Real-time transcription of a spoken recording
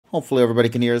Hopefully everybody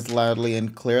can hear us loudly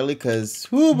and clearly because,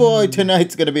 oh boy,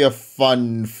 tonight's going to be a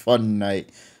fun night.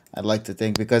 I'd like to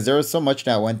think because there was so much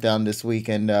that went down this week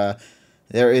and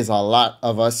there is a lot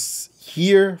of us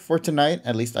here for tonight.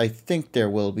 At least I think there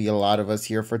will be a lot of us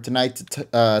here for tonight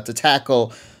to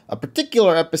tackle a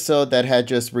particular episode that had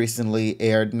just recently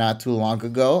aired not too long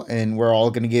ago. And we're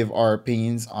all going to give our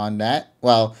opinions on that.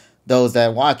 Well, those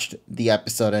that watched the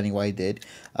episode anyway did.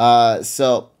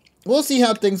 So we'll see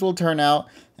how things will turn out.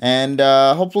 And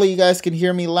hopefully you guys can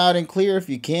hear me loud and clear. If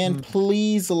you can,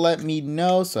 please let me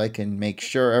know so I can make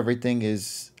sure everything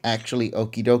is actually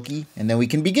okie dokie. And then we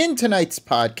can begin tonight's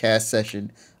podcast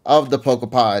session of the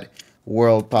PokePod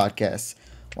World Podcast.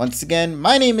 Once again,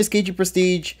 my name is KG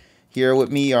Prestige. Here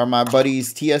with me are my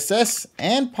buddies TSS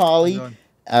and Polly.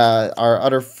 Our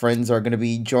other friends are going to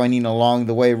be joining along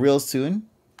the way real soon.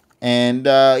 And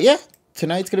yeah,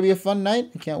 tonight's going to be a fun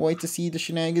night. I can't wait to see the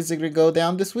shenanigans that are going to go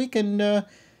down this week. And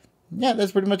yeah,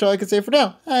 that's pretty much all I can say for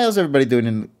now. How's everybody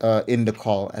doing in the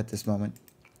call at this moment?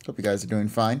 Hope you guys are doing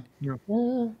fine.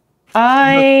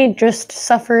 I just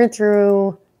suffered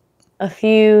through a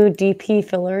few DP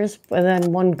fillers, but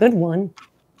then one good one.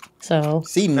 So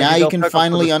see, now you can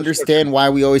finally understand why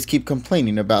we always keep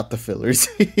complaining about the fillers.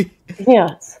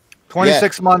 Yes.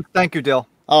 26 months. Thank you, Dill.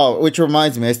 Oh, which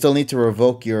reminds me, I still need to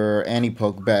revoke your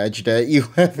Anti-Poke badge that you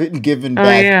haven't given back.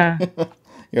 Oh, yeah.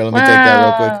 Here, let me take that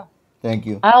real quick. Thank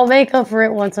you. I'll make up for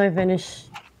it once I finish.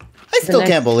 I still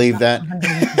can't believe that.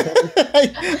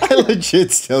 I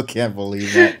legit still can't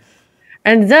believe that.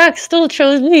 And Zach still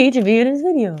chose me to be in his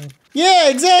video. Yeah,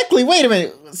 exactly. Wait a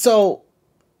minute. So,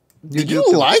 did you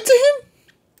lie to him?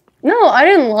 No, I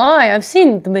didn't lie. I've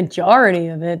seen the majority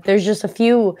of it. There's just a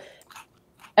few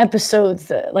episodes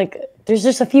that, like, there's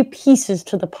just a few pieces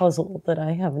to the puzzle that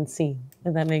I haven't seen,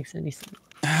 if that makes any sense.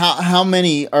 How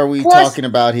many are we talking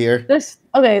about here? The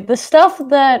stuff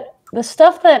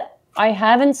that I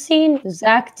haven't seen,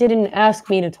 Zach didn't ask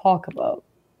me to talk about.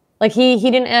 Like, he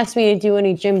didn't ask me to do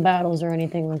any gym battles or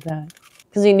anything like that.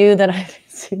 Because he knew that I haven't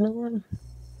seen them.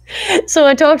 So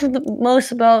I talked the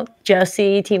most about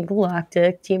Jesse, Team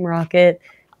Galactic, Team Rocket.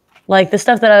 Like, the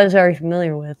stuff that I was very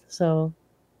familiar with. So,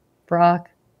 Brock.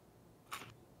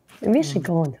 Maybe I should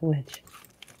go on Twitch.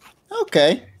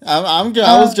 Okay. I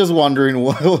was just wondering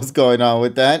what was going on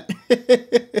with that.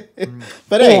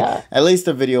 But hey, yeah. At least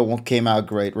the video came out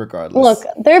great regardless. Look,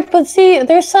 there's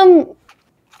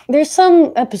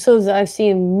some episodes that I've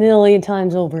seen a million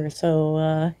times over,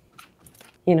 so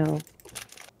you know,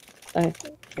 yeah,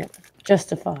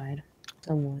 justified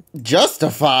somewhat.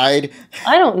 Justified?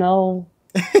 I don't know.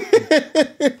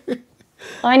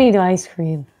 I need ice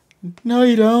cream. No,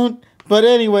 you don't. But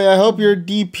anyway, I hope your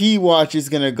DP watch is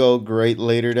going to go great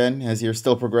later then, as you're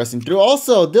still progressing through.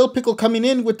 Also, Dill Pickle coming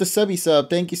in with the subby sub.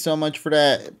 Thank you so much for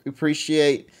that.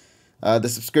 Appreciate the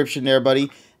subscription there,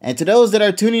 buddy. And to those that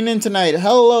are tuning in tonight,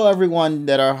 hello everyone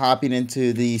that are hopping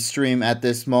into the stream at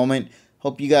this moment.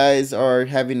 Hope you guys are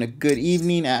having a good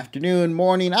evening, afternoon,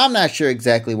 morning. I'm not sure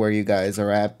exactly where you guys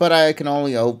are at, but I can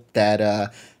only hope that,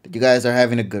 that you guys are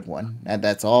having a good one. And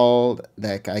that's all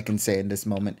that I can say in this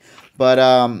moment. But,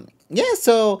 yeah,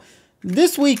 so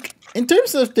this week, in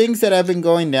terms of things that have been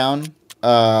going down,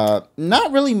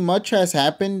 not really much has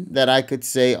happened that I could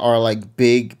say are like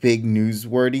big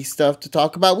newsworthy stuff to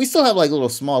talk about. We still have like little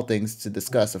small things to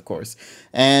discuss, of course.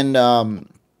 And,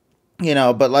 you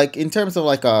know, but like in terms of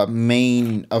like a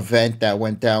main event that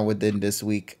went down within this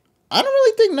week, I don't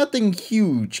really think nothing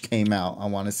huge came out, I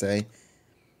want to say.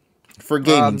 For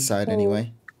gaming side,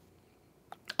 anyway.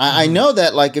 I know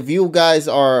that, like, if you guys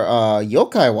are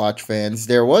Yokai Watch fans,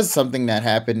 there was something that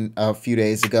happened a few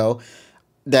days ago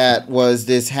that was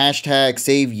this hashtag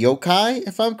Save Yokai,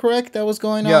 if I'm correct, that was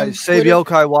going on. Yeah, Save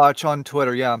Yokai Watch on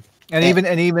Twitter, yeah. And even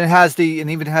had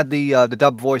the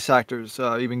dub voice actors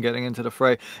even getting into the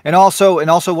fray, and also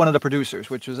one of the producers,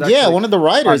 which was actually, one of the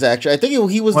writers actually. I think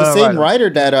he was the same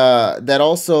writer that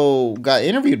also got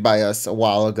interviewed by us a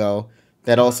while ago.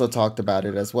 That also talked about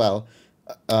it as well.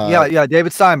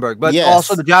 David Steinberg, but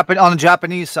also on the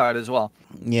Japanese side as well.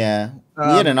 Yeah, we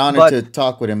had an honor to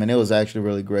talk with him, and it was actually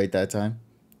really great that time.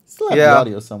 Still have the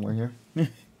audio somewhere here.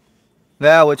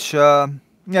 Yeah, which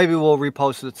maybe we'll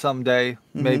repost it someday.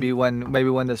 Maybe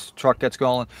when this truck gets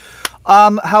going.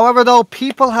 However, though,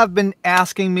 people have been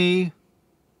asking me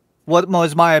what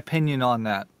was my opinion on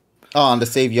that. Oh, on the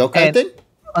Save Yokai thing?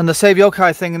 On the Save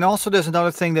Yokai thing, and also there's another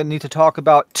thing that I need to talk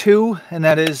about too, and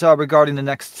that is regarding the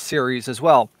next series as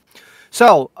well.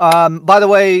 So, by the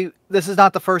way, this is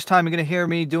not the first time you're going to hear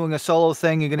me doing a solo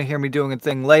thing. You're going to hear me doing a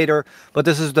thing later, but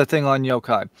this is the thing on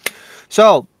Yokai.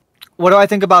 So, what do I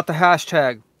think about the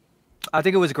hashtag? I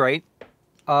think it was great.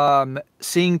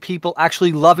 seeing people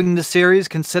actually loving the series,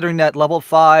 considering that Level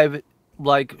 5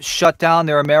 like shut down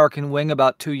their American wing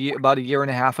about a year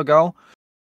and a half ago.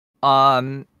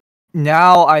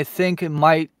 Now I think it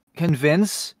might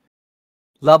convince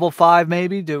Level 5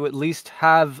 maybe to at least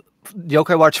have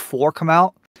Yokai Watch 4 come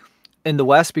out in the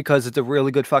West, because it's a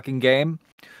really good fucking game.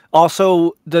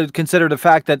 Also, to consider the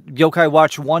fact that Yokai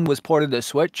Watch 1 was ported to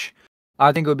Switch,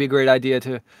 I think it would be a great idea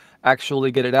to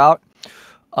actually get it out.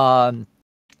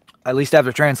 At least have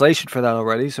the translation for that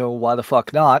already, so why the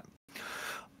fuck not?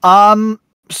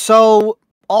 So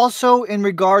also in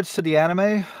regards to the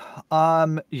anime,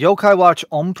 Yokai Watch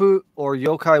Ompu, or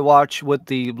Yokai Watch with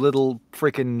the little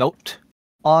freaking note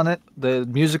on it, the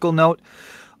musical note,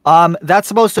 that's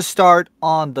supposed to start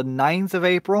on the 9th of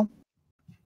April.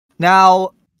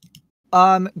 Now,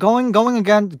 going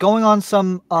on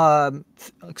some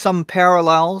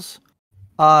parallels.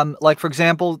 Like, for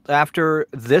example, after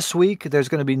this week, there's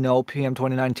going to be no PM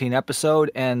 2019 episode,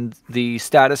 and the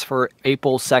status for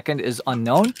April 2nd is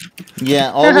unknown.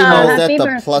 Yeah, all we know is that Happy the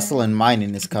birthday. Plusland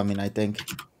mining is coming, I think.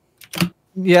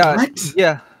 Yeah, What?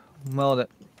 yeah. Well,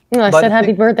 No, I But said the happy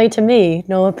thing- birthday to me.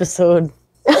 No episode.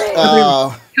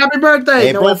 Oh, Happy birthday!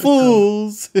 April no episode.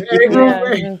 Fools! April,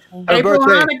 Yeah, April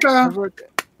birthday. Hanukkah.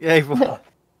 Yeah, April.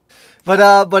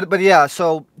 but yeah.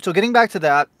 So getting back to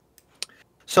that.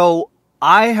 So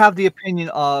I have the opinion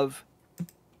of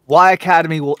Y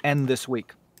Academy will end this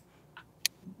week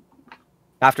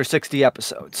after 60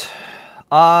 episodes.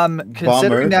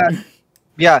 Considering that,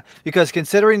 yeah, because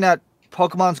considering that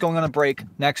Pokemon's going on a break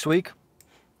next week,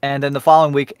 and then the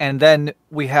following week, and then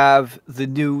we have the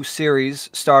new series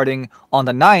starting on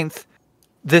the 9th,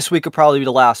 this week will probably be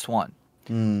the last one.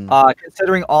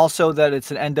 Considering also that it's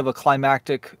an end of a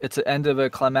climactic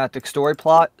story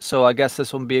plot, so I guess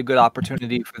this will be a good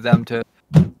opportunity for them to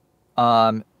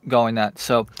go in that.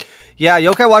 So, yeah,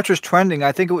 Yokai Watch was trending.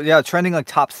 I think trending like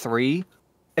top 3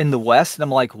 in the West, and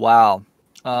I'm like, wow.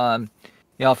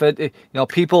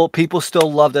 People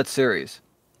still love that series.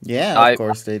 Yeah, of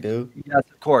course they do. Yes,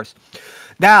 of course.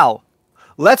 Now,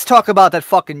 let's talk about that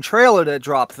fucking trailer that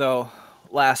dropped though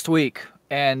last week,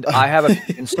 and I have a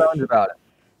few concerns about it.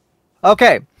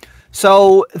 Okay,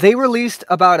 so they released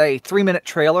about a 3-minute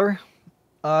trailer.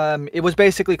 It was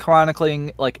basically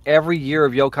chronicling like every year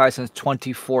of Yokai since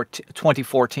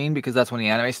 2014, because that's when the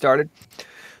anime started.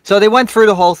 So they went through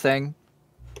the whole thing.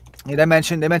 They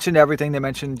mentioned everything. They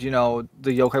mentioned, the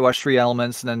Yokai Watch 3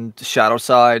 elements, and then the Shadow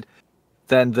Side,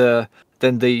 then the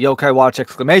Yokai Watch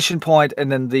exclamation point,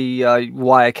 and then the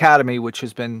Y Academy, which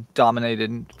has been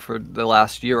dominated for the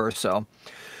last year or so.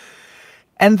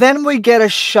 And then we get a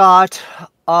shot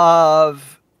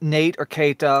of Nate or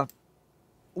Keita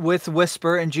with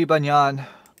Whisper and Jibanyan.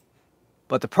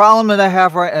 But the problem that I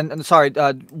have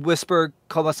Whisper,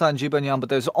 Komasa, and Jibanyan, but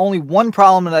there's only one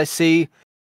problem that I see,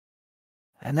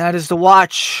 and that is the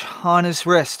watch on his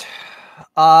wrist.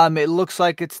 It looks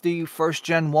like it's the first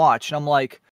gen watch, and I'm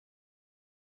like,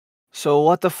 so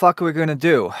what the fuck are we gonna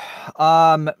do?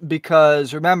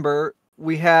 Because remember,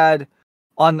 we had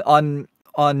on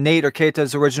Nate or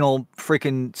Keita's original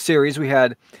freaking series, we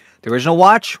had the original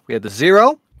watch, we had the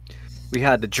Zero, we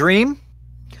had the Dream,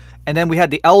 and then we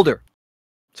had the Elder.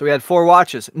 So we had 4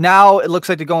 watches. Now it looks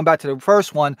like they're going back to the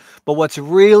first one, but what's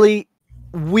really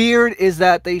weird is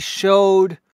that they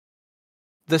showed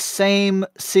the same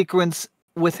sequence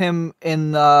with him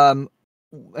in the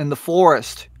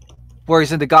forest where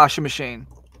he's in the Gasha machine.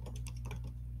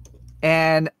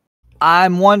 And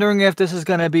I'm wondering if this is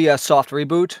going to be a soft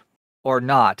reboot or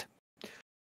not.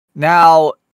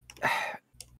 Now,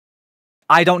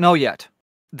 I don't know yet.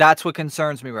 That's what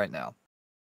concerns me right now.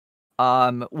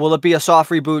 Will it be a soft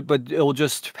reboot, but it will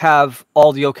just have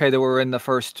all the yokai that were in the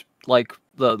first, like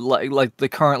the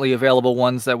currently available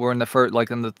ones that were in the first,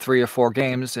 like in the 3 or 4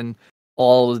 games, and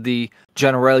all of the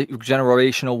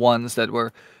generational ones that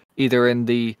were either in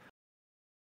the,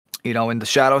 in the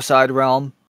Shadow Side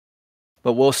realm.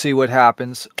 But we'll see what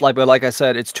happens. But like I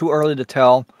said, it's too early to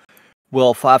tell.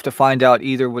 We'll have to find out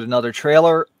either with another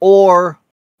trailer or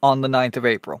on the 9th of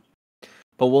April.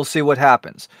 But we'll see what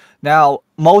happens. Now,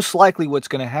 most likely what's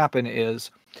going to happen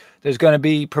is there's going to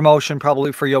be promotion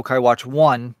probably for Yokai Watch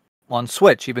 1 on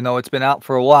Switch, even though it's been out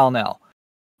for a while now.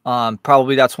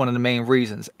 Probably that's one of the main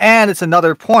reasons. And it's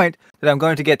another point that I'm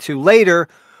going to get to later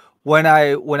when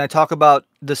I talk about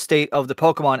the state of the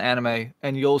Pokemon anime,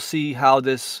 and you'll see how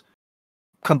this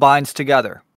combines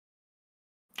together.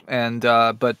 And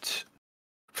but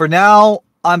for now,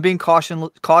 I'm being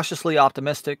cautiously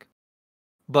optimistic,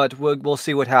 but we'll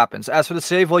see what happens. As for the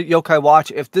Save Yokai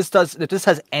Watch, if this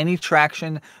has any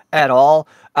traction at all,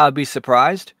 I'd be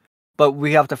surprised. but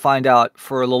we have to find out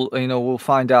for a little. We'll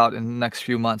find out in the next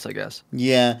few months, I guess.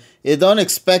 Yeah, you don't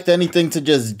expect anything to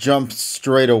just jump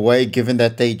straight away, given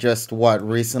that they just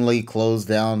recently closed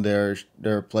down their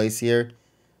place here.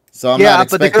 So I'm not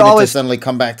expecting it to suddenly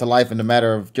come back to life in a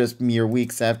matter of just mere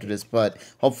weeks after this. But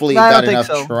hopefully, it got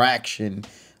enough traction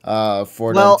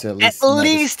for them to at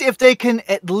least if they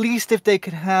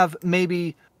can have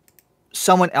maybe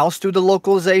someone else do the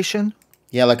localization.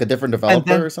 Yeah, like a different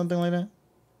developer or something like that.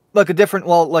 Like a different,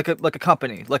 like a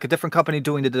company, like a different company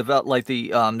doing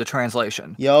the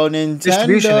translation. Yo,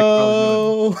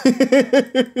 Nintendo.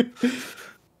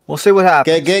 We'll see what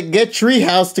happens. Get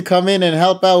Treehouse to come in and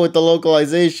help out with the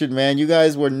localization, man. You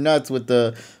guys were nuts with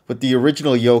the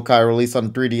original Yokai release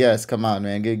on 3DS. Come on,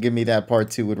 man. Give me that part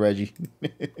 2 with Reggie.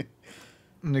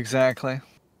 Exactly.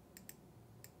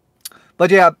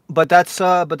 But yeah, that's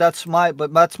my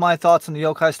thoughts on the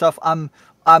Yokai stuff.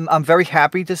 I'm very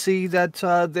happy to see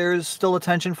that there's still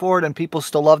attention for it and people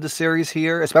still love the series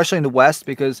here, especially in the West,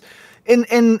 because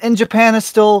in Japan it's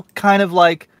still kind of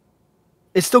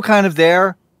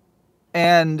there.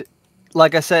 And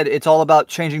like I said, it's all about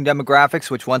changing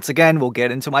demographics, which once again we'll get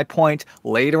into my point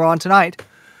later on tonight.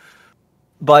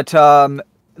 But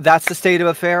that's the state of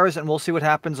affairs, and we'll see what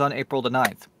happens on April the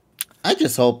 9th. I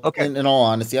just hope, in all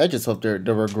honesty, I just hope the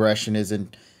regression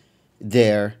isn't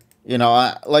there.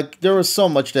 There was so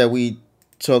much that we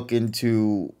took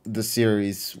into the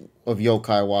series of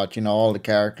Yokai Watch. All the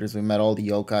characters we met, all the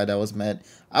yokai that was met.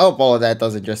 I hope all of that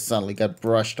doesn't just suddenly get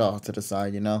brushed off to the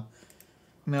side, No,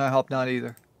 I hope not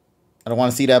either. I don't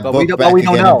want to see that book back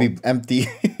again and be empty.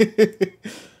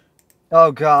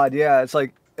 Oh God, yeah. It's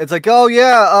like, oh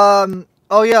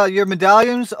yeah, your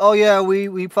medallions. Oh yeah,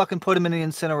 we fucking put them in the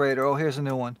incinerator. Oh, here's a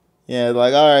new one. Yeah,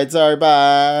 like, all right, sorry,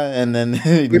 bye. And then new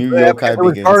yokai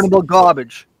begins. It was burnable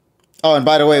garbage. Oh, and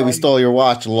by the way, we stole your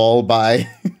watch, lol, bye.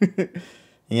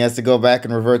 He has to go back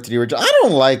and revert to the original. I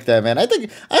don't like that, man. I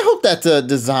hope that's a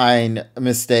design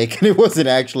mistake and it wasn't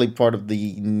actually part of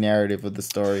the narrative of the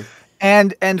story.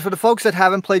 And for the folks that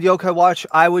haven't played Yokai Watch,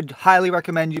 I would highly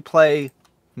recommend you play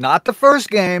not the first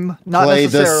game, play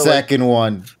the second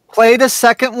one. Play the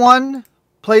second one.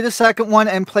 Play the second one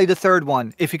and play the third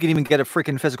one if you can even get a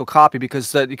freaking physical copy,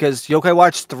 because Yokai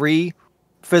Watch 3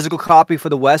 physical copy for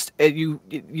the West,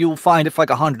 you'll find it for like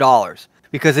 $100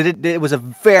 because it was a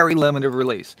very limited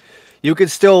release. You could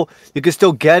still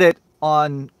get it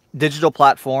on digital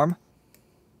platform,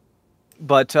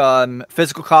 but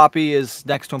physical copy is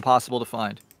next to impossible to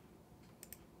find.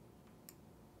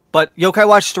 But Yokai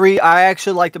Watch 3, I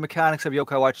actually like the mechanics of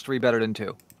Yokai Watch 3 better than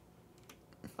 2.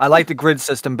 I like the grid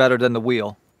system better than the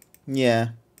wheel. Yeah.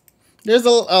 There's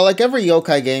like every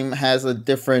yokai game has a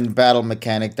different battle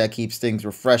mechanic that keeps things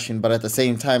refreshing, but at the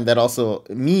same time that also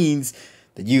means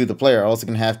that you, the player, are also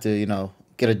going to have to,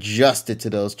 get adjusted to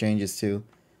those changes too.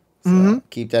 So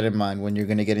keep that in mind when you're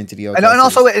going to get into the yokai. And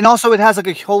also it has like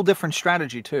a whole different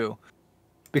strategy too.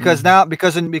 Because now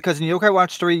because in Yokai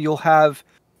Watch 3 you'll have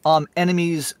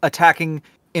enemies attacking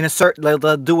in a certain,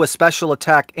 they'll do a special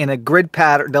attack in a grid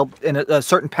pattern. They'll in a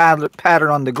certain pattern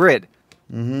on the grid,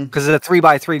 because it's a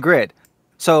 3x3 grid.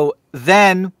 So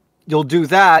then you'll do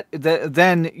that.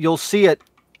 Then you'll see it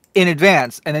in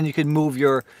advance, and then you can move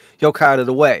your yokai out of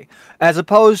the way, as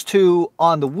opposed to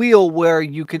on the wheel where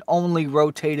you can only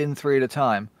rotate in 3 at a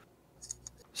time.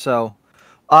 So,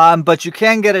 but you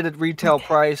can get it at retail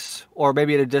price or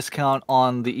maybe at a discount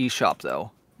on the eShop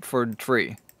though for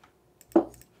free.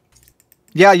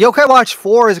 Yeah, Yokai Watch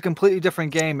 4 is a completely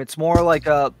different game. It's more like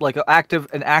an active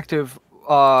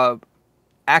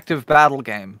battle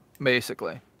game,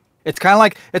 basically. It's kind of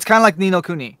like Ni no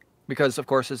Kuni, because of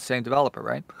course it's the same developer,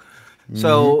 right?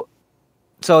 So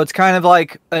it's kind of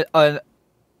like a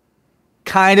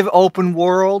kind of open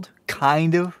world,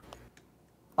 because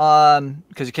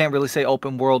you can't really say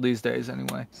open world these days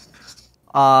anyway.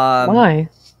 Why?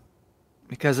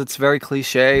 Because it's very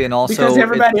cliche, and also because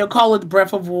everybody will call it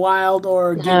Breath of the Wild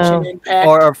or Genshin Impact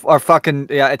or fucking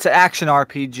it's an action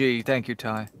RPG. Thank you,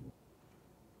 Ty.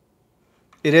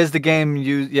 It is the game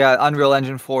Unreal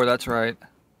Engine 4. That's right.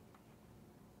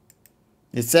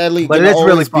 It's sadly going to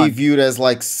always be viewed as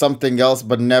like something else,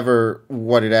 but never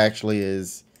what it actually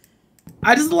is.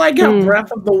 I just like how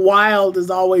Breath of the Wild is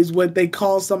always what they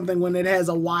call something when it has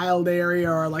a wild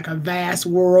area or like a vast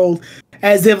world.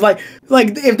 As if like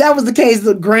if that was the case,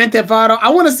 the Grand Theft Auto, I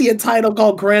want to see a title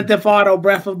called Grand Theft Auto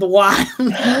Breath of the Wild.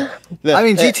 I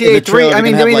mean, GTA 3. I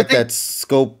mean, like that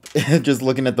scope, just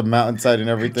looking at the mountainside and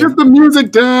everything. Just the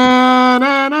music. Da,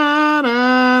 da, da,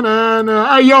 da,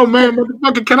 Hey, yo, man,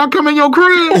 motherfucker, can I come in your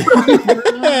crib?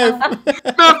 Man,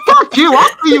 fuck you. I'll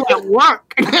see you at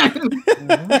work. and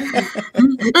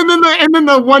then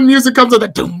the one music comes with the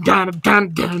dun dun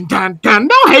dun dun dun dun.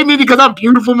 Don't hate me because I'm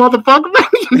beautiful, mother,fucker.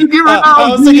 I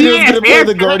was thinking he was gonna play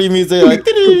the Guardian music like.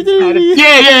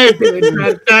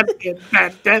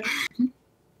 Yeah.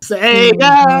 Say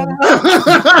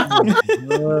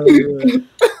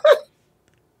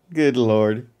Good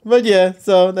lord. But yeah,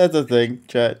 so that's a thing,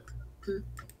 chat.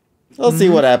 We'll see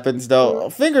what happens, though.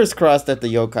 Fingers crossed that the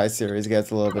yokai series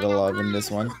gets a little bit of love in this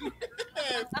one.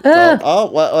 So,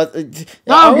 what?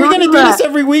 Are we gonna do this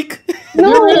every week?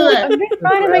 No, I'm just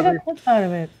trying to make a clip out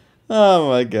of it. Oh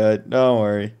my god! Don't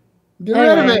worry. Get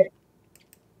rid of it.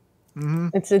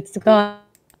 It's gone.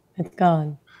 It's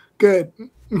gone. Good.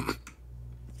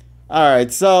 All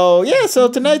right, so yeah, so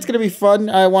tonight's gonna be fun.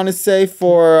 I want to say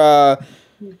for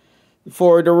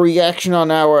the reaction on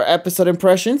our episode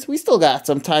impressions, we still got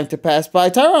some time to pass by.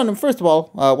 Tyrone, first of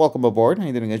all, welcome aboard.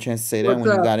 I didn't get a chance to say that when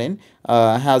you got in.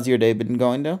 How's your day been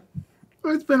going, though?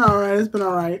 It's been all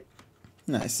right.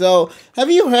 Nice. So, have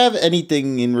you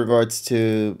anything in regards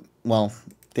to, well,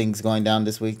 things going down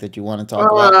this week that you want to talk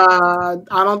about?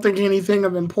 I don't think anything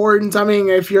of importance. I mean,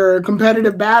 if you're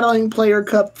competitive battling, Player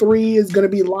Cup 3 is going to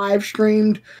be live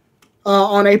streamed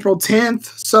on April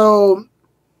 10th. So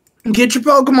get your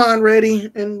Pokemon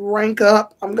ready and rank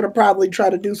up. I'm going to probably try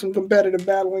to do some competitive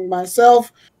battling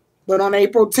myself. But on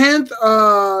April 10th,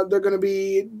 they're going to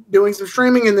be doing some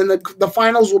streaming. And then the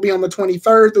finals will be on the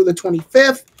 23rd through the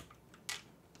 25th.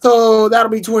 So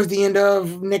that'll be towards the end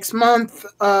of next month.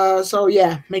 So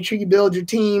yeah, make sure you build your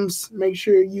teams. Make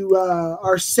sure you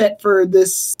are set for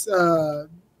this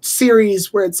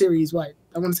series. We're at series what?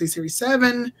 I want to say series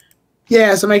 7.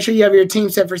 Yeah, so make sure you have your team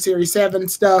set for series 7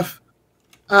 stuff.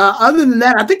 Other than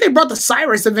that, I think they brought the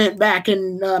Cyrus event back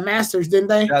in Masters, didn't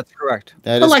they? That's correct.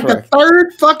 That is like correct. The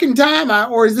third fucking time,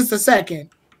 or is this the second?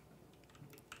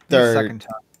 Third. Second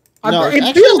time.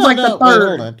 It feels like the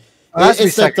third. Hold on.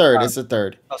 It's the third. time. It's the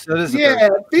third. Oh, so it is the Yeah,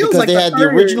 third. it feels Because like they had the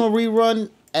third. original rerun,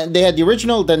 and they had the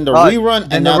original, then the rerun,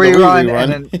 and now the rerun,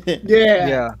 rerun. and then- Yeah.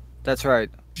 Yeah, that's right.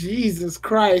 Jesus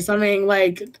Christ. I mean,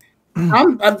 like,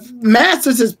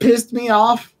 Masters has pissed me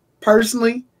off,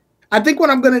 personally. I think what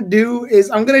I'm going to do is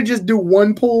I'm going to just do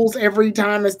 1 pulls every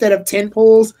time instead of 10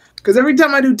 pulls. Because every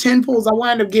time I do 10 pulls, I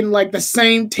wind up getting, like, the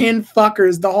same 10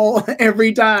 fuckers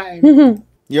every time.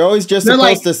 You're always just They're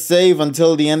supposed like- to save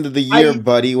until the end of the year,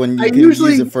 buddy, when you I can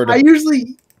usually, use it for the... I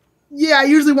usually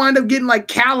wind up getting, like,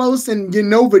 Kalos and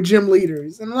Genova gym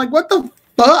leaders. And I'm like, what the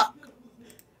fuck?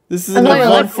 This is enough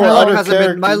fun for other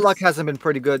characters. My luck hasn't been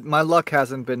pretty good. My luck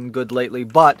hasn't been good lately.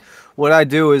 But what I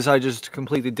do is I just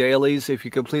complete the dailies. If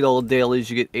you complete all the dailies,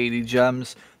 you get 80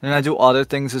 gems. And I do other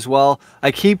things as well.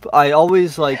 I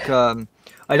always like. I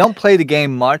don't play the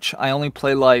game much. I only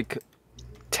play like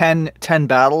 10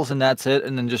 battles and that's it.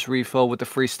 And then just refill with the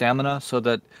free stamina so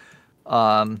that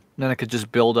then I could just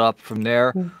build up from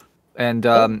there. And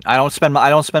I don't spend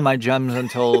my gems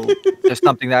until there's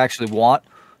something that I actually want.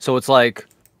 So it's like.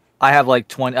 I have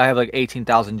like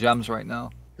 18,000 gems right now.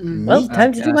 Well,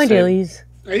 time to do my dailies.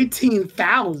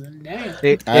 18,000, damn.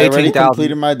 I already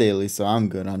completed my daily, so I'm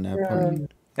good on that part.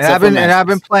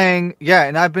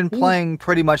 And I've been playing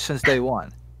pretty much since day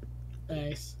 1.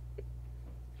 Nice.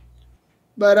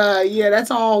 But yeah,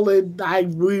 that's all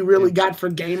that we really got for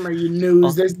gamer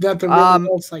news. There's nothing really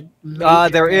else like.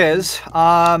 There is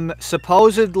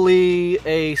supposedly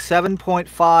a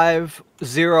 7.50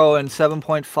 and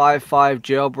 7.55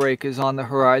 jailbreak is on the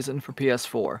horizon for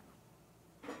PS4.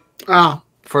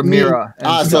 For Mira.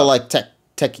 So like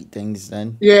techie things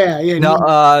then. Yeah. No,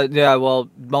 well,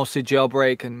 mostly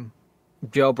jailbreaks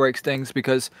things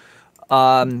because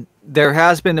there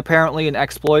has been apparently an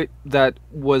exploit that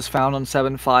was found on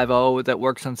 7.50 that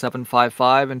works on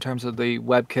 7.55 in terms of the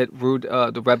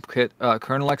WebKit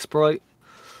kernel exploit.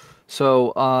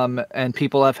 So, and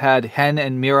people have had Hen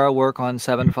and Mira work on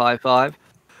 7.55.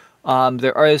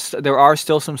 There are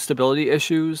still some stability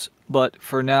issues, but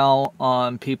for now,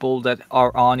 people that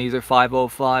are on either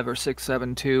 5.05 or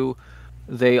 6.72,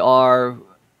 they are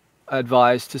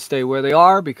advised to stay where they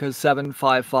are because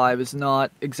 7.55 is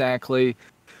not exactly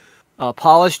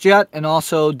polished yet, and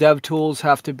also dev tools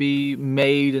have to be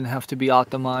made and have to be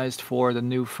optimized for the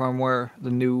new firmware,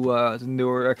 the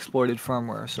newer exploited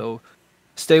firmware. So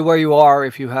stay where you are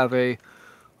if you have a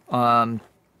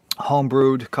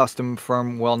homebrewed custom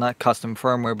not custom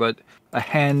firmware, but a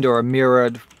hand or a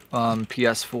mirrored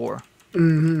PS4.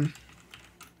 Mm-hmm.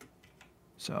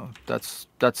 So that's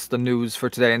the news for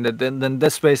today, and then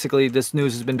this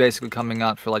news has been basically coming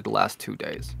out for like the last 2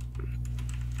 days.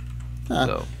 Huh.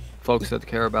 So folks that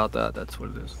care about that. That's what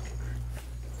it is.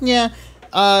 Yeah.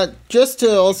 Just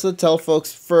to also tell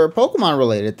folks for Pokemon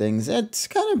related things, it's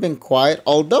kind of been quiet.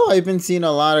 Although I've been seeing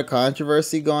a lot of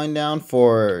controversy going down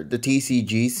for the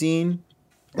TCG scene.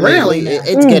 Really?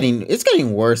 Lately. It's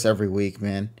getting worse every week,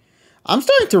 man. I'm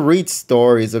starting to read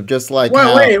stories of just like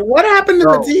wait, what happened to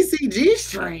the TCG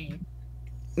stream?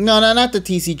 No, not the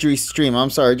TCG stream. I'm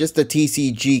sorry, just the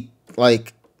TCG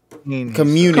like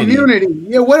community.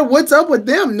 Yeah, what's up with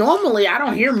them? Normally, I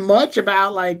don't hear much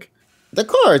about like the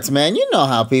cards, man. You know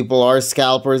how people are,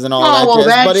 scalpers and all well,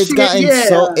 that jazz. But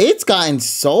shit, it's gotten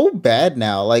so bad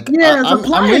now. Like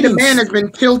supply and demand has been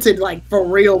tilted like for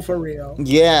real.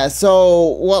 Yeah. So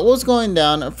what was going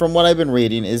down from what I've been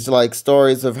reading is like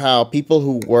stories of how people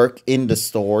who work in the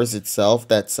stores itself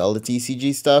that sell the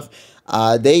TCG stuff,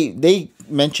 they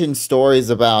mentioned stories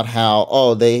about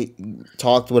how they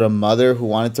talked with a mother who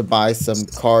wanted to buy some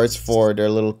cards for their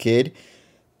little kid.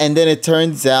 And then it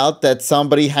turns out that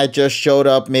somebody had just showed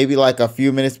up maybe like a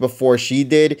few minutes before she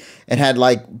did and had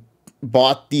like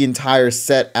bought the entire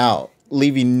set out,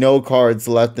 leaving no cards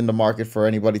left in the market for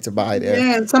anybody to buy there.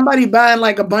 Yeah, and somebody buying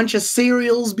like a bunch of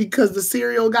cereals because the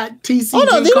cereal got TCG. Oh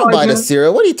no, they don't buy the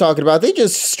cereal. What are you talking about? They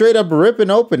just straight up rip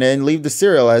and open it and leave the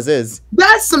cereal as is.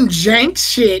 That's some jank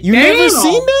shit. You never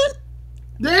seen that?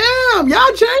 Damn,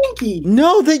 y'all janky.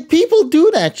 No, people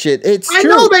do that shit. I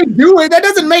know they do it. That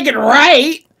doesn't make it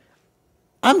right.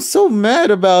 I'm so mad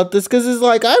about this because it's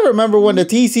like I remember when the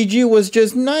TCG was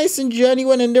just nice and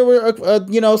genuine, and there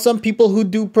were some people who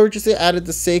do purchase it out of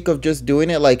the sake of just doing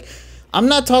it. Like I'm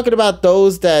not talking about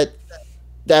those that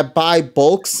buy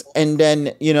bulks and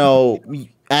then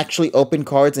actually open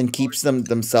cards and keeps them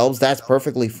themselves. That's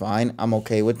perfectly fine. I'm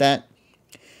okay with that.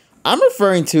 I'm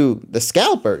referring to the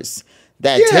scalpers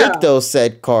that take those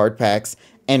said card packs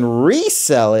and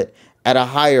resell it at a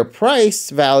higher price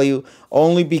value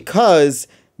only because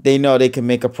they know they can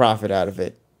make a profit out of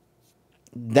it.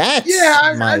 That's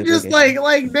I'm just like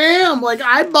damn, like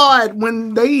I bought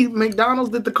when McDonald's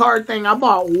did the card thing, I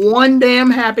bought one damn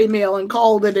Happy Meal and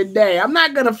called it a day. I'm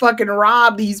not gonna fucking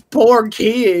rob these poor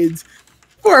kids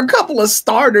for a couple of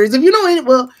starters. If you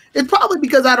know it's probably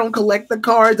because I don't collect the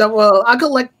cards.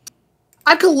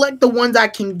 I collect the ones I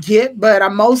can get, but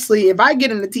if I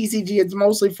get into TCG, it's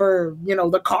mostly for,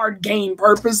 the card game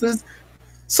purposes.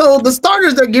 So the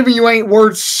starters they're giving you ain't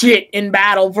worth shit in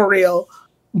battle for real.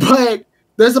 But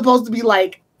they're supposed to be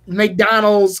like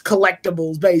McDonald's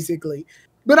collectibles, basically.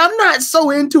 But I'm not so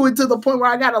into it to the point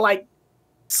where I gotta like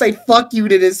say fuck you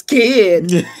to this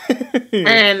kid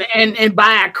and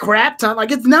buy a crap ton.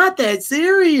 Like it's not that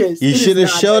serious. You should have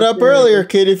showed up earlier,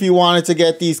 kid, if you wanted to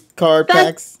get these card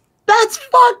packs. That's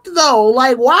fucked though.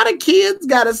 Like, why the kids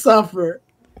gotta suffer?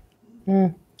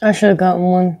 I should have gotten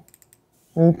one.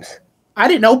 Oops. I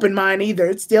didn't open mine either.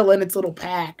 It's still in its little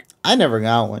pack. I never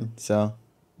got one, so.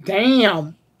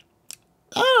 Damn.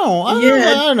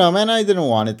 I don't know, man. I didn't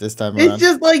want it this time around. It's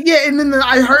just like, and then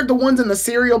I heard the ones in the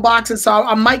cereal boxes, so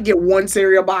I might get one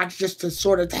cereal box just to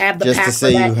sort of have the pack. Just to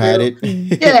say you had it.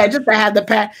 Yeah, just to have the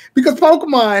pack. Because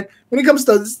Pokemon, when it comes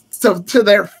to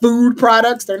their food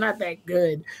products, they're not that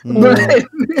good. It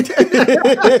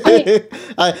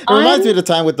reminds me of the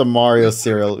time with the Mario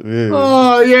cereal. Ew.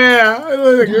 Oh,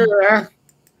 yeah.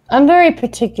 I'm very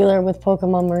particular with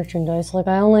Pokemon merchandise. Like,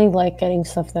 I only like getting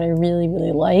stuff that I really,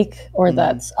 really like, or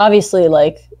that's obviously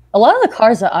like a lot of the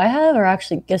cards that I have are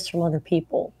actually gifts from other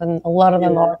people, and a lot of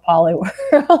them are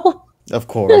Poliwhirl. Of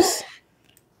course.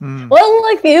 Well,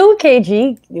 like the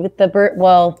UKG with the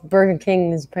Burger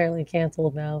King is apparently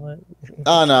canceled now, but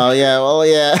oh no, yeah, well,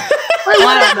 yeah.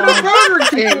 Burger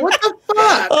King, what the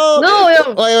fuck? Oh,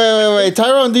 no, wait,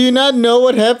 Tyrone, do you not know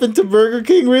what happened to Burger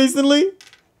King recently?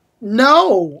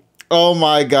 No. Oh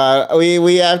my god,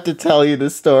 we have to tell you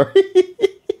the story.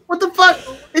 What the fuck?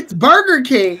 It's Burger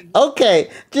King.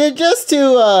 Okay, just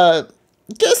to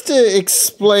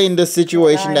explain the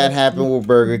situation that happened with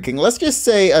Burger King, let's just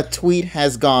say a tweet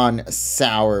has gone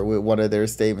sour with one of their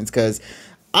statements, because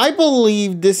I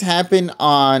believe this happened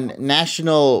on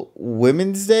National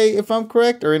Women's Day, if I'm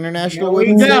correct, or International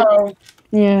Women's Day.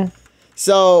 Yeah.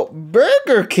 So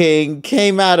Burger King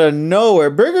came out of nowhere.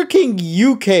 Burger King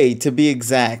UK, to be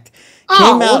exact,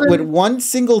 came out with one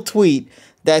single tweet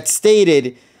that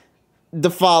stated the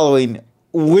following: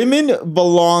 "Women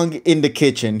belong in the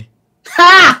kitchen."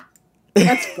 Ha!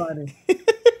 That's funny.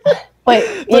 But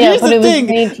here's the thing: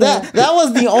 that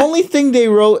was the only thing they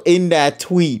wrote in that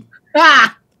tweet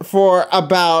for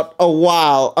about a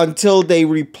while, until they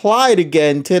replied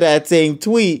again to that same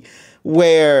tweet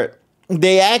where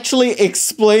they actually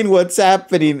explain what's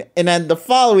happening. And then the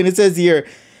following, it says here,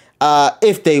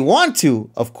 if they want to,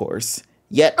 of course,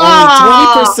 Yet only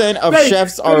 20% of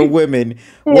chefs are women.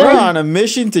 We're on a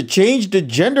mission to change the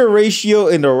gender ratio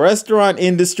in the restaurant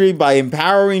industry by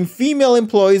empowering female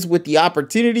employees with the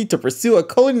opportunity to pursue a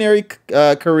culinary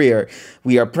career.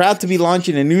 We are proud to be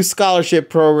launching a new scholarship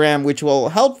program which will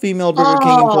help female Burger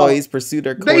King employees pursue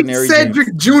their culinary dreams. They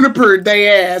Cedric Junipered they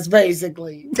ass,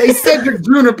 basically. They Cedric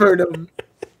Junipered them.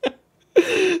 Bro,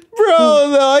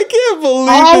 no, I can't believe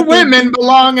all women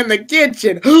belong in the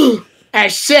kitchen.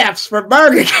 As chefs for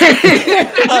Burger King.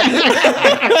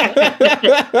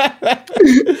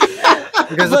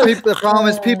 Because the problem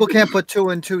is people can't put 2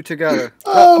 and 2 together.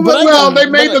 They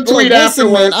made the tweet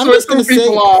afterwards. Man, I'm just going to say,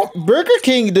 Burger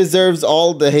King deserves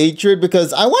all the hatred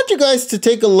because I want you guys to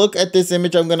take a look at this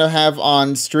image I'm going to have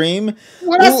on stream.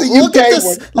 Look at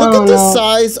the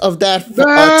size of that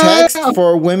text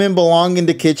for women belong in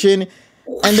the kitchen.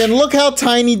 And then look how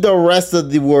tiny the rest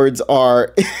of the words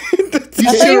are. I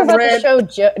thought you were about to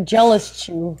show Jealous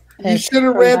Chew. You should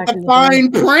have read the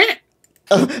fine print.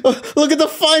 Look at the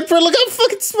fine print. Look how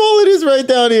fucking small it is right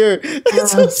down here.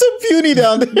 It's so puny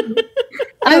down there.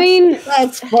 I mean,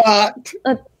 that's fucked.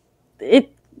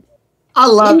 I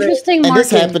love interesting it. And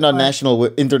this happened on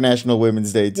International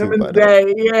Women's Day too. Women's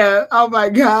Day, yeah. Oh my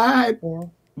god. Yeah.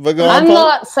 I'm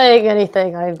not saying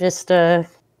anything. I'm just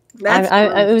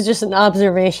it was just an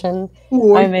observation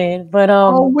I made, but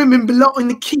all women belong in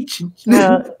the kitchen.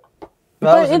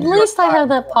 But at least I have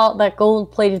that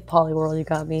gold-plated Polyworld you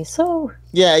got me. So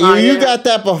yeah, you got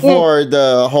that before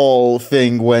the whole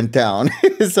thing went down.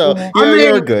 So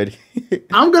you're good.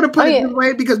 I'm gonna put it this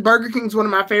way because Burger King's one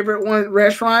of my favorite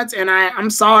restaurants, and I'm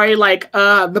sorry, like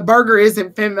the burger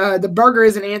isn't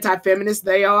anti-feminist.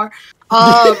 They are.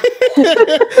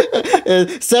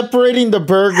 Separating the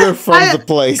burger from the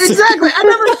place. Exactly. I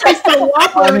never tasted a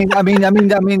Whopper. I mean,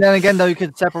 then again, though, you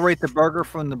could separate the burger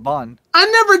from the bun. I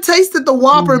never tasted the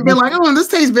Whopper and been like, oh, this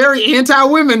tastes very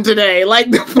anti-women today. Like,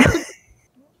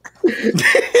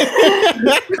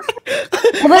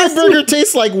 my burger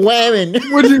tastes like women.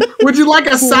 Would you like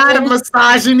a side of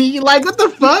misogyny? Like, what the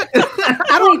fuck?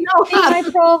 I don't know.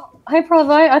 Hi, Prof.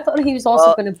 I thought he was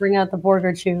also going to bring out the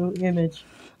Burger Chew image.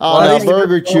 Oh, no,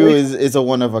 Burger Chew is a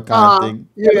one-of-a-kind thing.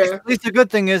 Yeah. At least the good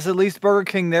thing is, at least Burger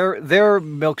King, their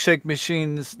milkshake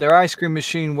machines, their ice cream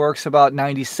machine works about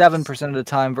 97% of the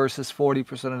time versus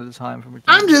 40% of the time.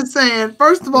 I'm just saying,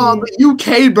 first of all, the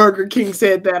UK Burger King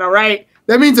said that, all right?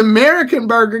 That means American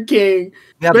Burger King.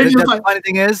 Yeah, but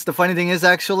the funny thing is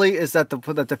actually, is that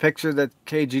the picture that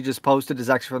KG just posted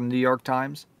is actually from the New York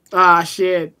Times. Ah,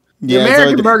 shit. The Yeah,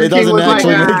 American Burger King was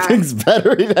actually like, make things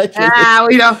better.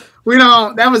 we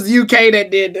don't. That was UK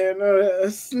that did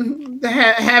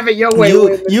that. Have it your way.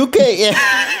 UK, yeah.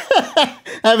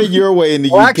 Have it your way in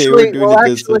the UK.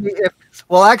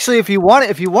 Actually, if you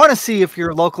want to see if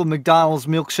your local McDonald's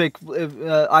milkshake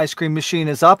ice cream machine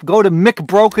is up, go to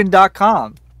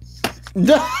mcbroken.com.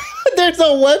 There's a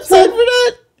website for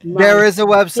that. There is a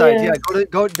website. Yeah,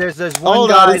 go. There's one.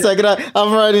 Hold on a second.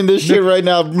 I'm writing this shit right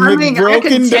now. I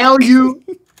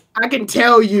can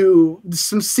tell you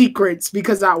some secrets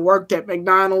because I worked at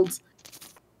McDonald's.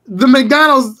 The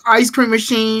McDonald's ice cream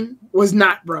machine was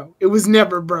not broke. It was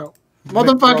never broke.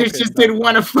 Motherfuckers just didn't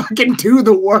want to fucking do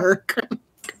the work.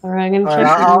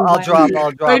 I'll drop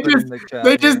it in the chat.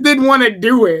 They just didn't want to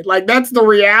do it. Like, that's the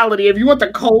reality. If you want the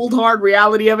cold, hard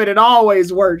reality of it, it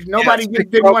always works. Nobody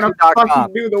just didn't want to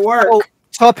fucking do the work.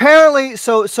 So apparently,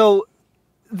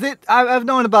 I've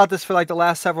known about this for like the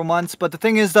last several months. But the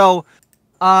thing is, though,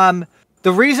 the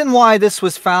reason why this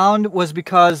was found was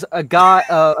because a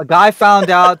guy found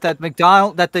out that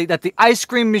that the ice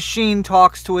cream machine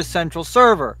talks to a central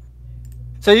server.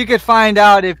 So you could find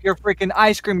out if your freaking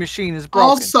ice cream machine is broken.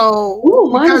 Also,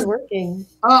 mine's working.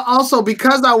 Also,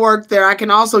 because I worked there, I can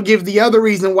also give the other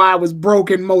reason why it was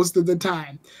broken most of the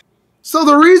time. So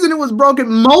the reason it was broken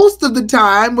most of the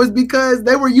time was because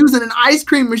they were using an ice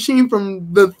cream machine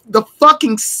from the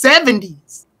fucking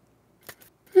 70s.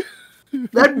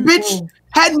 That bitch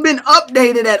hadn't been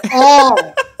updated at all.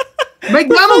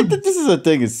 McDonald's. This is a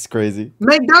thing. It's crazy.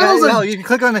 McDonald's. You can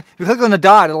click on the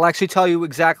dot. It'll actually tell you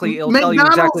exactly. It'll tell you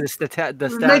exactly the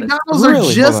status. McDonald's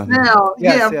are just now.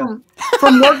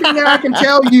 From working there, I can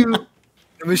tell you.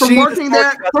 From working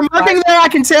there, I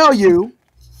can tell you.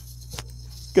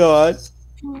 Go on.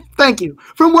 Thank you.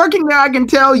 From working there, I can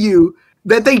tell you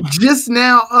that they just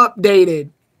now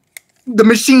updated the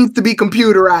machines to be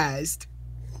computerized.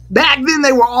 Back then,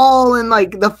 they were all in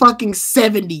like the fucking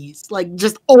 70s, like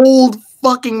just old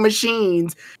fucking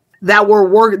machines that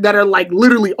are like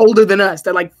literally older than us.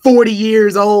 They're like 40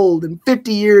 years old and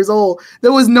 50 years old.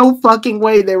 There was no fucking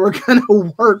way they were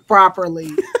gonna work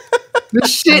properly. The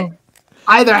shit.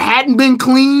 either hadn't been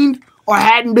cleaned or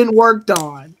hadn't been worked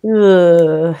on.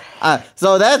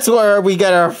 So that's where we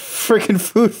get our freaking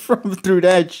food from through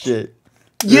that shit.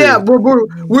 Yeah,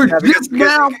 we're just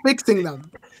now fixing them.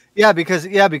 Yeah,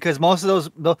 because most of those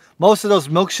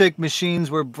milkshake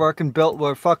machines were fucking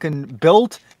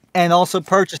built and also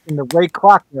purchased in the Ray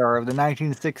Kroc era of the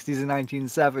 1960s and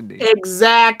 1970s.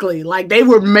 Exactly. Like they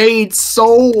were made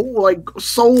so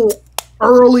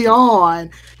early on.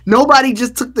 Nobody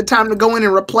just took the time to go in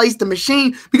and replace the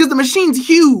machine because the machine's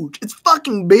huge. It's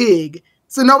fucking big.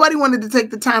 So nobody wanted to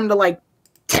take the time to like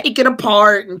take it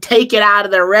apart and take it out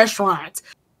of their restaurants.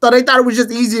 So they thought it was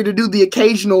just easier to do the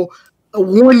occasional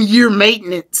 1 year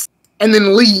maintenance and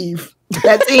then leave.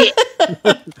 That's it.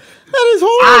 That is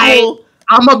horrible.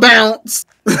 I'm a bounce.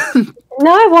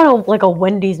 Now I want a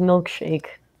Wendy's milkshake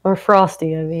or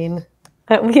Frosty. I mean,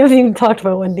 we haven't even talked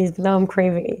about Wendy's, but now I'm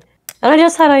craving it. And I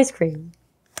just had ice cream.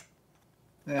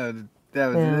 Yeah.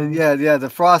 The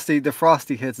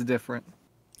Frosty hits different.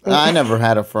 I never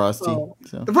had a Frosty. Oh,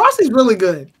 So. the Frosty's really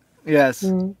good. Yes.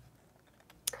 Mm.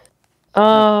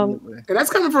 And that's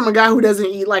coming from a guy who doesn't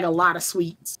eat like a lot of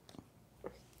sweets.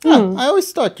 Yeah, I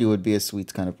always thought you would be a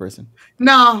sweets kind of person.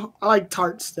 No, I like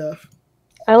tart stuff.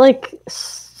 I like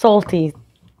salty.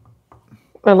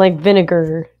 I like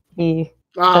vinegar. If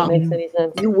that makes any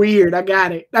sense. You weird. I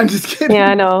got it. I'm just kidding.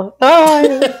 Yeah, I know.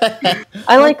 Oh,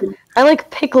 I like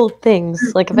pickled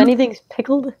things. Like if anything's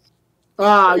pickled.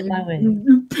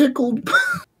 You pickled.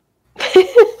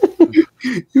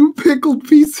 You pickled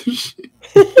piece of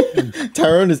shit.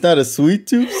 Tyrone is not a sweet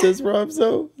tooth, says Rob.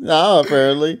 So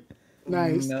apparently.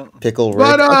 Nice. No. Pickle Rick.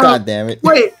 But, God damn it.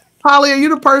 Wait, Polly, are you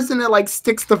the person that like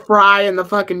sticks the fry in the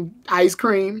fucking ice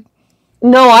cream?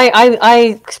 No,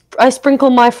 I sprinkle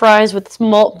my fries with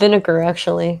malt vinegar.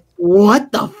 Actually.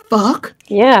 What the fuck?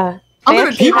 Yeah.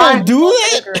 People do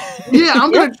that? Yeah,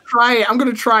 I'm gonna try it. I'm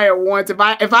gonna try it once. If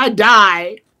I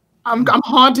die, I'm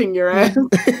haunting your ass.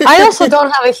 I also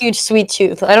don't have a huge sweet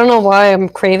tooth. I don't know why I'm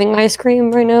craving ice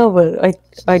cream right now, but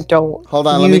I don't. Hold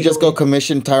on, let me just go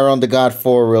commission Tyrone the God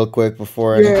 4 real quick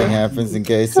before anything happens in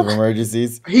case of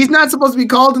emergencies. He's not supposed to be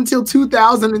called until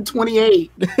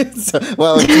 2028.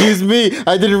 Well, excuse me.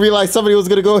 I didn't realize somebody was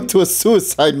going to go into a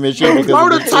suicide mission. The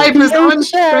prototype is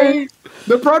unstable.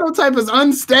 The prototype is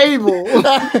unstable.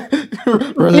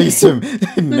 Release him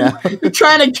now. You're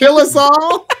trying to kill us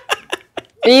all?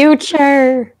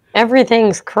 Future.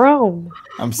 Everything's chrome.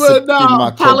 I'm sick in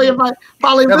my Polly,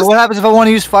 But what happens if I want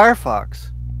to use Firefox?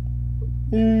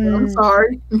 I'm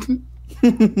sorry.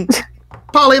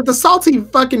 Polly, if the salty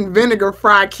fucking vinegar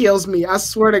fry kills me, I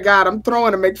swear to God, I'm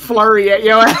throwing a McFlurry at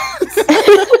your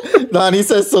ass. Nah, he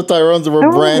says so Tyrone's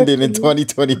rebranded in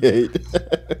 2028.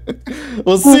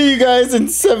 We'll see you guys in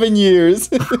 7 years.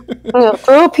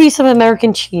 Throw a piece of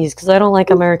American cheese, because I don't like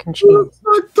American cheese. Who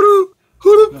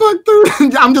the fuck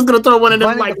threw? I'm just gonna throw one of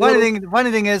them. The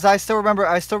funny thing is, I still remember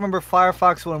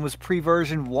Firefox when it was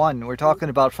pre-version 1. We're talking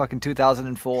about fucking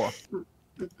 2004.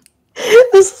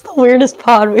 This is the weirdest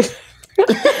pod we've.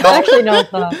 Actually, no,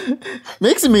 it's not.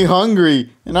 Makes me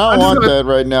hungry, and I don't want that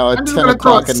right now at 10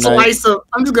 o'clock at night.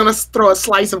 I'm just gonna throw a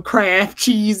slice of Kraft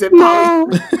cheese at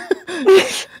Polly.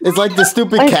 It's like the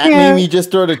stupid cat meme. You just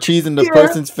throw the cheese in the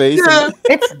person's face. Yeah.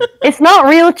 It's not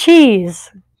real cheese.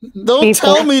 Don't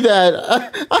tell me that.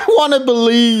 I want to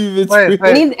believe it's real.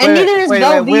 And neither is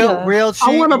Velveeta. Real cheese.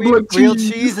 I want real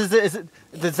cheese. Is it?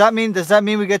 Does that mean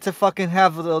we get to fucking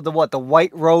have the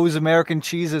white rose American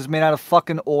cheese is made out of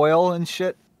fucking oil and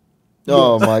shit?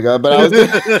 Oh my god! But I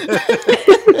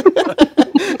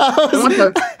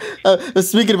was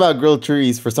speaking about grilled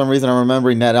cheese. For some reason, I'm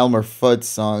remembering that Elmer Fudd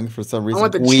song. For some reason, I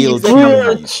want the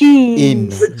grilled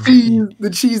cheese. The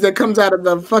cheese that comes out of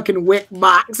the fucking wick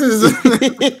boxes. How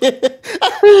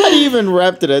do you even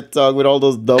rap to that song with all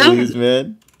those W's,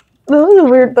 man? That was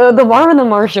weird. The Marvin the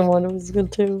Martian one was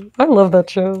good too. I love that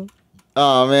show.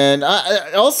 Oh man!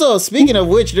 Also, speaking of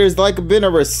which, there's like been a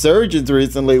resurgence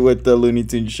recently with the Looney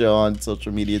Tunes show on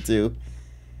social media too.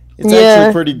 It's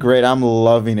actually pretty great. I'm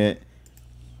loving it.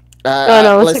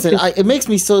 Listen, it makes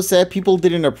me so sad. People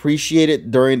didn't appreciate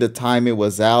it during the time it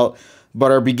was out,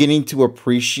 but are beginning to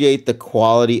appreciate the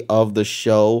quality of the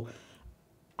show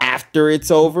after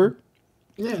it's over.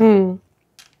 Yeah.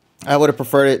 I would have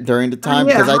preferred it during the time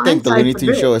because I think the Looney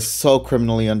Tunes show is so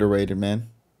criminally underrated, man.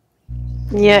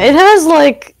 Yeah,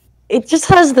 it just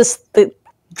has the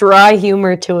dry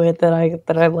humor to it that I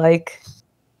like.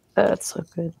 That's so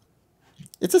good.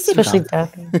 It's a sitcom. Especially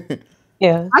Daphne.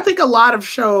 Yeah. I think a lot of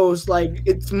shows, like,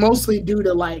 it's mostly due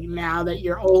to, like, now that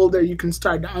you're older, you can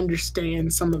start to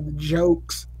understand some of the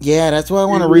jokes. Yeah, that's why I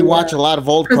want to rewatch a lot of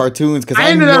old cartoons, because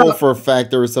I know for a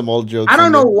fact there were some old jokes. I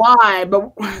don't know why,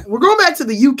 but we're going back to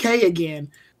the UK again.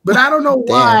 But I don't know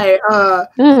why.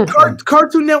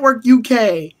 Cartoon Network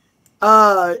UK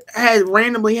had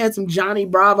randomly had some Johnny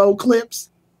Bravo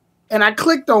clips, and I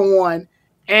clicked on one,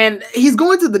 and he's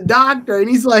going to the doctor, and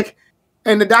he's like,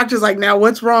 and the doctor's like, now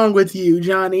what's wrong with you,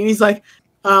 Johnny? And he's like,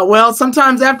 well,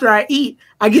 sometimes after I eat,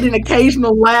 I get an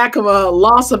occasional lack of a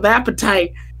loss of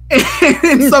appetite.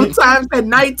 And sometimes at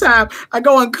nighttime, I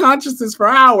go unconscious for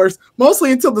hours,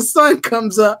 mostly until the sun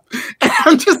comes up. And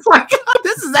I'm just like,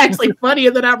 this is actually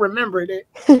funnier than I remembered it.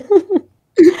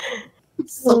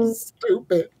 It's so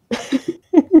stupid.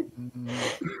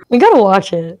 We gotta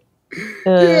watch it.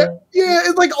 Yeah,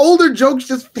 it's like older jokes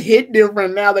just hit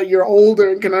different now that you're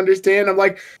older and can understand them.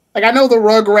 Like I know the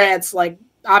Rugrats, like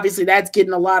obviously that's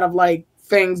getting a lot of like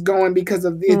things going because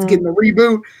of it's getting a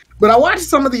reboot. But I watched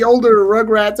some of the older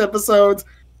Rugrats episodes,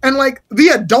 and like the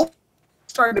adults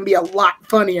starting to be a lot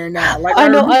funnier now. Like I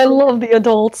know, I love the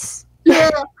adults. Yeah,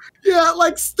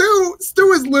 like Stu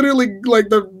is literally like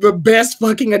the best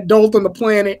fucking adult on the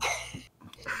planet.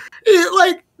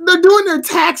 Like they're doing their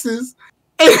taxes.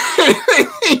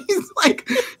 He's like,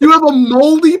 you have a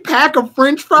moldy pack of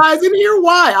French fries in here?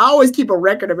 Why? I always keep a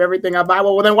record of everything I buy.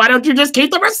 Well, then why don't you just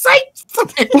keep the receipts? I'm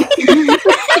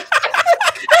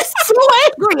so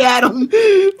angry at him. But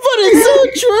it's so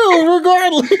true,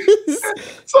 regardless.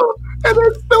 So, and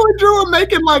then Stu and Drew are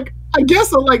making like, I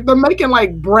guess like they're making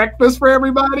like breakfast for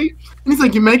everybody. And he's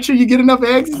like, you make sure you get enough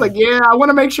eggs? He's like, yeah, I want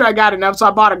to make sure I got enough. So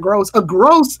I bought a gross.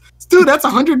 Stu, that's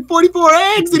 144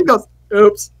 eggs. And he goes,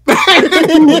 oops. I'm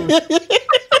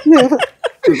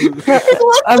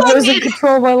losing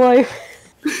control of my life.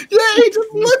 Yeah, he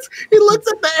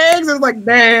looks at the eggs and is like,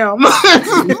 damn.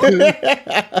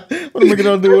 What am I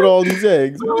gonna do with all these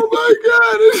eggs? Oh my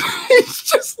god. He's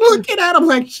just looking at him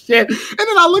like shit. And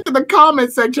then I look at the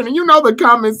comment section, and you know the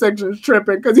comment section is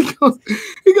tripping because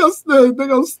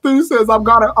Stu says, I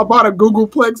bought a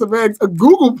Googleplex of eggs. A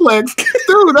Googleplex?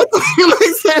 Stu, that's what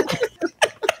he said.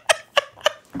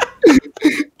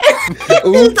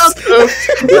 Oops.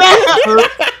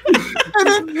 And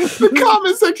then the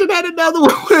comment section had another one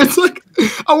where it's like,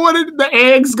 I wanted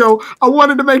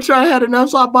to make sure I had enough,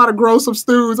 so I bought a gross of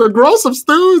stews. A gross of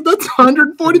stews? That's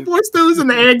 144 stews, and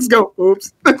the eggs go,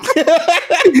 oops.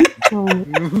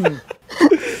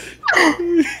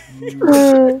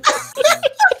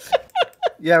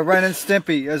 Yeah, Ren and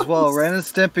Stimpy as well. Ren and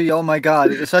Stimpy, oh my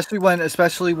god. Especially when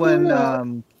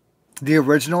the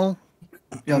original,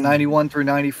 91 through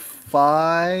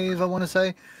 95, I want to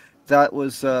say. That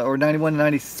was, or 91 to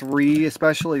 93,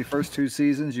 especially first two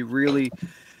seasons. You really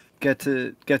get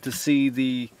to see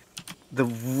the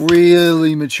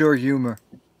really mature humor.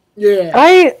 Yeah.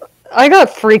 I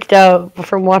got freaked out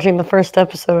from watching the first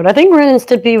episode. I think Ren and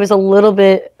Stimpy was a little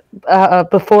bit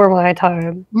before my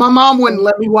time. My mom wouldn't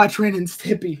let me watch Ren and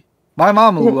Stimpy. My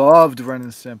mom loved Ren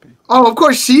and Stimpy. Oh, of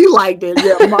course she liked it.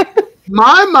 Yeah.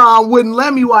 My mom wouldn't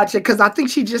let me watch it because I think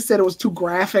she just said it was too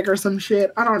graphic or some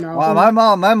shit. I don't know. Wow,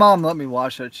 my mom let me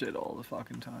watch that shit all the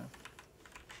fucking time.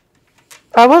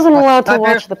 I wasn't allowed to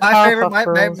watch the Powerpuff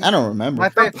Girls. I don't remember.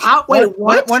 Wait,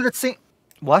 what? When did see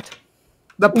what?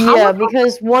 The Powerpuff? Yeah,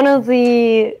 because one of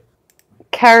the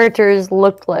characters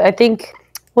looked like, I think,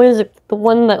 what is it? The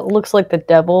one that looks like the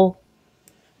devil.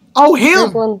 Oh,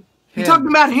 him. You're talking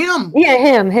about him. Yeah,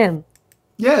 him.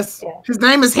 Yes. Yeah. His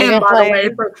name is him, by the way.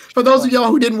 For those of y'all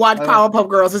who didn't watch Powerpuff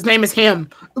Girls, his name is him.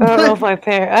 I don't know if my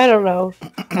parents. I don't know.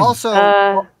 Also,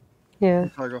 yeah.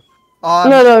 Sorry,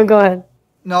 No, go ahead.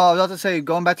 No, I was about to say,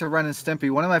 going back to Ren and Stimpy,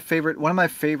 one of my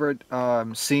favorite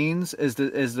scenes is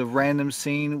the random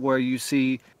scene where you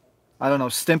see, I don't know,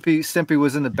 Stimpy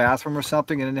was in the bathroom or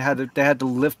something, and then they had to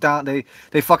lift down,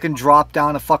 they fucking dropped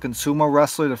down a fucking sumo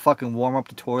wrestler to fucking warm up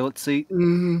the toilet seat.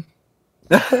 Mm-hmm.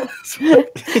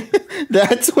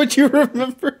 That's what you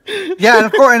remember? Yeah,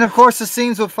 and of course the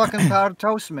scenes with fucking Powdered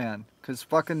Toast Man, because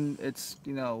fucking it's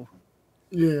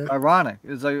ironic.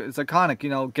 It's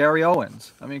iconic. Gary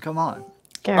Owens. I mean, come on.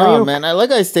 Oh man,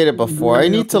 like I stated before, I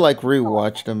need to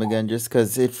rewatch them again just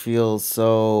because it feels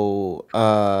so.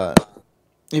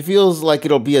 It feels like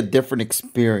it'll be a different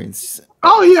experience.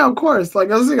 Oh yeah, of course.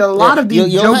 Like I was thinking, a lot of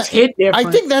these jokes hit different.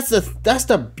 I think that's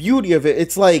the beauty of it.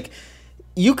 It's like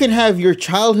you can have your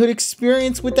childhood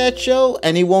experience with that show,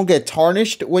 and it won't get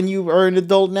tarnished when you are an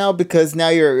adult now because now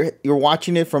you're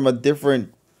watching it from a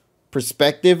different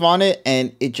perspective on it,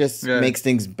 and it just makes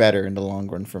things better in the long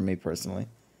run for me personally.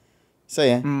 So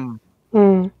yeah.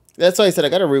 That's why I said I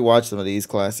gotta rewatch some of these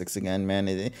classics again, man.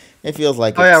 It feels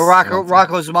like Oh yeah,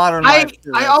 Rocco's Modern Life.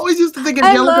 I always used to think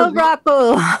I love Angelica's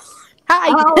Rocco.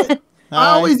 Hi. I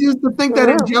always used to think that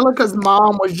Angelica's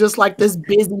mom was just like this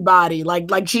busybody, like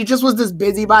she just was this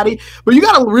busybody. But you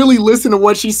gotta really listen to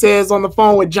what she says on the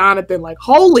phone with Jonathan. Like,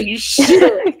 holy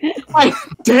shit! Like,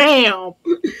 damn.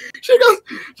 She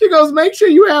goes. Make sure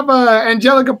you have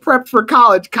Angelica prepped for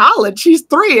college. College? She's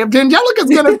 3. If Angelica's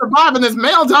gonna survive in this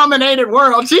male-dominated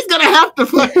world, she's gonna have to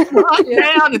run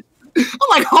down. I'm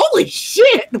like, holy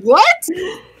shit! What?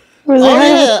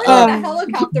 The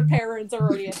helicopter parents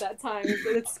already at that time.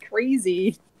 It's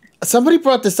crazy. Somebody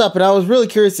brought this up, and I was really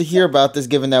curious to hear about this,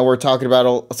 given that we're talking about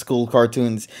old school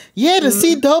cartoons. Yeah, the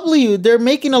CW, they're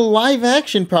making a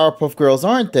live-action Powerpuff Girls,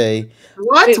 aren't they?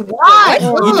 What? Why?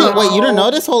 You don't know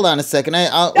this? Hold on a second.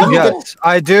 Yes,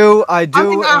 I do. I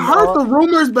mean, I heard the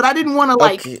rumors, but I didn't want to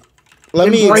Okay. Let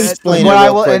me explain what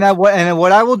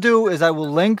I will do is I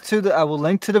will link to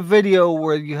the video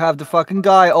where you have the fucking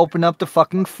guy open up the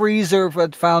fucking freezer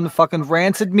that found the fucking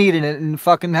rancid meat in it and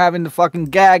fucking having the fucking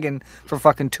gagging for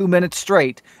fucking 2 minutes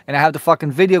straight, and I have the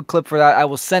fucking video clip for that. I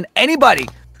will send anybody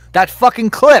that fucking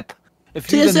clip if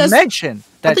you even mention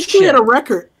that shit. I think we had a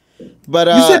record. But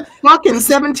you said fucking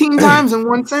 17 times in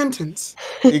one sentence.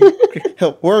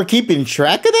 We're keeping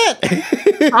track of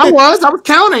that? I was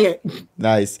counting it.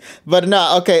 Nice. But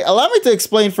no, okay, allow me to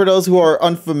explain for those who are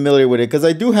unfamiliar with it, because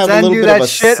I do have a little bit of a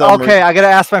shit. Okay, I gotta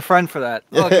ask my friend for that.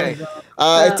 Okay.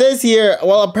 It says here,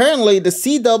 well, apparently the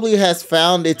CW has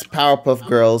found its Powerpuff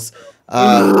Girls.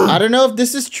 I don't know if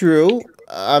this is true.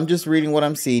 I'm just reading what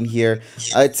I'm seeing here.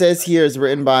 It says here it's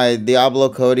written by Diablo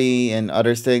Cody and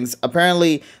other things.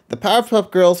 Apparently, the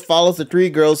Powerpuff Girls follows the 3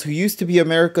 girls who used to be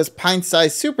America's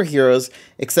pint-sized superheroes,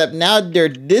 except now they're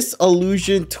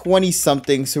disillusioned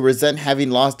 20-somethings who resent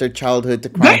having lost their childhood to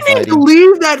crime fighting. They need to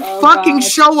leave that fucking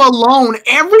show alone.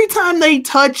 Every time they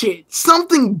touch it,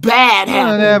 something bad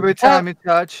happens. And every time you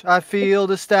touch, I feel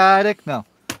the static. No.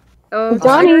 Oh,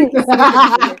 Donnie.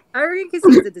 I already can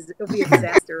see it'll be a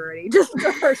disaster already. Just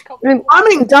the first couple. I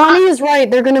mean, Donnie is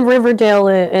right. They're gonna Riverdale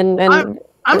it, and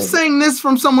I'm saying this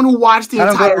from someone who watched the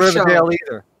entire show.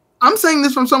 Either. I'm saying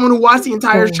this from someone who watched the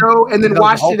entire show and then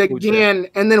watched it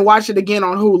again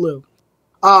on Hulu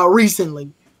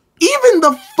recently. Even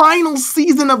the final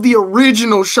season of the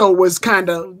original show was kind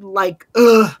of like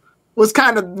was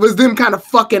them kind of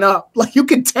fucking up. Like you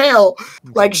could tell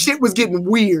like shit was getting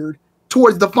weird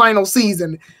towards the final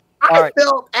season. I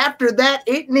felt after that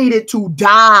it needed to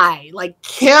die. Like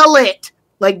kill it.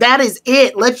 Like that is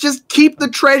it. Let's just keep the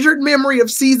treasured memory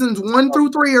of seasons 1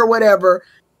 through 3 or whatever,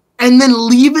 and then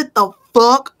leave it the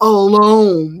fuck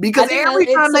alone. Because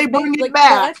every time they bring it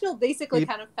back, that show basically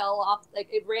kind of fell off. Like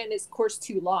it ran its course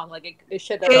too long. Like it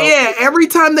should have. Yeah, every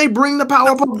time they bring the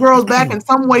Powerpuff Girls back in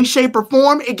some way, shape, or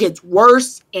form, it gets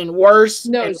worse and worse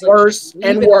and worse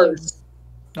and worse.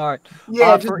 All right.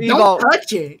 Yeah, just don't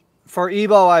touch it. For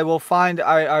Evo, I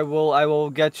will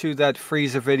get you that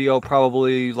Frieza video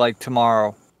probably like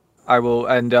tomorrow. I will,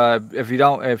 and if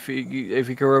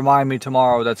you can remind me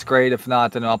tomorrow, that's great. If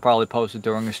not, then I'll probably post it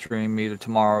during a stream either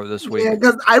tomorrow this week. Yeah,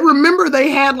 because I remember they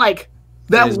had like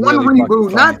that one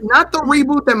reboot, not the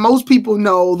reboot that most people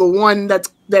know, the one that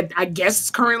I guess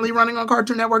is currently running on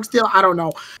Cartoon Network still. I don't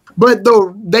know, but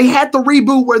they had the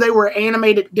reboot where they were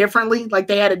animated differently, like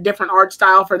they had a different art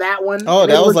style for that one. Oh,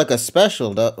 that was like a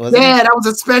special, wasn't it? Yeah, that was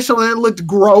a special, and it looked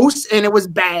gross and it was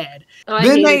bad.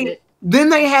 Then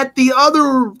they had the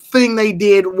other thing they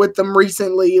did with them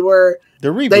recently, where the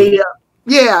reboot.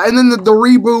 And then the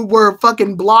reboot where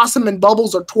fucking Blossom and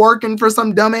Bubbles are twerking for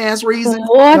some dumbass reason.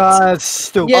 What? That's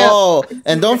stupid. Yeah. Oh,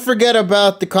 and don't forget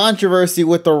about the controversy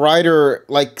with the writer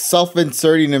like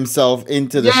self-inserting himself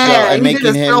into the show and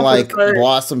making him like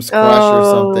Blossom's crush or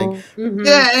something. Mm-hmm.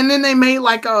 Yeah, and then they made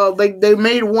like they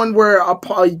made one where a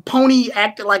pony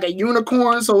acted like a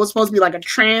unicorn, so it was supposed to be like a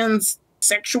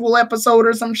transsexual episode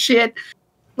or some shit.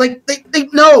 Like they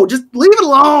no, just leave it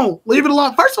alone. Leave it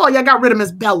alone. First of all, y'all got rid of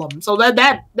Miss Bellum, so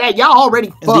that y'all already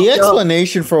fucked up. The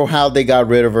explanation for how they got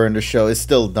rid of her in the show is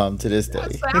still dumb to this day.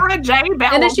 Sarah J.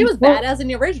 Bellum. And then she was badass in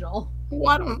the original.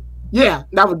 Yeah,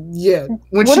 that was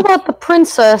What about the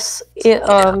princess?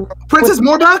 Princess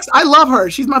Morduck? I love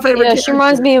her. She's my favorite. Yeah, she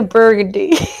reminds me of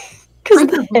Burgundy.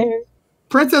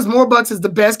 Princess Morbucks is the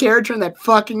best character in that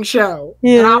fucking show.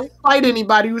 Yeah. And I'll fight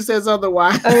anybody who says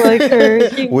otherwise. I like her.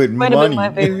 She with might money.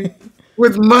 have been my favorite.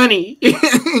 with money.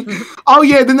 Oh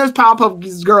yeah, then there's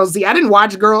Powerpuff Girls Z. I didn't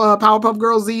watch Powerpuff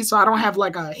Girls Z, so I don't have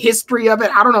like a history of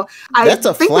it. I don't know. That's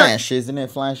a Flash, isn't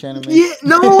it? Flash anime? Yeah,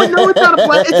 no, it's not a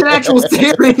Flash. It's an actual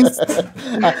series.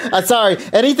 Sorry,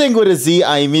 anything with a Z,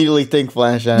 I immediately think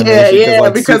Flash animation. Yeah,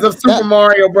 like, because of Super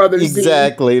Mario Brothers.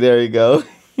 Exactly. Z. There you go.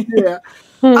 Yeah.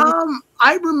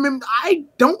 I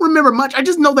don't remember much. I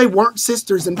just know they weren't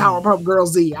sisters in Powerpuff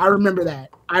Girls Z. I remember that.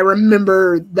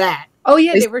 Oh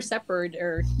yeah, they were separate.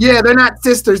 Yeah, they're not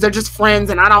sisters. They're just friends,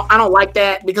 and I don't like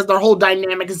that because their whole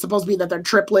dynamic is supposed to be that they're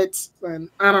triplets, and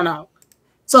I don't know.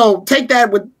 So take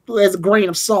that as a grain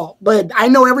of salt. But I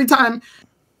know every time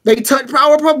they touch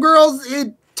Powerpuff Girls,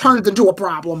 it turns into a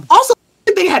problem. Also, I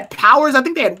think they had powers. I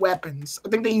think they had weapons. I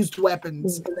think they used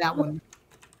weapons in that one.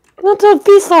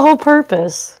 That's the whole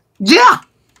purpose. Yeah.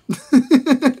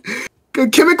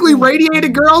 Chemically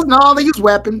radiated girls? No, they use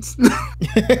weapons.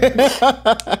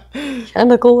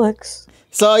 Chemical X.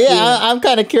 So yeah. I'm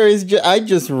kind of curious. I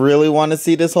just really want to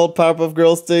see this whole Powerpuff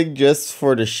Girls thing, just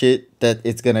for the shit that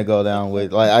it's gonna go down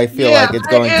with. Like I feel like it's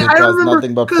going to cause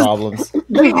nothing but problems.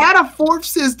 They had a fourth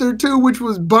sister too, which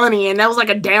was Bunny, and that was like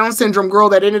a Down syndrome girl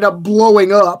that ended up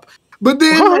blowing up. But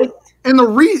then in the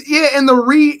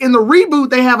reboot,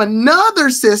 they have another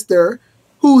sister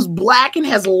who's black and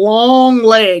has long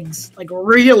legs, like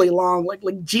really long,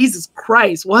 like Jesus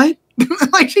Christ, what?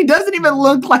 Like she doesn't even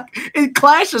look like it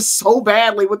clashes so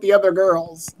badly with the other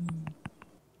girls.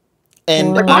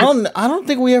 And I don't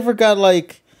think we ever got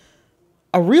like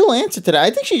a real answer to that.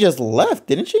 I think she just left,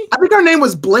 didn't she? I think her name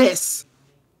was Bliss.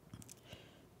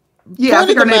 Yeah, I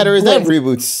think the matter is that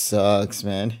reboot sucks,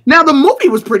 man. Now the movie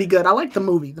was pretty good. I liked the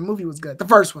movie. The movie was good. The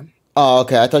first one. Oh,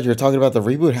 okay. I thought you were talking about the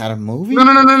reboot had a movie. No.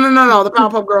 The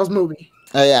Powerpuff Girls movie.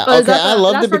 Oh yeah. Okay, I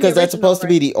loved it because that's supposed to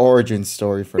be the origin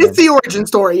story for them. It's the origin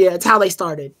story. Yeah, it's how they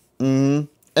started. Mm-hmm.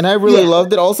 And I really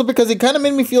loved it also because it kind of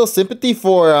made me feel sympathy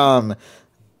for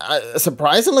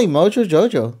surprisingly Mojo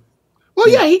Jojo. Well,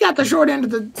 yeah, he got the short end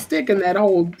of the stick in that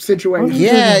whole situation.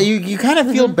 Yeah, you kind of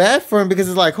feel bad for him because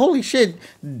it's like, holy shit,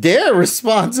 they're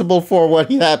responsible for what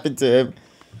happened to him.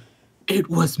 It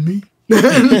was me.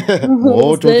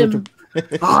 Oh,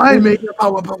 I make a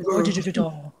Powerpuff Girl.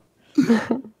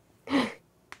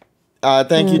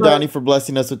 Thank you, Donnie, for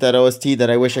blessing us with that OST that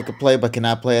I wish I could play but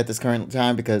cannot play at this current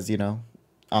time because,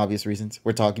 obvious reasons.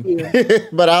 We're talking. Yeah.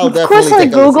 But I'll definitely take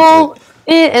a Google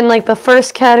it, and like the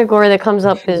first category that comes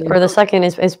up or the second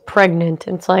is pregnant.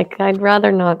 It's like, I'd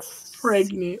rather not.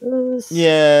 Pregnant.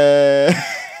 Yeah.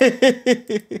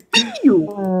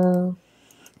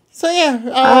 So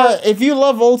yeah, if you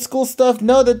love old school stuff,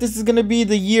 know that this is gonna be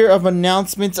the year of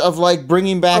announcements of like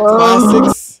bringing back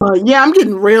classics. Yeah, I'm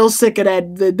getting real sick of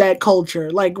that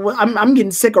culture. Like, I'm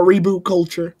getting sick of reboot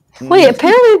culture. Wait,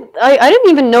 apparently, I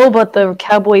didn't even know about the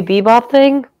Cowboy Bebop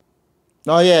thing.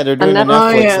 Oh yeah, they're doing a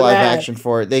Netflix live action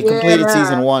for it. They completed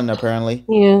season 1 apparently.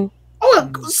 Yeah.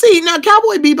 Oh, see now,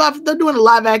 Cowboy Bebop, they're doing a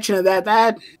live action of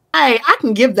that. I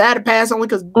can give that a pass only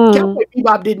because Cowboy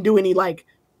Bebop didn't do any like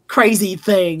crazy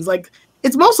things. Like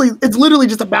it's literally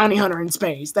just a bounty hunter in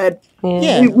space.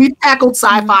 We've tackled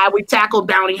sci-fi, we've tackled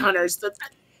bounty hunters. It's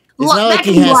not like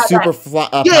he has super powers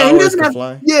to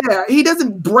fly. Yeah, he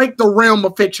doesn't break the realm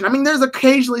of fiction. I mean, there's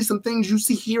occasionally some things you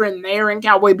see here and there in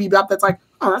Cowboy Bebop that's like,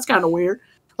 oh, that's kind of weird.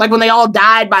 Like when they all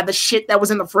died by the shit that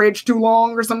was in the fridge too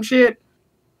long or some shit.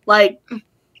 Like,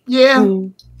 yeah.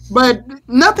 But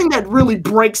nothing that really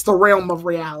breaks the realm of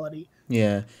reality.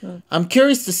 Yeah. I'm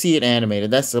curious to see it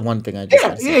animated. That's the one thing I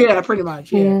just Yeah, pretty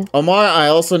much. Yeah. Omar, I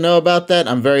also know about that.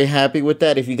 I'm very happy with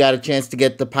that. If you got a chance to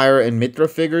get the Pyra and Mitra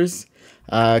figures,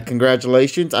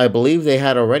 congratulations. I believe they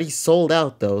had already sold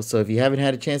out though, so if you haven't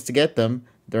had a chance to get them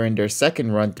during their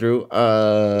second run through,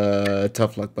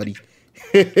 tough luck, buddy.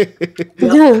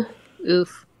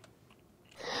 Oof.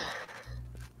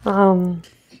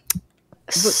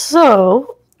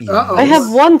 So I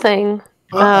have one thing.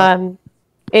 Don't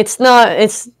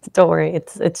worry,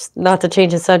 it's not to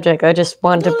change the subject. I just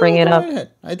wanted to bring it up.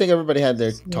 I think everybody had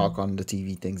their talk on the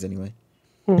TV things anyway.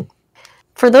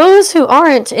 For those who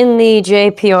aren't in the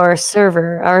JPR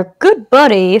server, our good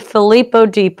buddy Filippo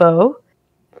Depot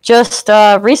just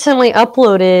recently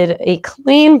uploaded a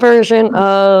clean version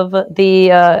of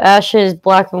the Ashes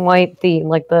black and white theme,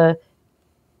 like the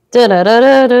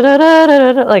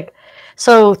like.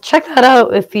 So check that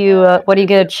out if you when you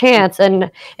get a chance.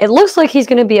 And it looks like he's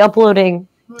going to be uploading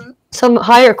some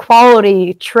higher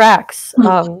quality tracks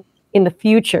in the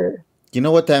future. You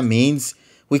know what that means?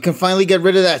 We can finally get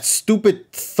rid of that stupid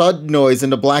thud noise in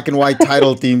the black and white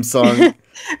title theme song.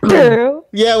 True.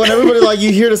 Yeah, when everybody like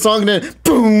you hear the song and then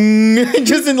boom,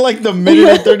 just in like the minute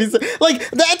and 30 seconds. Like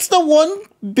that's the one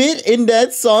bit in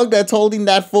that song that's holding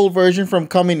that full version from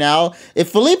coming out. If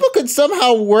Filippo could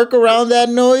somehow work around that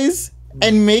noise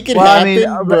and make it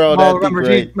happen, bro, that'd be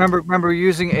great. Remember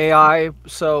using AI.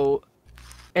 So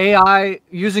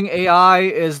using AI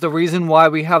is the reason why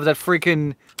we have that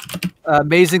freaking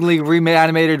amazingly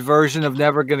reanimated version of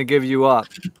Never Gonna Give You Up.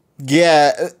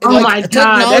 Yeah. Oh my God,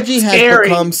 technology that's has scary.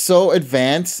 become so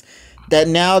advanced that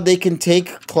now they can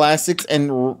take classics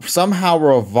and somehow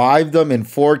revive them in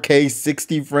 4K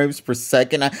 60 frames per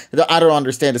second. I don't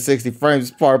understand the 60 frames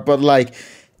part, but like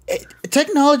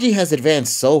technology has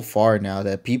advanced so far now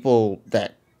that people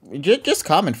that just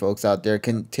common folks out there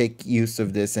can take use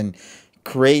of this and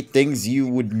create things you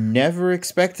would never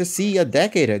expect to see a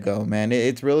decade ago, man.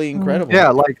 It's really incredible.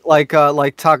 Yeah, like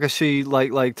Takashi,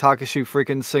 like Takashi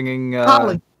freaking singing.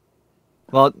 Polly.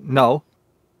 Well, no.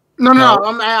 No.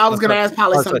 I was gonna ask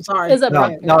Polly something. Sorry. Is it No,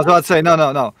 Brad? I was about to say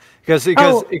no. Because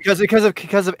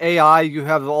of AI, you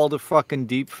have all the fucking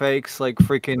deep fakes, like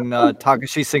freaking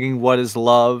Takashi singing "What Is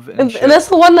Love" and shit. And that's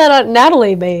the one that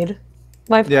Natalie made.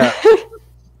 Yeah.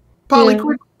 Polly, Yeah.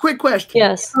 quick question.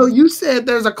 Yes. So you said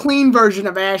there's a clean version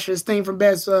of Ash's thing from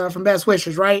Best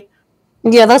Wishes, right?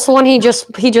 Yeah, that's the one he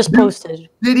just posted.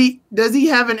 Does he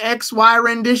have an XY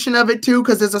rendition of it too?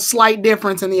 Because there's a slight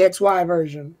difference in the XY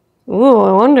version. Ooh,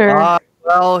 I wonder.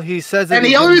 Well, he says that. And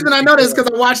the only reason I know this is because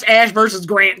I watched Ash versus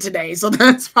Grant today, so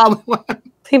that's probably why.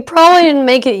 He probably didn't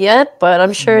make it yet, but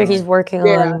I'm sure he's working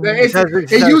Yeah, on. it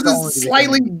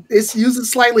uses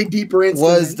slightly deeper instruments.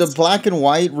 Was the black and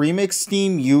white remix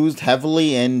theme used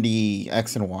heavily in the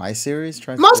X and Y series?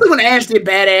 Mostly when Ash did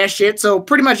badass shit, so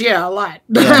pretty much, yeah, a lot.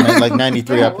 Yeah, man, like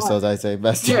 93 episodes, I'd say.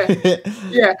 Best. Yeah.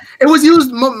 Yeah, it was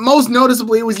used, most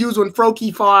noticeably, it was used when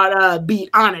Froakie fought beat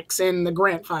Onyx in the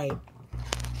Grant fight.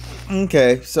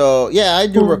 Okay, so yeah, I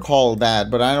do recall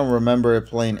that, but I don't remember it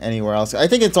playing anywhere else. I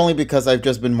think it's only because I've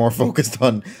just been more focused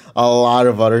on a lot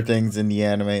of other things in the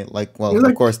anime, like, well,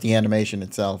 of course, the animation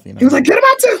itself. You know, He was like, "Get him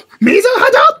out to Mizo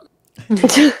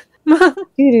Hadouken!"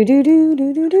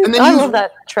 And then I he love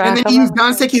that track. And then he used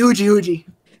Danseki Huji.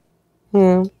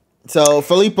 Yeah. So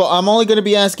Filippo, I'm only going to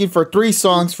be asking for 3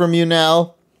 songs from you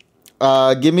now.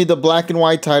 Give me the black and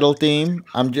white title theme.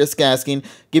 I'm just asking.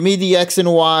 Give me the X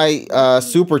and Y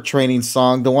super training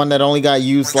song, the one that only got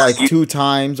used like 2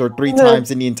 times or 3 times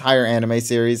in the entire anime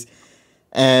series.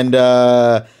 And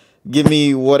give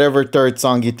me whatever third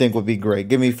song you think would be great.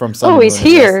 Give me from some. Oh, he's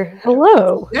here.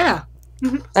 Hello. Yeah.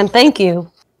 And thank you.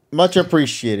 Much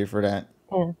appreciated for that.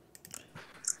 Yeah.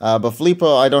 But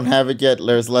Filippo, I don't have it yet.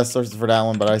 There's less sources for that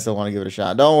one, but I still want to give it a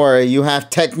shot. Don't worry, you have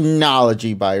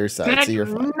technology by your side, so you're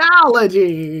fine.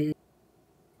 Technology.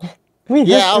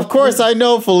 Yeah, of course I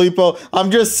know, Filippo. I'm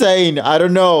just saying, I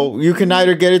don't know. You can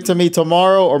either get it to me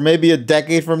tomorrow or maybe a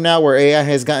decade from now where AI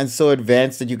has gotten so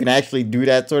advanced that you can actually do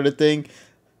that sort of thing.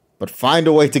 But find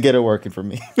a way to get it working for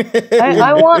me.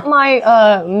 I want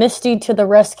my Misty to the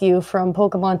rescue from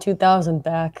Pokemon 2000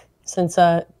 back, since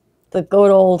the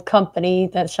good old company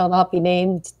that shall not be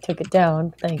named took it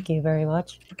down. Thank you very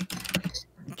much.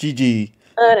 GG.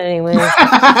 But anyway.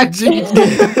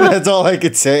 That's all I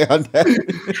could say on that.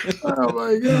 Oh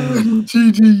my god.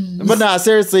 GG. But nah,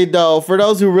 seriously though, for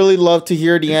those who really love to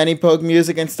hear the Anipok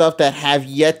music and stuff that have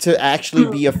yet to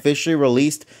actually be officially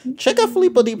released, check out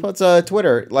Filippo Depot's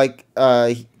Twitter. Like,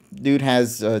 dude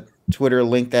has a Twitter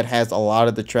link that has a lot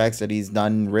of the tracks that he's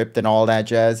done, ripped and all that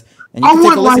jazz. And I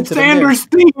want my Sanders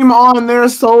theme on there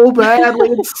so badly.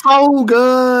 It's so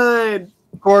good.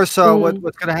 Of course,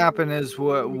 what's going to happen is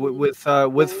with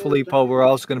Filippo, we're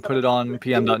also going to put it on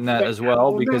PM.net as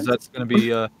well, because that's going to be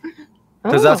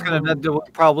that's going to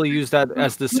probably use that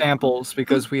as the samples,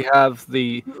 because we have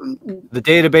the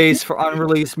database for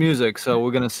unreleased music, so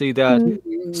we're going to see that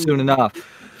soon enough.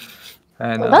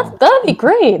 And that'd be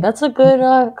great. That's a good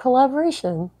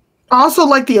collaboration. I also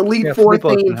like the Elite Four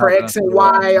Filippo's theme for X and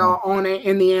Y on it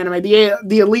in the anime.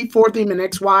 The Elite Four theme in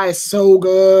XY is so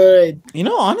good. You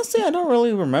know, honestly, I don't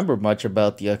really remember much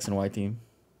about the X and Y team.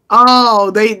 Oh,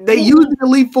 they use the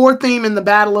Elite Four theme in the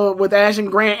battle with Ash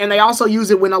and Grant, and they also use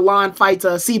it when Alon fights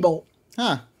Seabolt.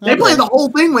 Huh. They play the whole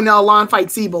thing when Alon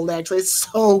fights Seabolt, actually. It's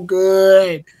so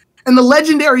good. And the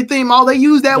legendary theme, they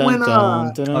use that when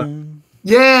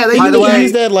yeah, they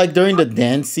use that like during the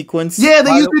dance sequence. Yeah,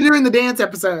 they used it during the dance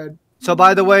episode. So,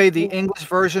 by the way, the English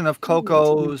version of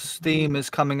Coco's theme is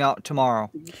coming out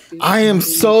tomorrow. I am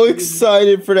so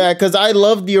excited for that because I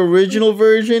love the original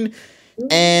version,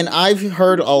 and I've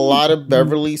heard a lot of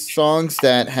Beverly songs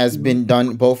that has been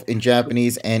done both in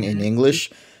Japanese and in English.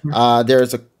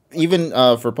 There's even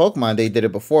for Pokemon, they did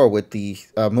it before with the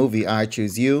movie I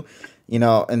Choose You, you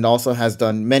know, and also has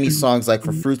done many songs like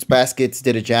for Fruits Baskets,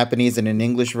 did a Japanese and an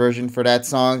English version for that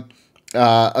song.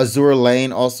 Azure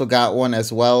Lane also got one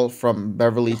as well from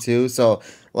Beverly too. So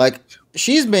like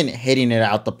she's been hitting it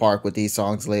out the park with these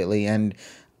songs lately, and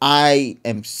I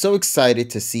am so excited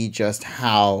to see just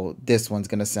how this one's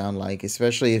gonna sound like,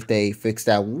 especially if they fix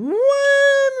that one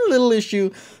little issue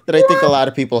that I think a lot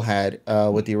of people had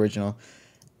with the original.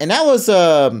 And that was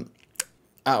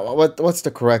what's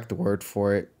the correct word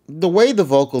for it? The way the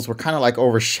vocals were kind of like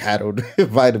overshadowed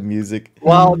by the music.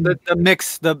 Well, the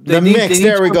mix, the mix.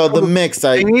 There we go. The mix.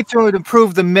 They need to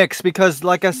improve the mix because,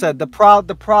 like I said, the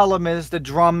problem is the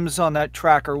drums on that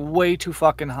track are way too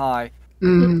fucking high.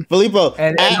 Filippo,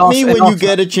 me when you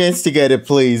get a chance to get it,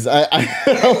 please. I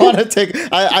want to take.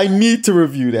 I need to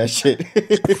review that shit.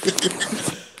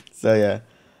 So yeah.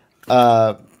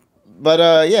 But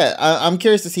yeah, I'm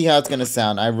curious to see how it's gonna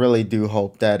sound. I really do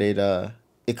hope that it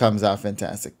comes out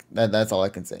fantastic. That's all I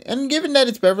can say. And given that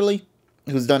it's Beverly,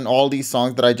 who's done all these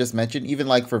songs that I just mentioned, even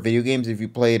like for video games, if you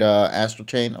played Astral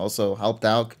Chain, also helped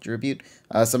out, contribute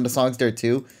some of the songs there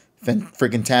too.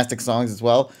 Freaking tastic songs as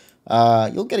well.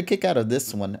 You'll get a kick out of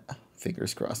this one.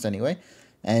 Fingers crossed, anyway.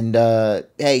 And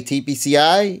hey,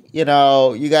 TPCI, you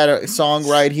know, you got a song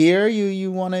right here.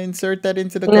 You want to insert that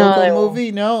into the Coco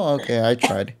movie? No? Okay, I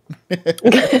tried.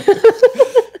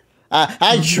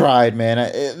 I tried, man.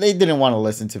 They didn't want to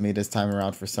listen to me this time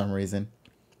around for some reason.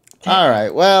 All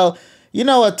right, well, you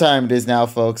know what time it is now,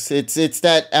 folks. It's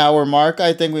that hour mark.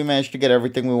 I think we managed to get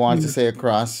everything we wanted to say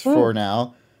across for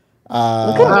now.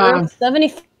 Look at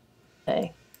 75.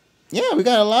 Yeah, we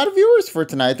got a lot of viewers for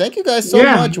tonight. Thank you guys so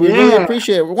much. We really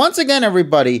appreciate it. Once again,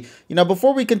 everybody, you know,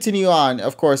 before we continue on,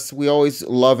 of course, we always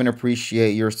love and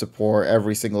appreciate your support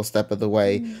every single step of the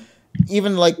way.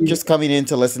 Even like just coming in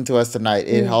to listen to us tonight,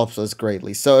 it helps us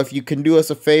greatly. So if you can do us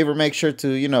a favor, make sure to,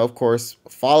 you know, of course,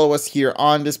 follow us here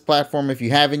on this platform if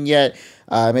you haven't yet.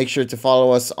 Make sure to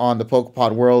follow us on the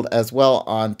PokePod World as well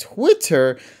on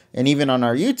Twitter and even on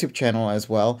our YouTube channel as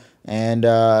well. And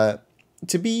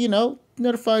to be, you know,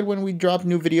 notified when we drop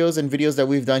new videos and videos that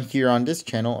we've done here on this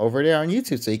channel over there on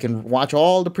YouTube, so you can watch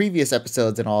all the previous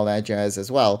episodes and all that jazz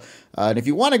as well. And if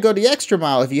you want to go the extra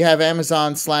mile, if you have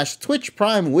Amazon/Twitch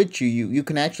Prime with you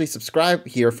can actually subscribe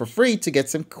here for free to get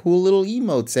some cool little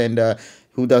emotes, and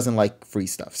who doesn't like free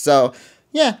stuff? So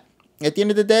yeah, at the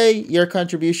end of the day, your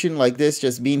contribution like this,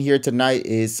 just being here tonight,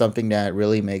 is something that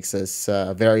really makes us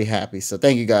very happy. So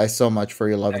thank you guys so much for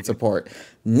your love and support.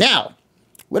 Now,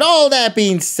 with all that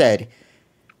being said,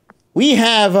 we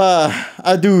have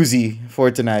a doozy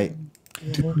for tonight.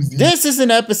 This is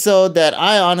an episode that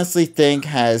I honestly think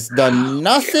has done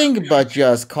nothing but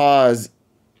just cause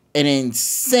an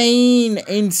insane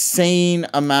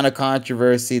amount of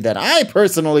controversy that I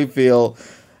personally feel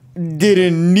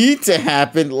didn't need to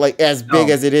happen, like as big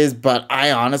as it is. But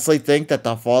I honestly think that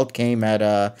the fault came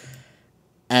at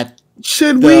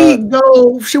Should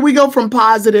we go from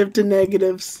positive to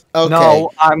negatives? Okay. No,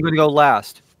 I'm going to go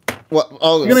last. What?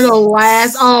 Oh, you're gonna go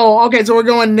last. Oh, okay. So we're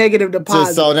going negative to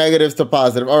positive. So negative to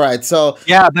positive. All right. So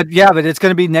yeah, but it's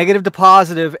going to be negative to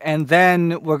positive, and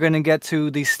then we're going to get to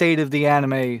the state of the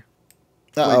anime.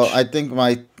 I think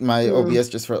my OBS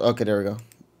just for okay. There we go.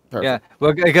 Perfect. Yeah,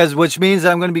 well, because which means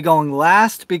that I'm going to be going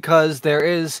last because there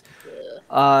is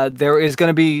going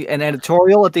to be an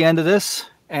editorial at the end of this,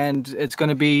 and it's going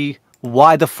to be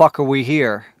why the fuck are we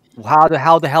here? How the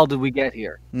hell did we get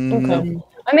here? Okay.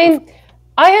 I mean,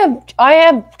 I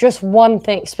have just one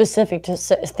specific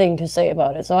thing to say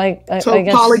about it. So I guess.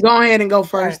 Polly, go ahead and go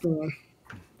first. Right.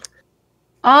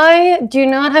 I do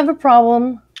not have a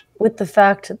problem with the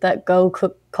fact that Go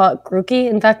caught Grookey.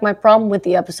 In fact, my problem with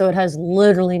the episode has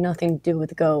literally nothing to do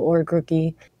with Go or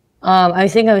Grookey. I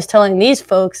think I was telling these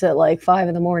folks at like 5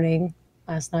 in the morning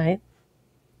this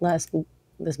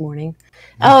morning,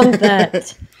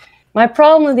 that my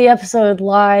problem with the episode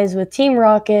lies with Team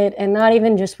Rocket, and not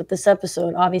even just with this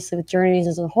episode, obviously with Journeys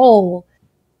as a whole,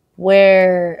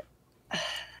 where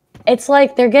it's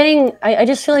like they're getting, I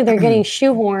just feel like they're getting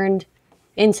shoehorned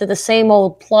into the same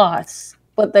old plots.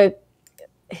 But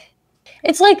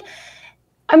it's like,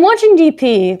 I'm watching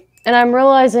DP, and I'm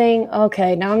realizing,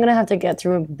 okay, now I'm going to have to get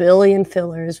through 1 billion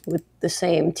fillers with the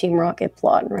same Team Rocket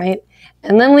plot, right?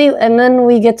 And then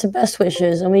we get to Best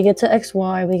Wishes, and we get to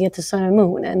XY, we get to Sun and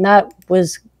Moon, and that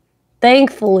was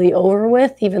thankfully over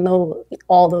with, even though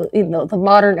the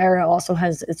modern era also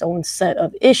has its own set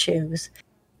of issues.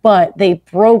 But they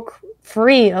broke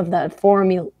free of that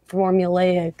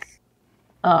formulaic,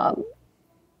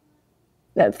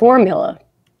 that formula.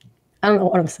 I don't know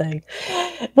what I'm saying.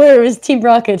 Where it was Team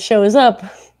Rocket shows up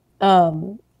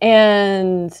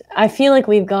And I feel like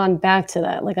we've gone back to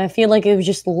that. Like, I feel like it was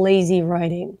just lazy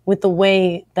writing with the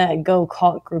way that Go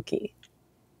caught Grookey.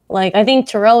 Like, I think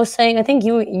Terrell was saying, I think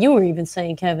you were even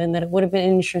saying, Kevin, that it would have been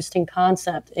an interesting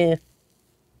concept if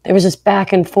there was this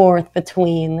back and forth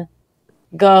between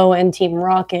Go and Team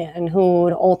Rocket and who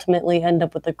would ultimately end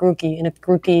up with the Grookey. And if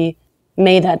Grookey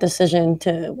made that decision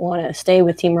to want to stay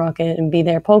with Team Rocket and be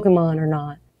their Pokemon or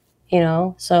not, you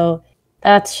know? So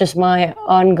that's just my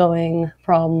ongoing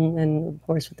problem, and of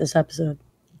course with this episode.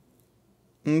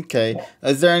 Okay.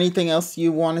 Is there anything else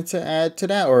you wanted to add to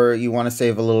that, or you want to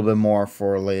save a little bit more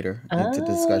for later into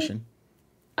discussion?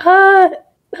 I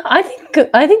think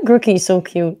Grookey's so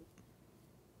cute.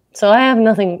 So I have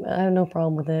no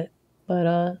problem with it. But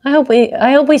I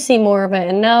hope we see more of it.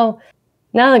 And now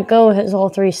that Go has all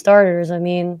 3 starters, I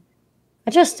mean,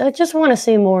 I just want to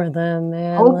see more of them,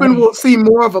 man. Hoping we'll see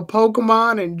more of a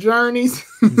Pokemon and Journeys.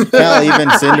 Hell, even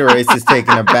Cinderace is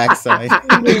taking a backside.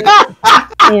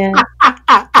 Yeah.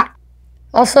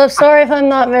 Also, sorry if I'm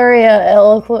not very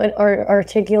eloquent or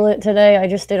articulate today. I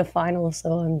just did a final,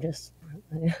 so I'm just...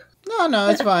 No,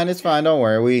 it's fine. It's fine. Don't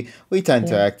worry. We tend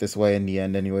to act this way in the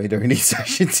end anyway during these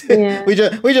sessions. Yeah. we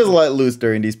just let loose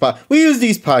during these we use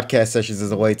these podcast sessions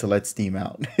as a way to let steam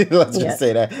out. Let's just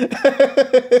say that.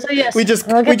 So yes, we just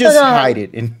hide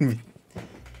it.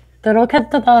 The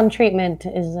Rocketadon treatment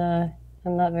is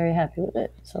I'm not very happy with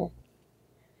it. So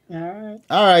all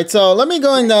right. So let me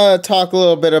go and talk a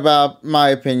little bit about my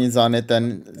opinions on it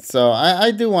then. So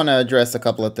I do want to address a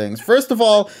couple of things. First of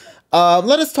all,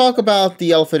 let us talk about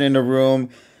the elephant in the room.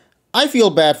 I feel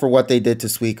bad for what they did to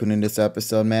Suicune in this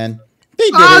episode, man. They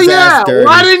did his ass dirty.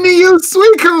 Why didn't he use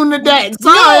Suicune today?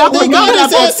 Sorry, they got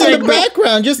his ass in the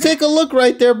background. Just take a look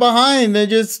right there behind. And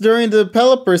just during the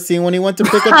Pelipper scene when he went to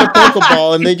pick up the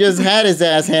Pokeball and they just had his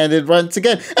ass handed once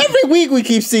again. Every week we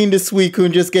keep seeing the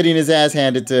Suicune just getting his ass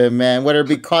handed to him, man. Whether it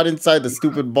be caught inside the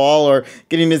stupid ball or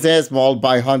getting his ass mauled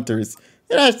by hunters.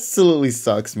 It absolutely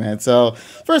sucks, man. So,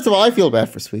 first of all, I feel bad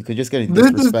for Suicune just getting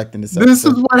disrespect in this episode. This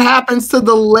is what happens to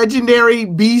the legendary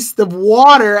beast of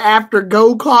water after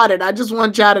Go caught it. I just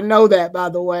want y'all to know that, by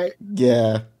the way.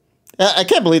 Yeah. I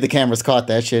can't believe the cameras caught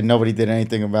that shit. Nobody did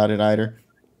anything about it either.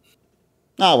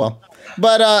 Oh, well.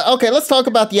 But, okay, let's talk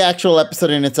about the actual episode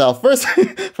in itself.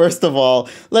 First of all,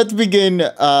 let's begin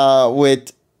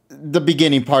with the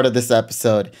beginning part of this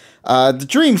episode. The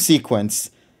dream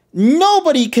sequence.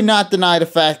 Nobody cannot deny the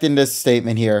fact in this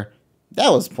statement here. That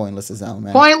was pointless as hell,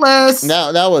 man. Pointless.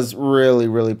 That was really,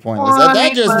 really pointless.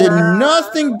 That just did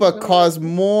nothing but cause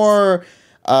more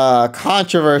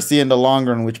controversy in the long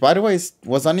run, which, by the way,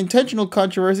 was unintentional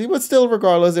controversy, but still,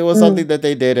 regardless, it was something that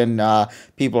they did, and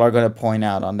people are going to point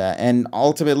out on that. And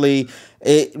ultimately,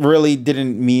 it really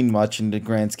didn't mean much in the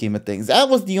grand scheme of things. That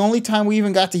was the only time we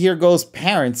even got to hear Go's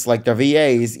parents, like the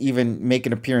VAs, even make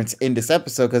an appearance in this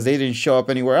episode because they didn't show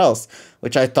up anywhere else,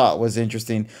 which I thought was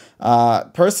interesting.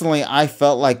 Personally, I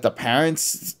felt like the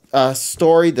parents'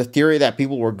 story, the theory that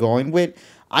people were going with,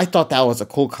 I thought that was a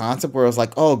cool concept where it was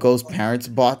like, oh, Go's parents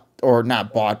but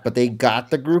they got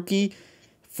the Grookey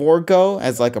for Go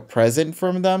as like a present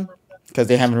from them because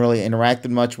they haven't really interacted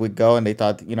much with Go, and they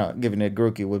thought, giving it a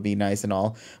Grookey would be nice and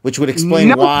all, which would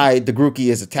explain why the Grookey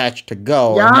is attached to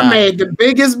Go. Y'all made the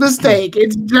biggest mistake.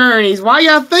 It's Journeys. Why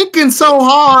y'all thinking so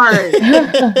hard?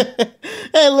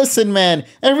 Hey, listen, man.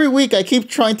 Every week I keep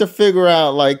trying to figure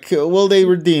out, like, will they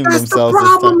redeem That's themselves?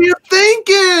 That's the problem you're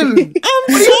thinking.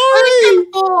 I'm sorry.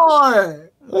 For?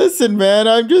 Listen, man,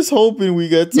 I'm just hoping we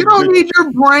get some. You don't need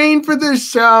your brain for this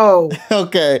show.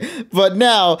 Okay, but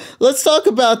now let's talk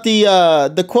about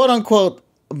the quote-unquote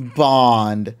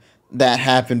bond that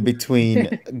happened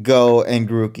between Go and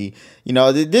Grookey.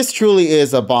 This truly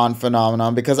is a bond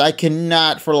phenomenon because I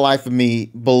cannot for the life of me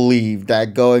believe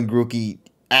that Go and Grookey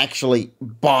actually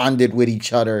bonded with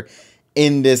each other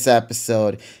in this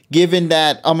episode, given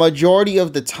that a majority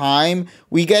of the time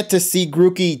we get to see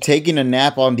Grookey taking a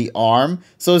nap on the arm,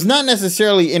 so it's not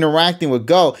necessarily interacting with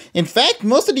Go. In fact,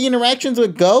 most of the interactions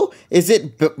with Go is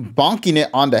it bonking it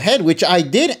on the head, which I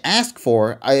did ask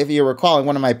for. If you recall, in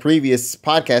one of my previous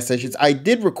podcast sessions, I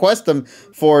did request them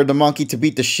for the monkey to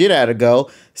beat the shit out of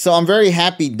Go, so I'm very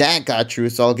happy that got true,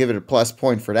 so I'll give it a plus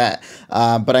point for that.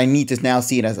 But I need to now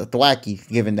see it as a thwacky,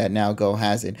 given that now Go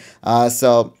has it.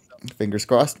 So fingers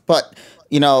crossed. But,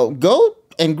 Go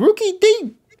and Grookey,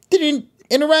 they didn't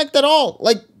interact at all.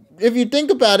 Like, if you think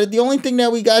about it, the only thing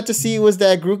that we got to see was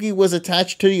that Grookey was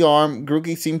attached to the arm.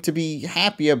 Grookey seemed to be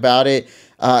happy about it.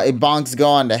 It bonks Go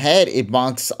on the head. It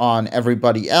bonks on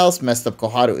everybody else. Messed up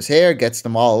Koharu's hair. Gets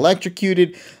them all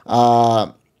electrocuted.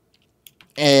 And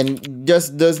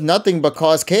just does nothing but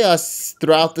cause chaos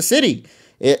throughout the city.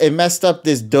 it messed up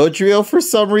this Dodrio for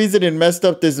some reason. It messed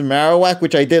up this Marowak,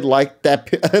 which I did like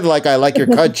that. Like, I like your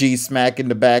Kudgy smack in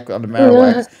the back on the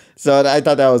Marowak. So I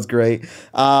thought that was great.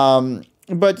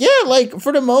 But yeah, like,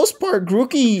 for the most part,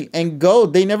 Grookey and Go,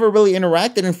 they never really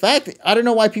interacted. In fact, I don't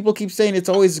know why people keep saying it's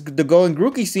always the Go and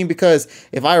Grookey scene, because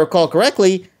if I recall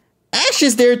correctly, Ash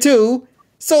is there too.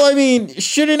 So, I mean,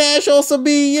 shouldn't Ash also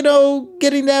be,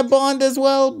 getting that bond as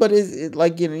well? But it's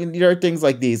like, there are things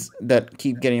like these that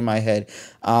keep getting in my head.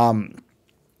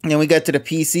 Then we got to the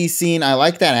PC scene. I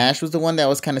like that Ash was the one that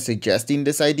was kind of suggesting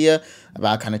this idea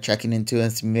about kind of checking into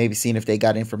and maybe seeing if they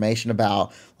got information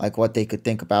about like what they could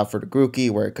think about for the Grookey,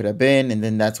 where it could have been. And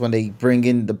then that's when they bring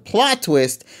in the plot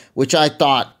twist, which I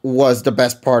thought was the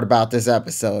best part about this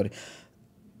episode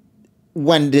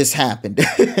when this happened.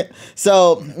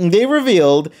 So they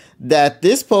revealed that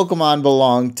this Pokemon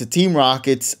belonged to Team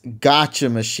Rocket's gotcha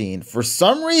machine. For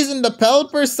some reason, the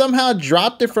Pelipper somehow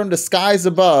dropped it from the skies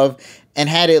above and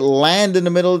had it land in the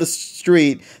middle of the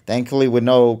street, thankfully with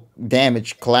no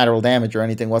damage, collateral damage or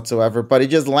anything whatsoever. But it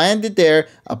just landed there,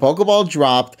 a Pokeball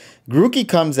dropped, Grookey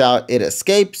comes out, it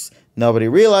escapes, nobody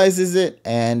realizes it,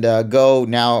 and Go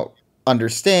now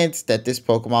understands that this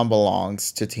Pokemon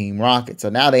belongs to Team Rocket. So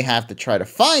now they have to try to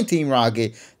find Team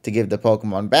Rocket to give the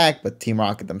Pokemon back, but Team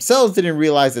Rocket themselves didn't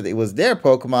realize that it was their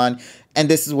Pokemon, and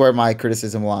this is where my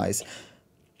criticism lies.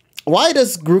 Why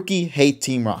does Grookey hate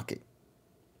Team Rocket?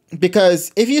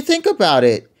 Because if you think about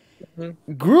it,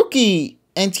 Grookey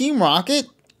and Team Rocket,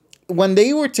 when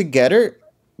they were together,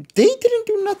 they didn't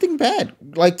do nothing bad.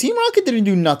 Like, Team Rocket didn't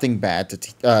do nothing bad to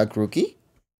Grookey,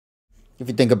 if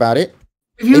you think about it.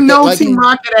 If you know like, Team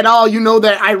Rocket at all, you know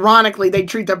that ironically they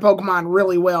treat their Pokemon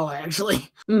really well, actually.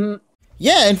 Mm-hmm.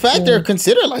 Yeah, in fact, they're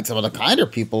considered like some of the kinder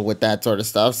people with that sort of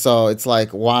stuff. So it's like,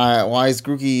 why is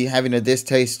Grookey having a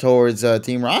distaste towards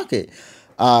Team Rocket?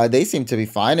 They seem to be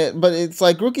fine. But it's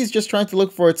like Grookey's just trying to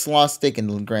look for its lost stick in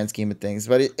the grand scheme of things.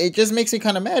 But it just makes me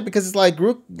kind of mad because it's like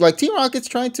Team Rocket's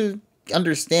trying to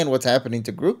understand what's happening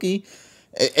to Grookey.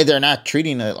 They're not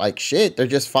treating it like shit. They're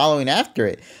just following after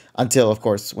it. Until, of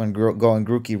course, when Go and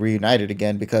Grookey reunited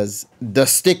again, because the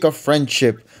stick of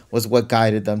friendship was what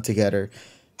guided them together,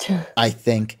 I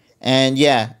think. And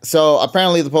yeah, so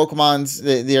apparently the Pokemons,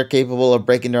 they're capable of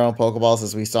breaking their own Pokeballs,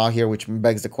 as we saw here, which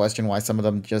begs the question why some of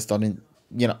them just don't,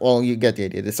 well, you get the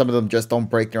idea. Some of them just don't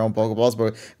break their own Pokeballs,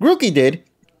 but Grookey did.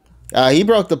 He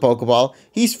broke the Pokeball.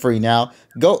 He's free now.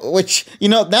 Which,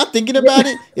 now thinking about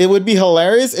it, it would be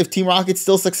hilarious if Team Rocket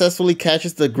still successfully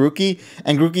catches the Grookey,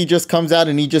 and Grookey just comes out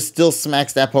and he just still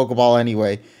smacks that Pokeball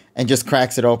anyway, and just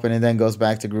cracks it open and then goes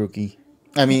back to Grookey.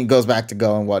 I mean, goes back to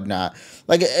Go and whatnot.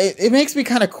 Like, it makes me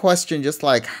kind of question just,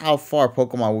 like, how far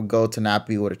Pokemon would go to not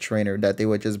be with a trainer, that they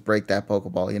would just break that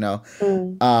Pokeball,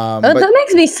 That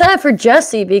makes me sad for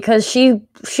Jessie, because she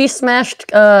smashed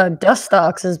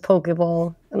Dustox's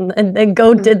Pokeball, and then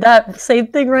Go did that same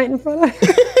thing right in front of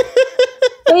her.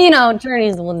 But,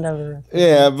 Journey's the one never.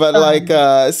 Yeah, but,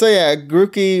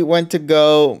 Grookey went to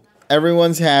Go.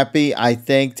 Everyone's happy. I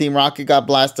think Team Rocket got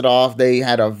blasted off. They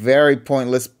had a very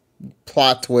pointless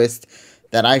plot twist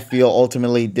that I feel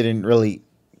ultimately didn't really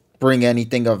bring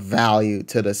anything of value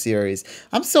to the series.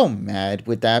 I'm so mad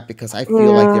with that because I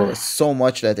feel like there was so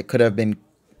much that it could have been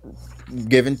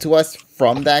given to us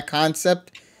from that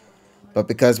concept. But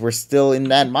because we're still in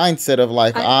that mindset of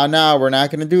like, no, we're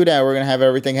not going to do that. We're going to have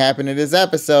everything happen in this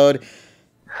episode.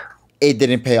 It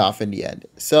didn't pay off in the end.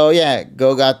 So yeah,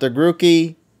 Go got the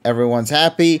Grookey. Everyone's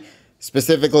happy.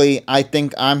 Specifically, I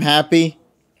think I'm happy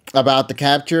about the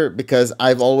capture because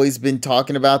I've always been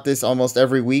talking about this almost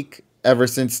every week ever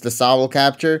since the Sobble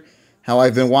capture, how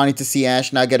I've been wanting to see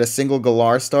Ash not get a single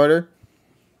Galar starter,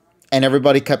 and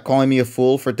everybody kept calling me a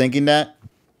fool for thinking that.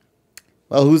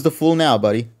 Well, who's the fool now,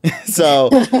 buddy? So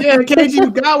yeah, KG,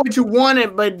 you got what you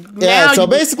wanted, but yeah, so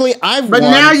basically I've but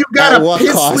won now you got a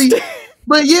piss.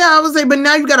 But yeah, I would say, but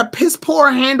now you got a piss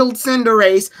poor handled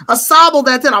Cinderace, a Sobble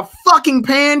that's in a fucking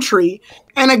pantry,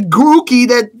 and a Grookey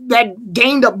that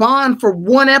gained a bond for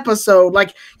one episode.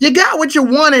 Like, you got what you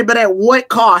wanted, but at what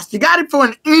cost? You got it for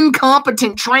an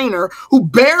incompetent trainer who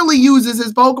barely uses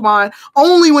his Pokemon,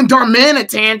 only when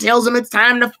Darmanitan tells him it's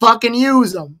time to fucking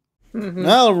use them. Mm-hmm.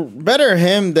 Well, better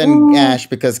him than Ash,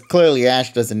 because clearly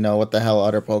Ash doesn't know what the hell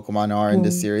other Pokemon are in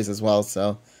this series as well,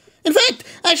 so... In fact,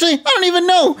 actually, I don't even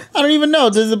know.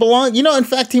 Does it belong? In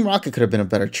fact, Team Rocket could have been a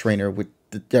better trainer with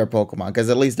their Pokemon, because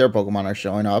at least their Pokemon are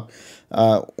showing up.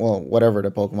 Well, whatever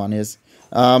the Pokemon is.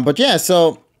 But yeah,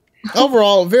 so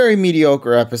overall, very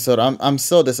mediocre episode. I'm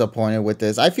so disappointed with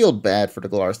this. I feel bad for the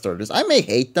Galar starters. I may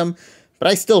hate them but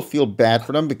I still feel bad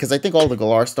for them because I think all the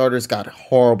Galar starters got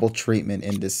horrible treatment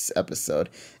in this episode.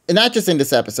 And not just in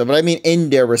this episode, but I mean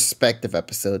in their respective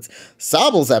episodes.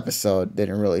 Sabl's episode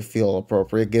didn't really feel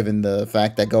appropriate given the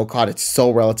fact that Go caught it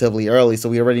so relatively early, so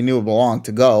we already knew it belonged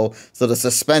to Go, so the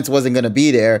suspense wasn't going to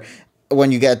be there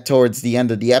when you get towards the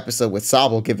end of the episode with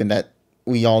Sable, given that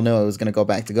we all know it was going to go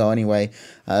back to Go anyway.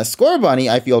 Score Bunny,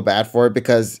 I feel bad for it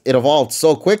because it evolved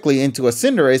so quickly into a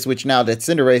Cinderace, which now that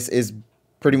Cinderace is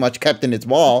pretty much kept in its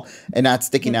ball and not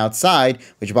sticking outside,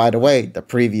 which, by the way, the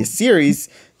previous series,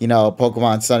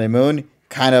 Pokemon Sun and Moon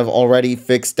kind of already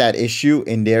fixed that issue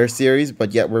in their series,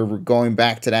 but yet we're going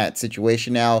back to that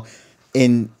situation now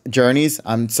in Journeys.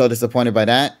 I'm so disappointed by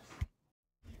that.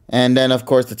 And then, of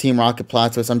course, the Team Rocket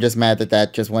plot twist. I'm just mad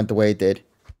that just went the way it did.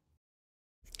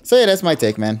 So, yeah, that's my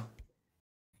take, man.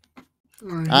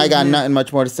 I got nothing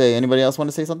much more to say. Anybody else want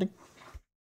to say something?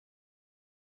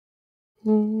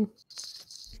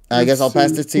 I guess I'll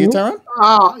pass this to you, Tyrone.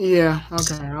 Oh, yeah.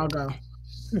 Okay, I'll go.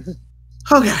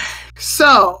 Okay,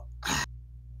 so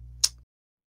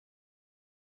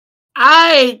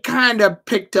I kind of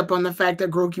picked up on the fact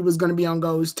that Grookey was going to be on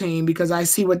Go's team because I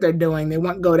see what they're doing. They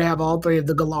want Go to have all 3 of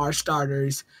the Galar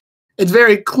starters. It's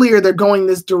very clear they're going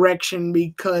this direction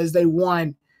because they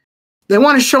want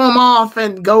to show him off,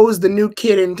 and Go's the new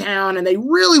kid in town, and they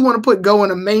really want to put Go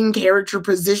in a main character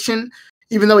position,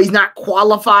 even though he's not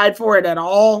qualified for it at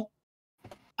all.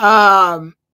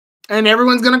 And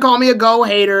everyone's going to call me a Go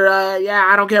hater. Yeah,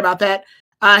 I don't care about that.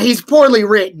 He's poorly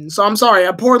written, so I'm sorry.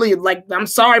 I'm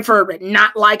sorry for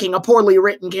not liking a poorly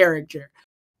written character.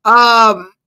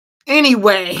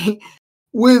 Anyway,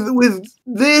 with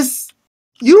this,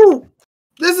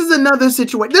 this is another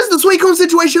situation. This is the Suicune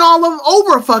situation all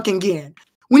over fucking again.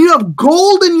 When you have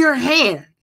gold in your hand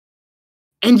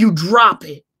and you drop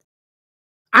it.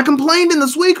 I complained in the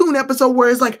Suicune episode where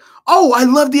it's like, oh, I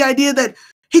love the idea that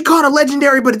he caught a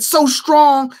legendary, but it's so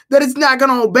strong that it's not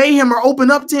going to obey him or open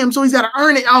up to him, so he's got to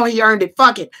earn it. Oh, he earned it.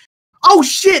 Fuck it. Oh,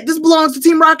 shit, this belongs to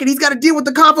Team Rocket. He's got to deal with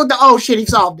the conflict. Oh, shit, he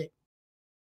solved it.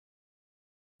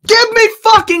 Give me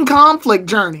fucking conflict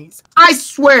journeys. I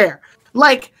swear.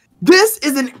 Like, this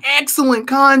is an excellent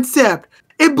concept.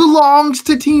 It belongs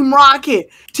to Team Rocket.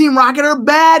 Team Rocket are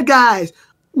bad guys.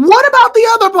 What about the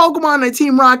other Pokemon that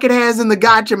Team Rocket has in the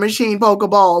Gotcha Machine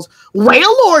Pokeballs?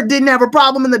 Wailord didn't have a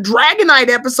problem in the Dragonite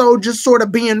episode just sort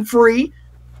of being free.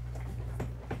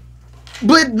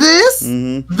 But this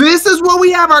is where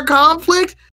we have our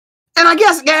conflict. And I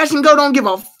guess Ash and Go don't give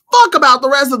a fuck about the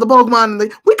rest of the Pokemon.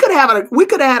 We could have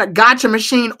had a Gotcha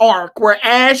Machine arc where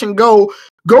Ash and Go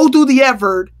through the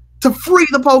effort to free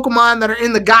the Pokemon that are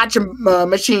in the Gotcha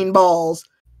Machine balls.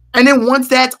 And then once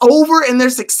that's over and they're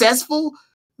successful,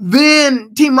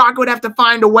 then Team Rocket would have to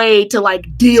find a way to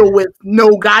deal with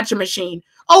no Gotcha Machine.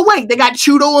 Oh wait, they got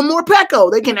Chudo and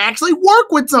Morpeko. They can actually work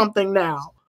with something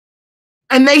now.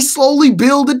 And they slowly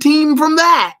build a team from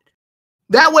that.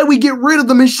 That way we get rid of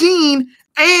the machine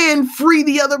and free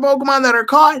the other Pokemon that are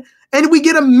caught. And we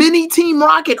get a mini Team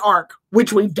Rocket arc,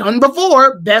 which we've done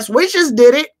before. Best Wishes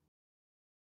did it.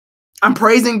 I'm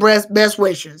praising Best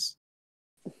Wishes.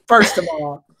 First of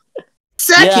all.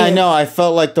 Second, yeah, I know. I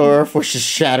felt like the earth was just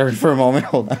shattered for a moment.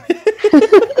 Hold on.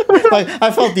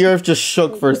 I felt the earth just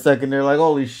shook for a second. They're like,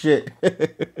 holy shit.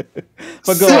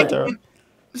 But go on, Taro.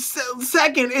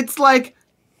 Second, it's like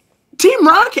Team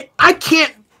Rocket. I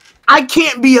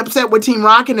can't be upset with Team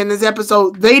Rocket in this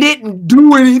episode. They didn't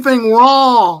do anything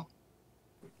wrong.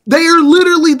 They are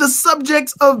literally the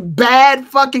subjects of bad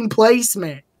fucking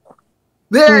placement.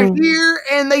 They're here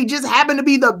and they just happen to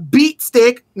be the beat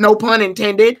stick, no pun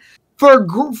intended, for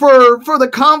the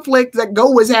conflict that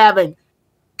Go was having.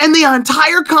 And the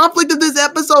entire conflict of this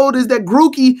episode is that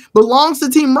Grookey belongs to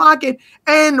Team Rocket,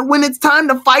 and when it's time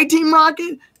to fight Team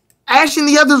Rocket, Ash and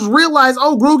the others realize,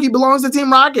 oh, Grookey belongs to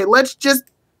Team Rocket. Let's just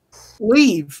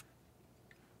leave.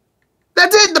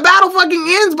 That's it. The battle fucking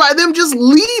ends by them just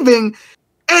leaving.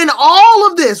 And all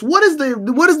of this, what is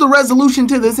the resolution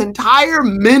to this entire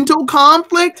mental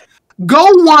conflict? Go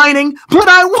whining, but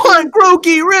I want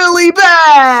Grookey really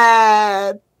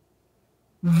bad.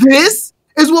 This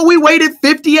is what we waited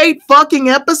 58 fucking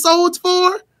episodes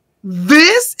for?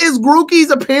 This is Grookey's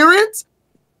appearance?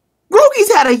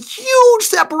 Grookey's had a huge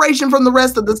separation from the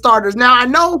rest of the starters. Now, I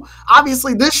know,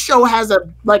 obviously, this show has a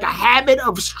habit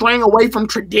of straying away from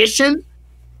tradition,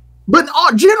 but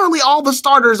generally all the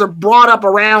starters are brought up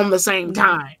around the same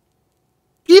time.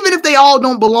 Even if they all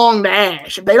don't belong to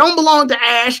Ash. If they don't belong to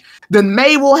Ash, then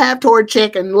May will have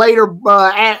Torchic, and later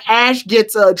Ash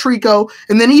gets Trico,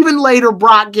 and then even later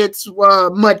Brock gets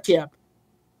Mudkip.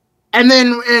 And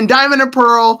then in Diamond and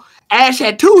Pearl, Ash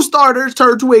had 2 starters,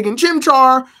 Turtwig and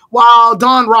Chimchar, while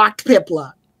Dawn rocked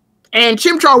Piplup. And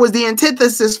Chimchar was the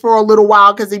antithesis for a little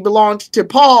while because he belonged to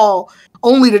Paul,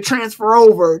 only to transfer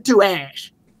over to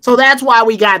Ash. So that's why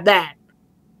we got that.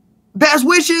 Best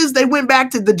Wishes, they went back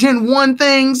to the Gen 1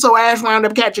 thing, so Ash wound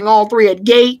up catching all 3 at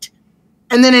Gate.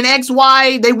 And then in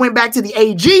XY, they went back to the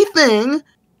AG thing,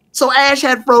 so Ash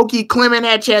had Froakie, Clement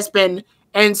had Chespin,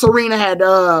 and Serena had,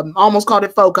 almost called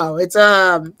it Foco. It's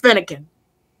Fennekin.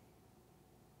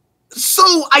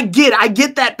 So I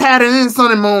get that pattern in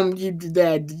Sun and Moon.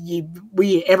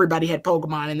 Everybody had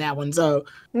Pokemon in that one. So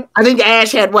I think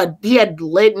Ash had what? He had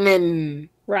Litten and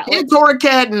he had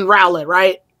Torracat and Rowlet,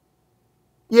 right?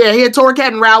 Yeah, he had Torracat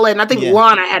and Rowlet, and I think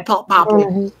Lana had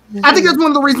Popple. I think that's one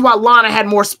of the reasons why Lana had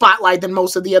more spotlight than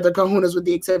most of the other Kahunas, with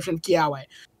the exception of Kiawe.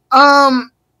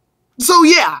 So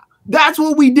yeah, that's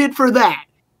what we did for that.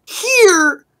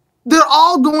 Here, they're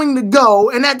all going to go,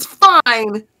 and that's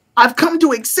fine. I've come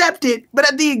to accept it, but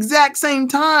at the exact same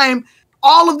time,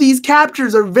 all of these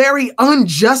captures are very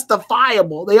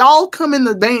unjustifiable. They all come in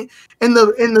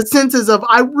the senses of,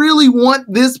 I really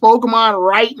want this Pokemon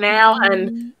right now,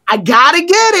 and I gotta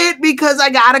get it because I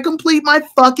gotta complete my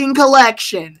fucking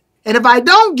collection. And if I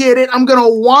don't get it, I'm gonna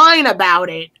whine about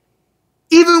it.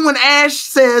 Even when Ash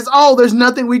says, oh, there's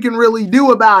nothing we can really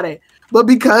do about it. But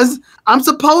because I'm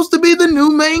supposed to be the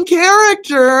new main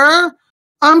character,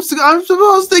 I'm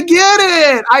supposed to get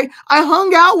it. I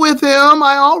hung out with him.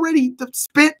 I already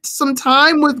spent some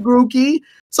time with Grookey.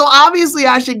 So obviously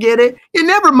I should get it. And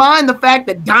never mind the fact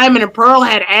that Diamond and Pearl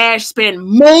had Ash spend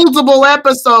multiple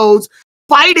episodes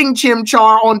fighting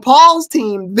Chimchar on Paul's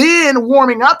team, then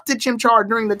warming up to Chimchar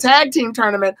during the tag team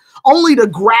tournament, only to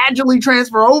gradually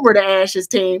transfer over to Ash's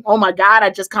team. Oh my God, I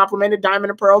just complimented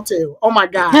Diamond and Pearl too. Oh my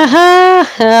God.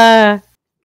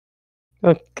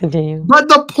 Continue. But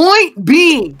the point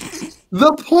being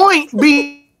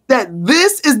that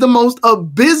this is the most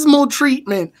abysmal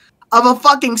treatment of a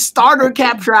fucking starter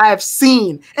capture I've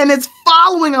seen. And it's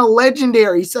following a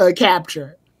legendary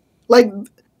capture. Like,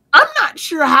 I'm not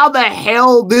sure how the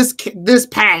hell this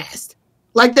passed.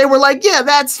 Like, they were like, yeah,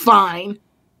 that's fine.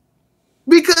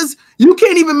 Because you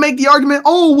can't even make the argument,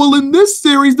 oh, well, in this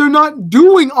series, they're not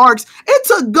doing arcs. It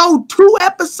took Go 2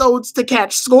 episodes to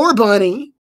catch Score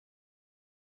Bunny.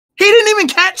 He didn't even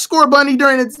catch Score Bunny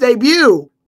during its debut.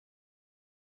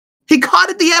 He caught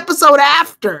it the episode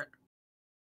after.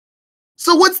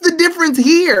 So what's the difference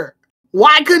here?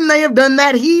 Why couldn't they have done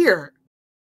that here?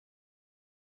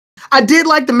 I did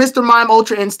like the Mr. Mime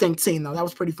Ultra Instinct scene, though. That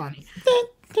was pretty funny.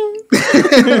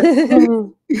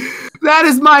 That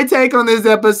is my take on this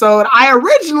episode. I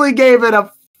originally gave it a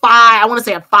 5. I want to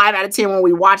say a 5 out of 10 when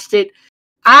we watched it.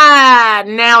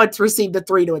 Now it's received a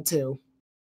 3 to a 2.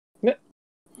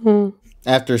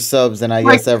 After subs and I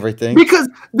guess everything. Because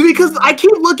I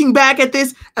keep looking back at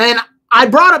this, and I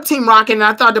brought up Team Rocket, and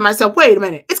I thought to myself, wait a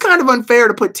minute, it's kind of unfair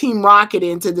to put Team Rocket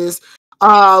into this,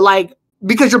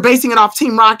 because you're basing it off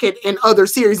Team Rocket in other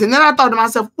series. And then I thought to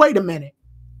myself, wait a minute,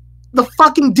 the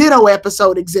fucking Ditto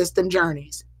episode exists in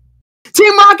Journeys.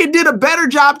 Team Rocket did a better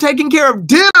job taking care of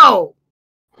Ditto.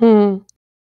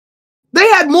 They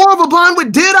had more of a bond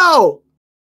with Ditto.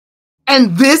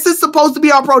 And this is supposed to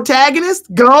be our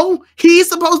protagonist, Go. He's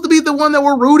supposed to be the one that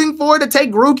we're rooting for to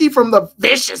take Grookey from the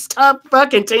vicious, tough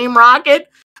fucking Team Rocket.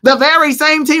 The very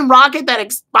same Team Rocket that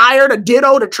inspired a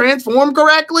Ditto to transform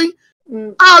correctly.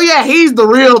 Oh yeah, he's the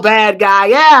real bad guy.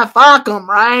 Yeah, fuck him,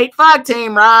 right? Fuck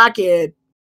Team Rocket.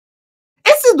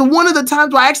 This is one of the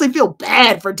times where I actually feel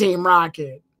bad for Team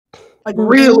Rocket. Like,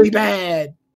 really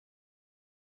bad.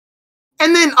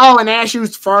 And then, and Ash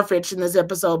used Farfetch in this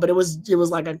episode, but it was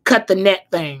like a cut the net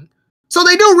thing. So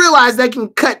they do realize they can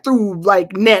cut through,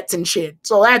 like, nets and shit.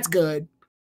 So that's good.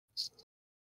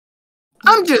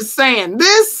 I'm just saying,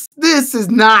 this is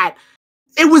not...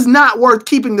 It was not worth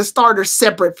keeping the starters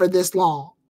separate for this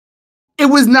long. It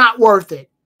was not worth it.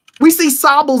 We see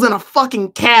Sobbles in a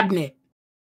fucking cabinet.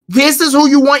 This is who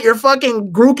you want your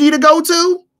fucking Grookey to go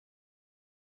to?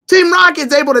 Team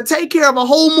Rocket's able to take care of a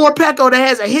whole Morpeko that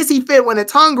has a hissy fit when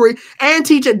it's hungry and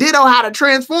teach a Ditto how to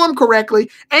transform correctly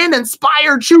and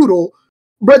inspire Choodle.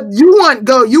 But you want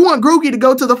Grookey to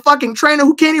go to the fucking trainer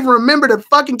who can't even remember to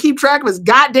fucking keep track of his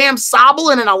goddamn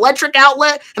Sobble and an electric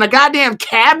outlet and a goddamn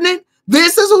cabinet?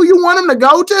 This is who you want him to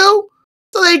go to?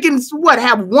 So they can,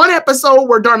 have one episode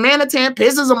where Darmanitan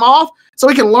pisses him off so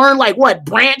he can learn,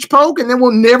 Branch Poke, and then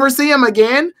we'll never see him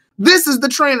again? This is the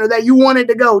trainer that you wanted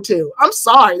to go to. I'm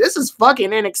sorry. This is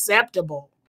fucking unacceptable.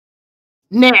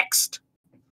 Next.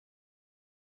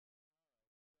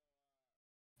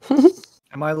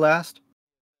 Am I last?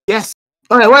 Yes.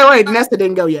 Okay, wait. Nesta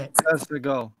didn't go yet. That's the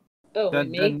go. Oh,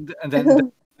 Then, me?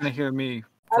 then hear me.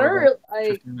 I For don't. about I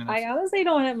 15 minutes. I honestly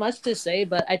don't have much to say,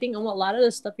 but I think a lot of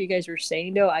the stuff you guys were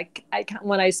saying, though,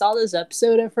 when I saw this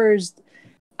episode at first,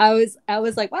 I was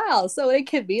like, wow, so they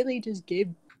conveniently just gave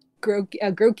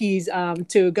Grookey's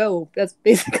to a go. That's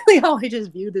basically how I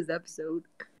just viewed this episode.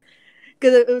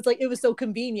 Because it was like it was so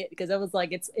convenient. Because I was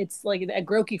like, it's like a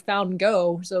Grookey found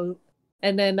go. So,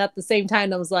 and then at the same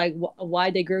time, I was like, why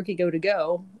did Grookey go to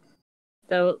go?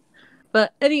 So,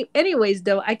 but anyways,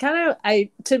 though,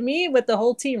 to me with the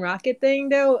whole Team Rocket thing,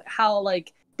 though, how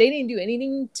like they didn't do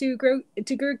anything to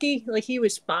Grookey, like he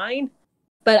was fine.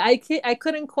 But I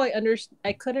couldn't quite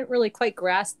I couldn't really quite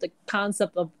grasp the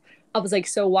concept of. I was like,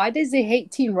 so why does he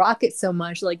hate Team Rocket so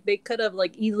much? Like they could have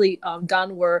like easily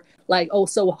done where like, oh,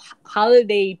 so how did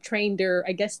they train the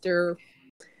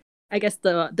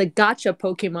gotcha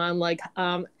Pokemon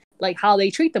like how they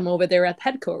treat them over there at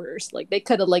headquarters? Like they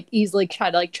could have like easily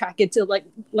tried to like track it to like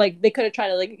they could have tried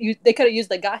to like they could have used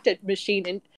the gotcha machine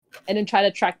and then try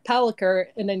to track Pellicker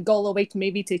and then go all the way to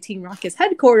maybe to Team Rocket's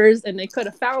headquarters, and they could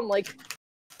have found like.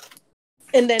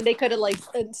 And then they could have like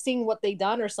seen what they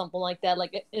done or something like that,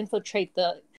 like infiltrate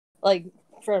the like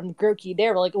from Grookey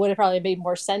there. Like it would have probably made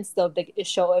more sense though if they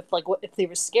show if they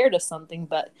were scared of something,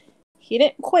 but he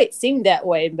didn't quite seem that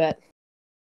way. But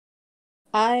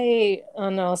I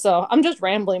don't know. So I'm just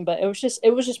rambling, but it was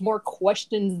just more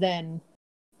questions than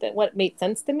what made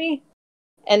sense to me.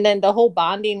 And then the whole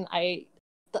bonding, I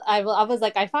was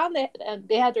like, I found that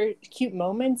they had their cute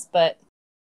moments, but.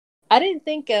 I didn't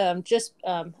think I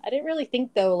didn't really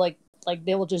think though like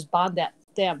they will just bond that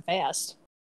damn fast.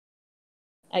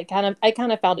 I kind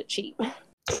of found it cheap.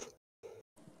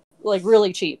 Like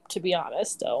really cheap, to be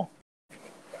honest though.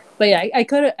 But yeah,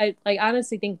 I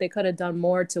honestly think they could have done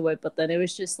more to it, but then it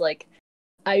was just like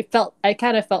I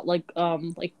kind of felt like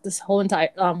this whole entire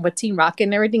with Team Rocket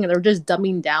and everything, and they're just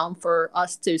dumbing down for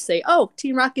us to say, oh,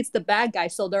 Team Rocket's the bad guy,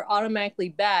 so they're automatically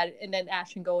bad, and then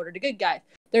Ash can go over to the good guy.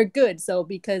 They're good, so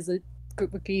because the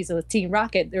Rookies of Team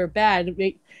Rocket, they're bad.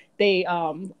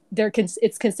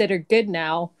 It's considered good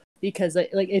now because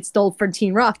it stole from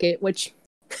Team Rocket, which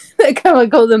that kind of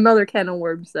goes another can of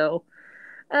worms. So,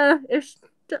 I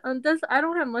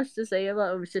don't have much to say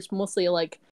about it. It was just mostly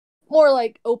like more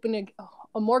like opening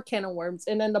more can of worms.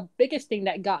 And then the biggest thing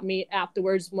that got me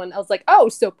afterwards when I was like, oh,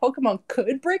 so Pokemon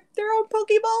could break their own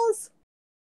Pokeballs.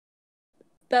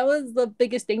 That was the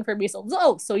biggest thing for me.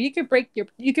 So you could break the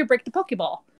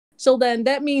Pokeball. So then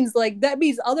that means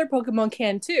other Pokemon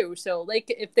can too. So like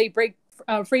if they break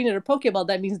free into their Pokeball,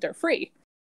 that means they're free.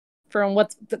 From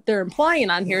what they're implying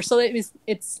on here. So it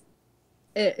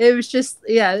was just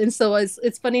yeah. And so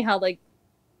it's funny how like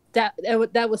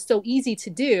that was so easy to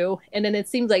do, and then it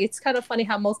seems like it's kind of funny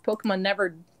how most Pokemon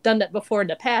never done that before in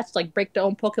the past, like break their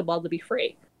own Pokeball to be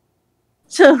free.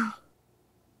 So.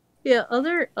 Yeah,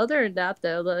 other than that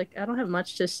though, like I don't have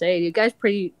much to say. You guys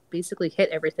pretty basically hit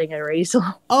everything already. So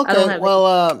okay,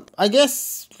 well, I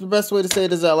guess the best way to say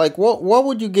it is that like what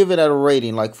would you give it at a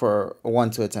rating, like for a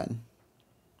 1 to a 10?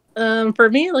 For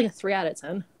me, like a 3 out of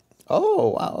 10. Oh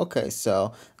wow, okay.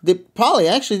 So did we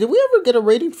ever get a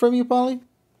rating from you, Polly?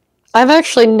 I've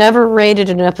actually never rated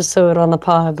an episode on the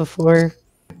pod before.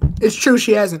 It's true,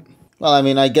 she hasn't. Well, I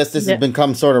mean, I guess this has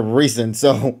become sort of recent,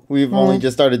 so we've only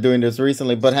just started doing this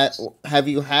recently. But have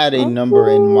you had a number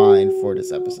in mind for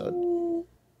this episode?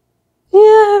 Yeah,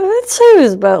 I'd say it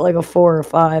was about like a 4 or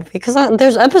 5 because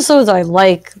there's episodes I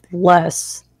like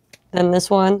less than this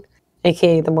one,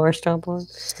 aka the Marsh Jump one.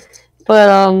 But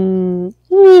I'll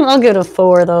give it a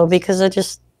 4 though because I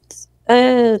just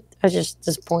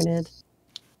disappointed.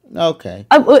 Okay.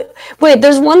 Wait,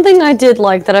 there's one thing I did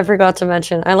like that I forgot to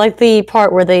mention. I like the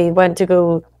part where they went to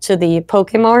go to the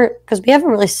Pokemart because we haven't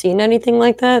really seen anything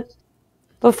like that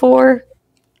before.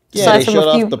 Yeah, they showed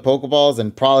off the Pokeballs,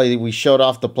 and probably we showed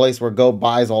off the place where Go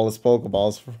buys all his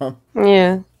Pokeballs from.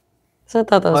 Yeah, so I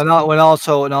thought that was. And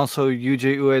also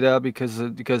Yuji Ueda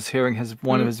because hearing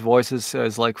one of his voices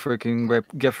is like freaking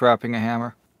gift wrapping a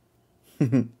hammer.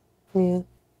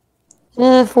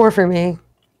 Yeah, 4 for me.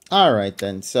 All right,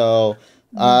 then. So,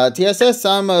 TSS,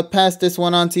 I'm going to pass this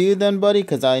one on to you then, buddy,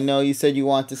 because I know you said you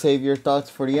want to save your thoughts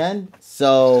for the end.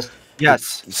 So,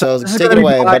 yes. So take it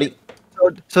away, buddy.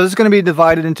 So this is going to be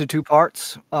divided into 2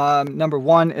 parts. Number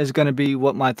 1 is going to be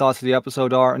what my thoughts of the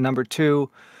episode are. And number 2,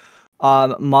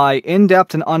 my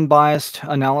in-depth and unbiased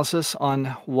analysis on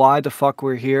why the fuck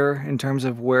we're here in terms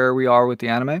of where we are with the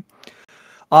anime.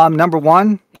 Number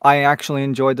 1, I actually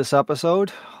enjoyed this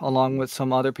episode, along with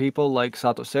some other people like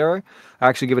Sato Seri. I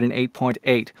actually give it an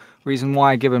 8.8. Reason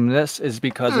why I give him this is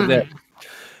because of it.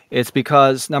 It's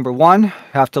because, number one, you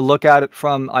have to look at it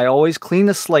from, I always clean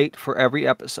the slate for every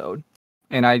episode,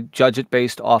 and I judge it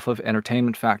based off of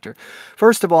entertainment factor.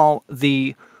 First of all,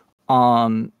 the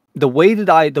way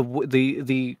that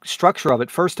the structure of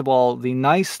it, first of all, the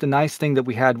nice thing that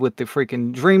we had with the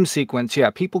freaking dream sequence, yeah,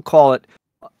 people call it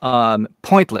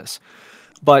pointless.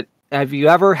 But have you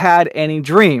ever had any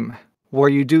dream where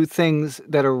you do things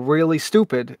that are really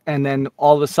stupid and then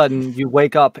all of a sudden you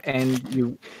wake up and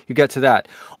you get to that?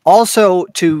 Also,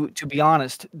 to be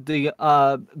honest, the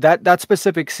that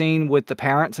specific scene with the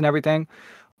parents and everything,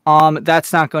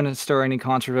 that's not going to stir any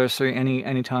controversy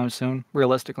anytime soon,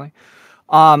 realistically.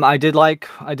 I did like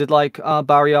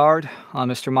Barriard,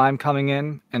 Mr. Mime coming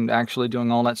in and actually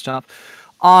doing all that stuff.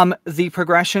 The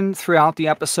progression throughout the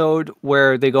episode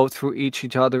where they go through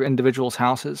each other individuals'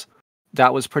 houses,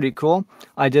 that was pretty cool.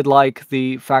 I did like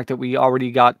the fact that we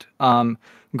already got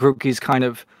Grookey's kind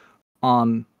of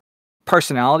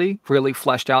personality really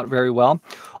fleshed out very well.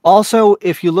 Also,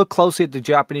 if you look closely at the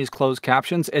Japanese closed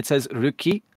captions, it says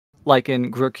Ruki, like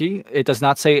in Grookey. It does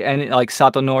not say any like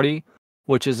Satonori,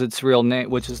 which is its real name,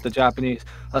 which is the Japanese.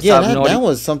 Yeah, that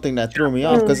was something that threw me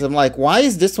off because I'm like, why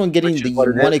is this one getting the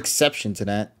one exception to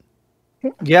that?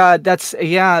 Yeah,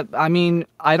 I mean,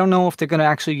 I don't know if they're going to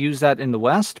actually use that in the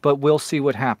West, but we'll see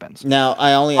what happens. Now,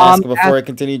 I only ask before I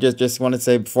continue, just want to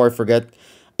say before I forget,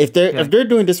 if they're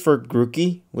doing this for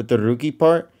Grookey with the Ruki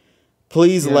part,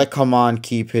 please let Come On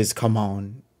keep his Come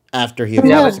On after he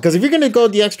apologizes. Because if you're going to go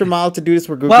the extra mile to do this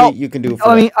for Grookey, you can do it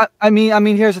for I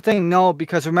mean, here's the thing. No,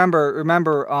 because remember,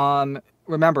 Nekiga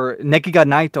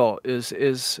Naito is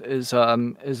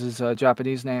his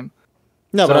Japanese name.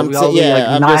 No, so but I'm saying,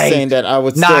 I'm just saying that I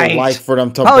would still like for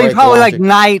them to probably like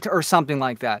Night or something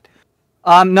like that.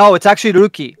 No, it's actually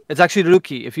Ruki. It's actually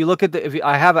Ruki. If you look at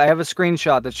I have a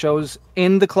screenshot that shows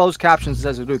in the closed captions it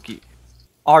says Ruki,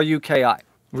 Ruki,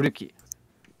 Ruki.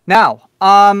 Now,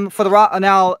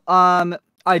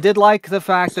 I did like the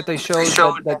fact that they showed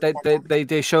that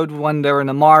they showed when they were in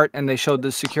the mart and they showed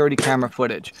the security camera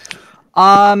footage.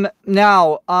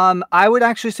 Now, I would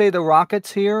actually say the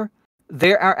Rockets here.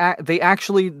 Their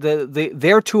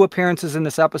two appearances in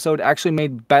this episode actually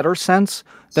made better sense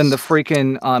than the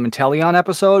freaking Intellion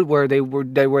episode where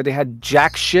they had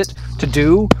jack shit to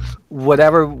do,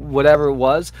 whatever it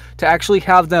was, to actually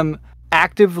have them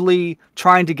actively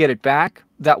trying to get it back.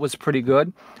 That was pretty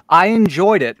good. I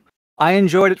enjoyed it.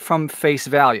 From face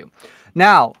value.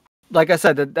 Now, like I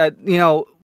said, that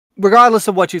regardless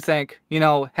of what you think,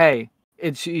 hey,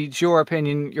 it's your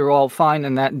opinion. You're all fine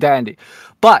and that dandy,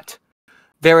 but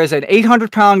there is an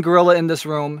 800-pound gorilla in this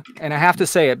room, and I have to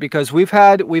say it because we've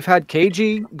had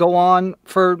KG go on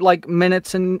for like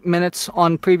minutes and minutes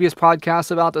on previous podcasts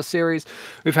about the series.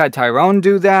 We've had Tyrone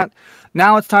do that.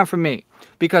 Now it's time for me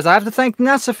because I have to thank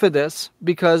Nessa for this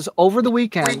because over the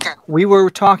weekend we were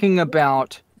talking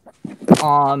about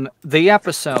the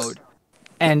episode,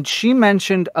 and she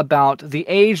mentioned about the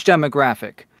age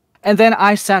demographic, and then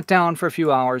I sat down for a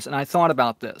few hours and I thought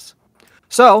about this.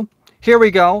 So here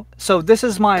we go. So this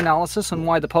is my analysis on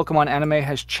why the Pokemon anime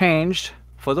has changed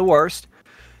for the worst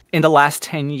in the last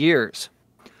 10 years.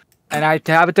 And I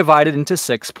have it divided into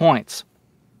 6 points.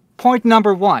 Point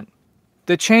number 1,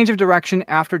 the change of direction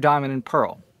after Diamond and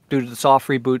Pearl due to the soft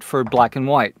reboot for Black and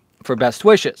White for Best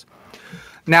Wishes.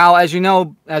 Now, as you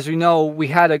know, we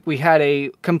had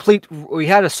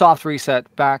a soft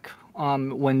reset back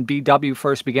when BW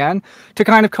first began to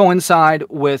kind of coincide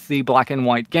with the Black and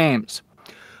White games.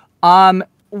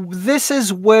 This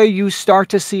is where you start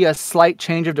to see a slight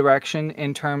change of direction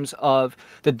in terms of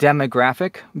the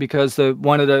demographic, because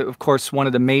one of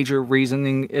the major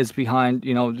reasoning is behind,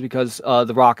 because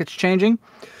the Rockets changing.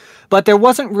 But there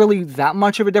wasn't really that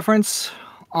much of a difference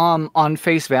on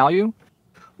face value.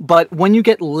 But when you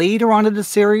get later on in the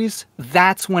series,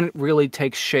 that's when it really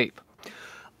takes shape.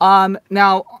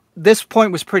 Now, this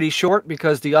point was pretty short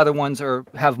because the other ones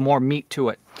have more meat to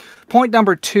it. Point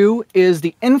number 2 is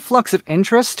the influx of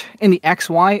interest in the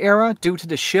XY era due to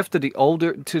the shift of the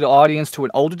audience to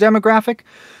an older demographic.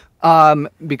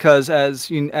 Because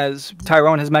as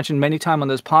Tyrone has mentioned many times on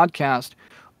this podcast,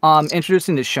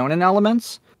 introducing the shonen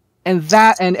elements,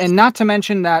 and not to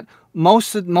mention that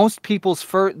most people's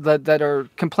that are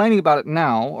complaining about it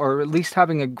now, or at least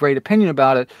having a great opinion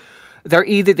about it, they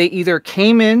either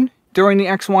came in during the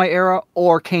XY era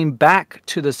or came back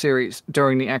to the series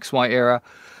during the XY era.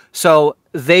 So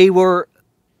they were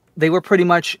pretty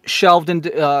much shelved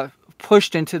and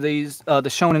pushed into these the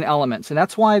shonen elements, and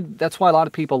that's why a lot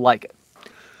of people like it.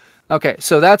 Okay,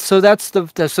 so that's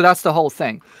the whole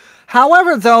thing.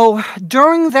 However, though,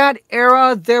 during that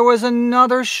era, there was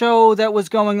another show that was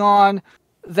going on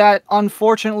that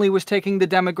unfortunately was taking the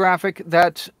demographic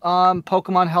that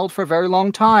Pokemon held for a very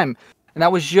long time, and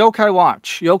that was Yokai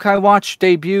Watch. Yokai Watch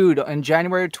debuted in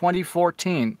January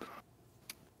 2014,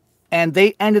 and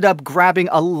they ended up grabbing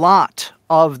a lot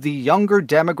of the younger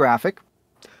demographic,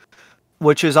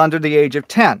 which is under the age of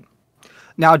 10.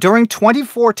 Now, during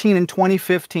 2014 and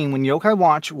 2015, when Yokai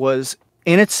Watch was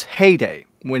in its heyday,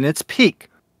 when its peak,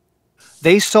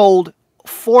 they sold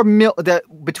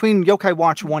between Yokai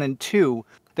Watch 1 and 2,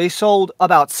 they sold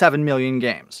about 7 million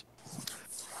games.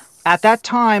 At that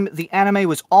time, the anime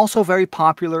was also very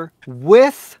popular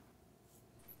with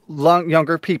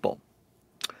younger people.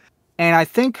 And I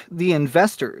think the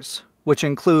investors, which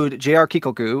include JR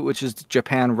Kikoku, which is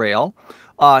Japan Rail,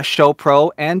 Show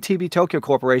Pro, and TV Tokyo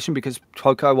Corporation, because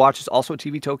Yokai Watch is also a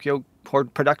TV Tokyo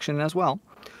production as well,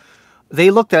 they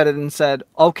looked at it and said,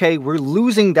 okay, we're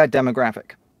losing that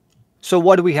demographic. So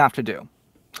what do we have to do?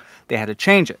 They had to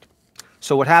change it.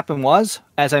 So what happened was,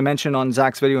 as I mentioned on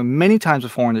Zach's video many times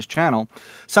before on this channel,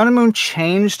 Sun and Moon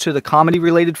changed to the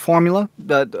comedy-related formula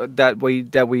that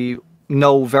we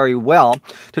know very well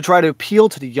to try to appeal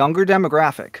to the younger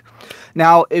demographic.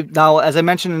 Now, as I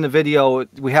mentioned in the video,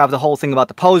 we have the whole thing about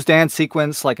the pose dance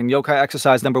sequence, like in Yokai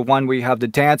Exercise number 1, where you have the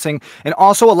dancing, and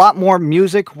also a lot more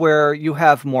music where you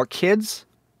have more kids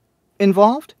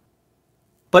involved.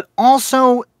 But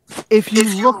also, if you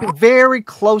look very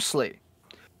closely,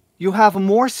 you have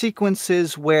more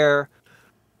sequences where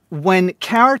when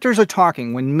characters are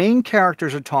talking, when main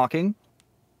characters are talking,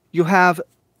 you have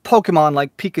Pokemon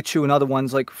like Pikachu and other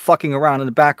ones like fucking around in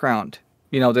the background.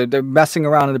 You know, they're messing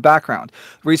around in the background.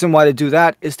 The reason why they do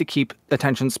that is to keep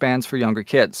attention spans for younger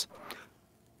kids.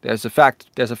 There's a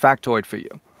factoid for you.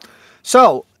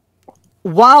 So,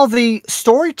 while the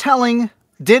storytelling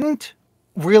didn't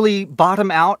really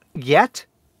bottom out yet,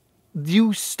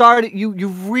 you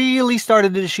really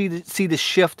started to see the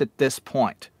shift at this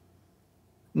point.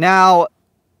 Now,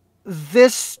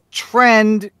 this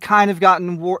trend kind of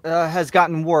has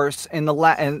gotten worse in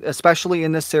and especially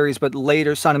in this series, but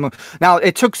later Sun and Moon. Now,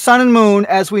 it took Sun and Moon,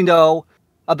 as we know,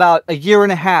 about a year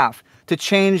and a half to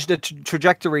change the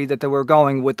trajectory that they were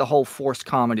going with the whole forced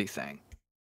comedy thing.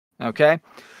 Okay?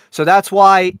 So that's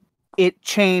why it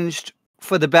changed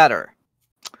for the better.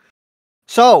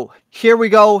 So, here we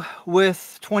go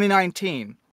with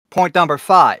 2019. Point number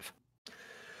 5.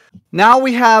 Now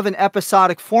we have an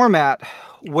episodic format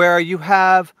where you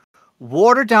have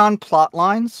watered-down plot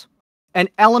lines and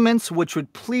elements which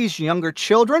would please younger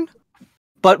children,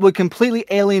 but would completely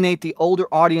alienate the older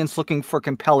audience looking for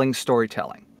compelling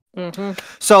storytelling. Mm-hmm.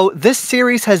 So this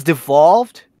series has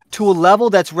devolved to a level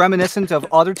that's reminiscent of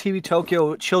other TV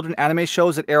Tokyo children anime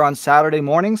shows that air on Saturday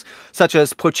mornings, such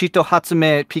as Pochito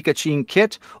Hatsume Pikachu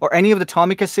Kit, or any of the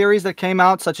Tomika series that came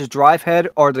out, such as Drivehead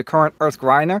or the current Earth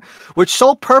Grinder, which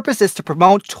sole purpose is to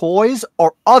promote toys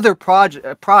or other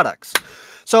products.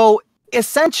 So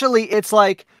essentially, it's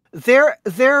like their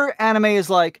anime is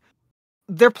like,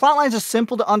 their plotlines are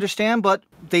simple to understand, but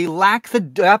they lack the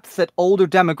depth that older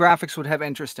demographics would have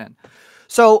interest in.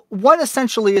 So what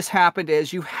essentially has happened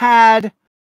is you had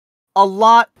a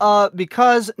lot of,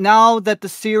 because now that the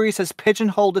series has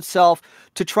pigeonholed itself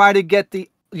to try to get the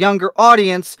younger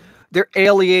audience, they're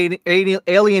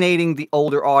alienating the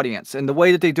older audience. And the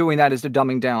way that they're doing that is they're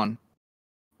dumbing down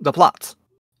the plots.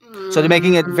 So they're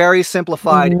making it very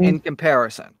simplified in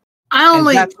comparison.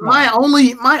 My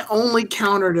only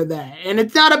counter to that, and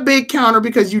it's not a big counter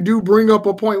because you do bring up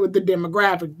a point with the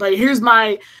demographic, but here's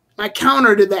my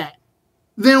counter to that.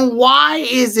 Then why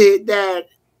is it that,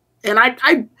 and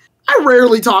I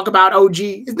rarely talk about OG.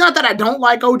 It's not that I don't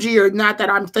like OG or not that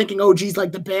I'm thinking OG's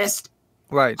like the best.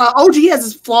 Right. OG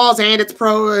has its flaws and its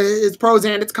pros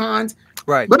and its cons.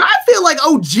 Right. But I feel like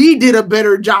OG did a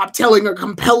better job telling a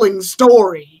compelling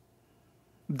story.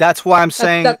 That's why I'm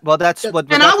saying. I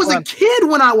was a kid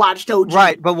when I watched OG.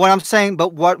 Right. But what I'm saying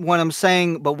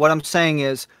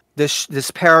is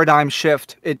this paradigm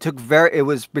shift. It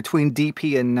was between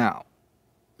DP and now.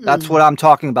 That's what I'm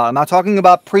talking about. I'm not talking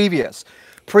about previous.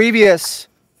 Previous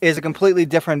is a completely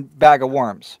different bag of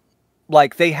worms.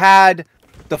 Like the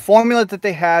formula that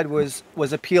they had was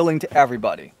appealing to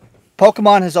everybody.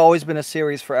 Pokemon has always been a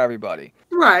series for everybody.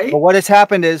 Right. But what has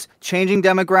happened is changing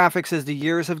demographics as the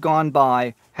years have gone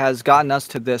by has gotten us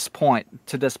to this point.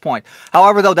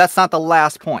 However, though, that's not the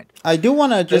last point. I do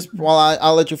want to just,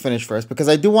 I'll let you finish first, because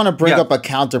I do want to bring up a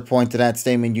counterpoint to that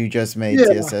statement you just made,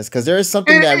 TSS, because there is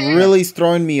something that really is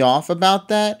throwing me off about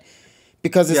that,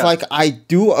 because it's like, I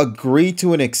do agree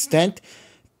to an extent,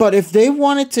 but if they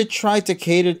wanted to try to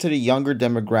cater to the younger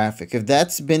demographic, if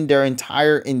that's been their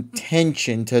entire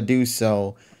intention to do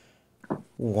so,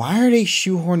 why are they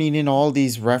shoehorning in all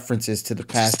these references to the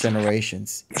past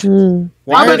generations? Hmm.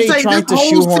 Why I are would they say trying this to whole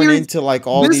shoehorn series- into like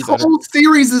all This these other? whole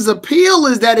series' appeal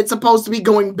is that it's supposed to be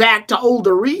going back to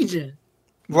older region.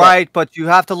 Right, but you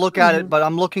have to look at Mhm. it. But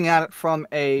I'm looking at it from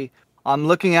a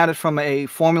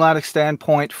formulatic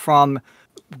standpoint, from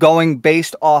going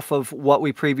based off of what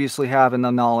we previously have and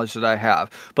the knowledge that I have.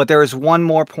 But there is one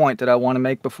more point that I want to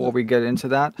make before we get into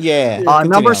that. Yeah. continue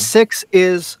Number on. 6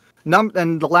 is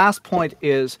and the last point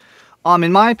is,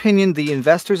 in my opinion, the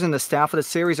investors and the staff of the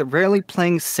series are really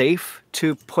playing safe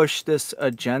to push this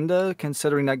agenda,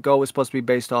 considering that Go is supposed to be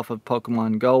based off of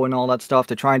Pokemon Go and all that stuff.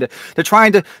 They're trying to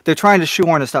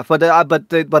shoehorn the stuff. But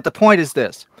the point is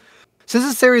this: since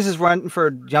the series is run for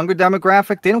a younger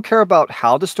demographic, they don't care about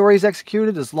how the story is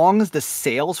executed, as long as the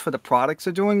sales for the products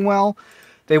are doing well.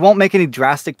 They won't make any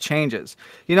drastic changes.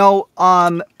 You know,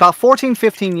 about 14,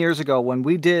 15 years ago when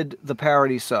we did the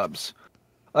parody subs,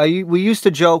 we used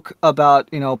to joke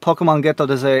about, Pokemon Geto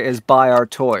is buy our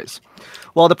toys.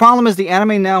 Well, the problem is the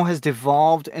anime now has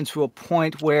devolved into a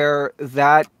point where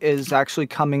that is actually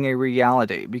coming a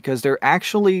reality, because they're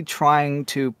actually trying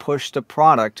to push the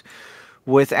product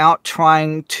without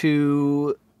trying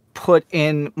to put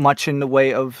in much in the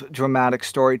way of dramatic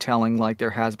storytelling like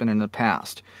there has been in the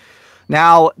past.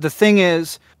 Now, the thing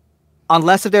is,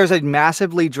 unless if there's a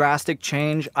massively drastic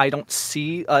change, I don't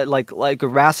see like a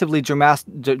massively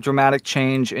dramatic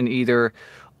change in either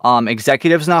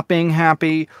executives not being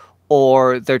happy,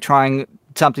 or they're trying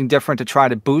something different to try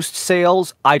to boost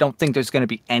sales. I don't think there's going to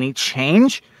be any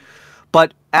change.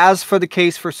 But as for the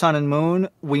case for Sun and Moon,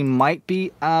 we might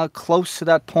be close to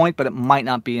that point, but it might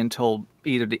not be until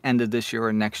either the end of this year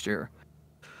or next year.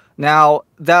 Now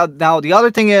the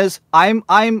other thing is,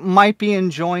 I might be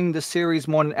enjoying the series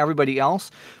more than everybody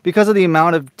else because of the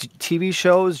amount of TV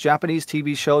shows, Japanese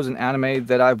TV shows and anime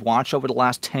that I've watched over the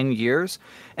last 10 years.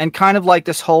 And kind of like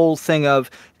this whole thing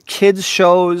of kids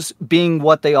shows being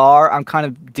what they are, I'm kind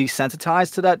of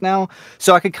desensitized to that now.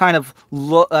 So I could kind of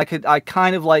look, I'm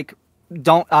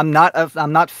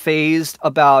not phased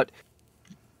about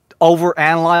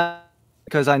overanalyzing,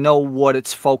 because I know what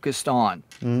it's focused on.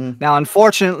 Mhm.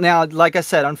 Now, like I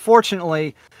said,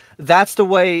 unfortunately, that's the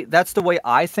way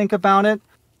I think about it.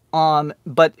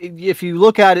 But if you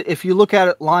look at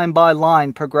it line by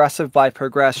line, progressive by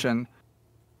progression,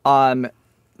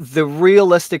 the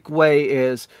realistic way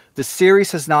is the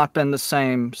series has not been the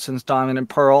same since Diamond and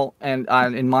Pearl, and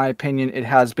in my opinion, it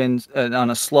has been on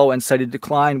a slow and steady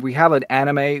decline. We have an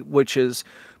anime which is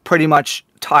pretty much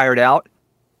tired out.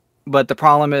 But the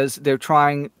problem is they're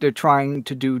trying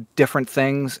to do different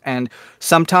things, and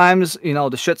sometimes,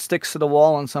 the shit sticks to the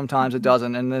wall and sometimes it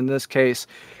doesn't. And in this case,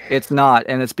 it's not.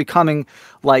 And it's becoming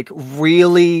like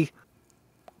really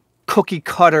cookie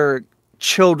cutter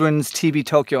children's TV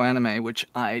Tokyo anime, which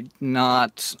I'm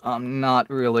not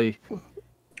really,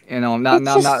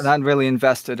 not really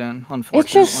invested in, unfortunately.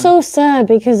 It's just so sad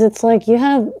because it's like you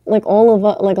have like all of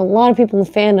like a lot of people in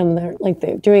the fandom that are like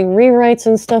they're doing rewrites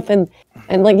and stuff, and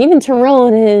like even Terrell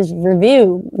in his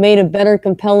review made a better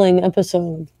compelling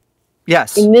episode.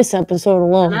 Yes. In this episode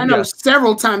alone. And I know Yes.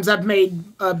 several times I've made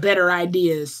better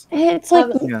ideas. It's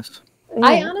like Yes. yeah.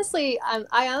 I honestly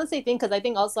think, because I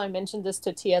think also I mentioned this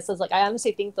to TS, is like I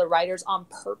honestly think the writers on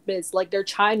purpose, like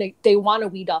they want to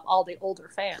weed off all the older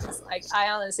fans. Like I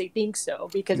honestly think so,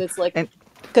 because it's like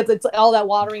because it's all that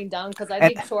watering down. Because I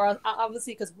think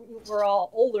obviously because we're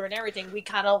all older and everything, we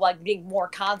kind of like being more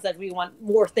concept. We want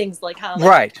more things like kind of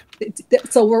like, Right.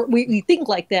 So we think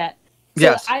like that. So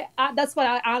Yes. I that's what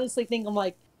I honestly think.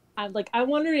 I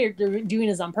wonder if they're doing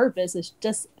this on purpose. It's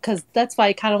just because that's why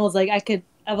I kind of was like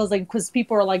because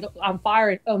people are like on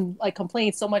fire, like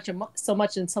complaining so much,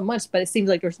 but it seems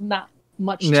like there's not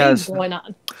much change going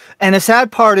on. And the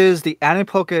sad part is the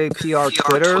Anipoke PR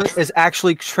Twitter is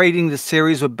actually treating the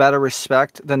series with better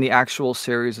respect than the actual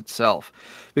series itself.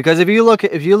 Because if you look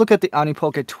at the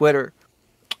Anipoke Twitter,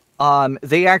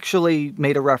 they actually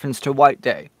made a reference to White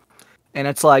Day. And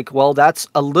it's like, well, that's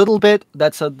a demographic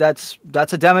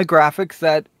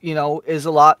that, is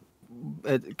a lot,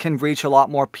 it can reach a lot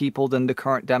more people than the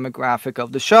current demographic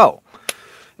of the show.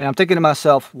 And I'm thinking to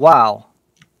myself, wow.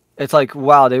 It's like,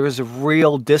 wow, there is a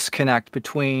real disconnect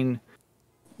between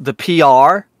the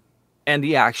PR and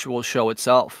the actual show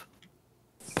itself.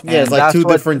 Yeah, it's like two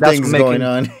different things going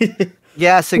on.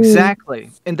 Yes, exactly.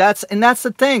 And that's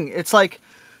the thing. It's like,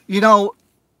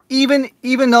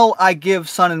 even though I give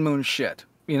Sun and Moon shit,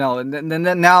 now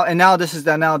this is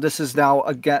the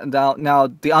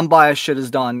unbiased shit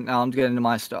is done. Now I'm getting into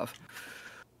my stuff.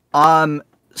 Sun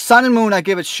and Moon, I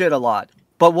give it shit a lot.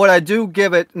 But what I do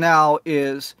give it now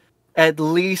is at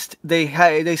least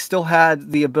they still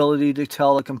had the ability to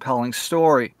tell a compelling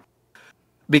story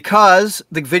because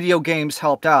the video games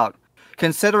helped out.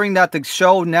 Considering that the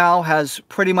show now has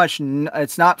pretty much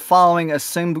it's not following a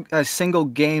single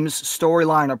game's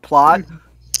storyline or plot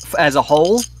as a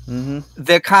whole,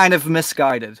 they're kind of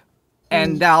misguided,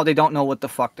 and now they don't know what the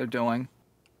fuck they're doing.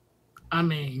 I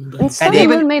mean, and some of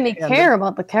them made me care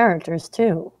about the characters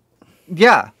too.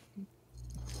 Yeah,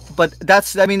 but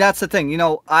that's the thing. You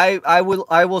know, I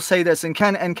will say this, and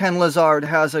Ken Lazard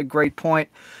has a great point.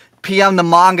 PM the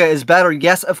manga is better.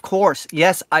 Yes, of course.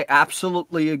 Yes, I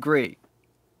absolutely agree.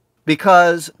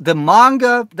 Because the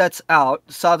manga that's out,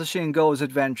 Satoshi and Go's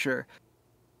Adventure,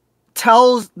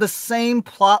 tells the same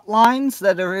plot lines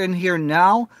that are in here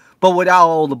now, but without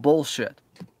all the bullshit.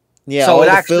 Yeah, so all it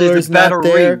the actually fillers is a better not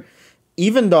there. read.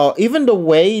 Even the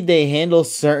way they handle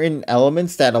certain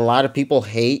elements that a lot of people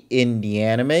hate in the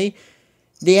anime,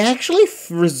 they actually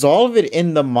resolve it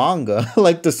in the manga,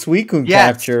 like the Suicune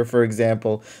capture, for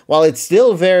example. While it's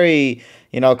still very,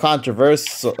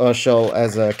 controversial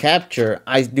as a capture,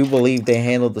 I do believe they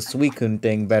handled the Suicune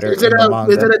thing better in the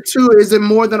manga. Is it a two? Is it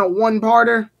more than a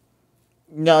one-parter?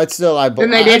 No, it's still I don't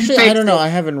know. I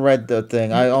haven't read the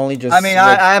thing. I only just. I mean,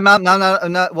 I'm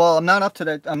not. Well, I'm not up to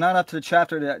the. I'm not up to the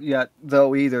chapter yet,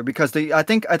 though, either, because I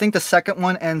think the second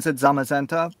one ends at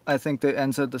Zamazenta. I think it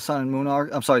ends at the Sun and Moon arc.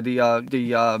 I'm sorry, the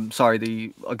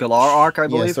Galar arc, I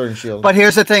believe. Yeah, Sword and Shield. But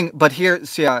here's the thing. But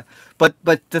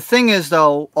the thing is,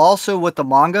 though, also with the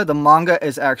manga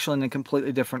is actually in a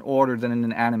completely different order than in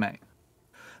an anime.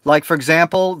 Like, for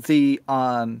example, the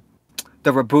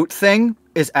reboot thing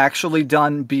is actually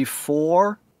done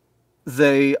before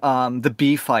the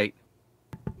bee fight.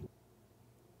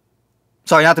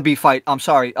 Sorry, not the bee fight. I'm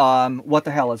sorry. What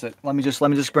the hell is it? Let me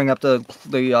just bring up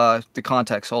the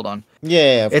context. Hold on.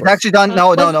 Yeah, it's actually done.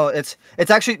 No. It's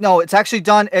actually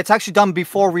done. It's actually done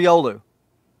before Riolu.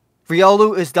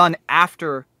 Riolu is done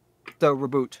after the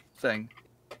reboot thing.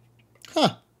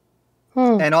 Huh.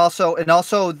 And also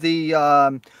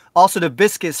the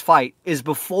Viscous fight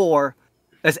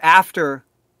is after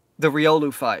the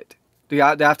Riolu fight,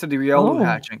 after the Riolu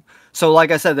hatching. So, like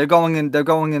I said, they're going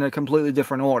in a completely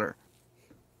different order.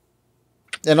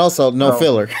 And also, no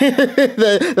filler. That's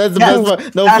the best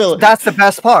part. No filler. That's the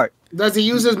best part. Does he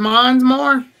use his minds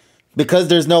more? Because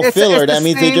there's no filler. That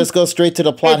means they just go straight to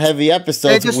the plot-heavy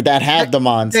episodes that have the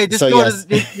mons. So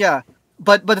yes.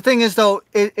 But the thing is, though,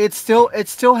 it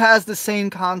still has the same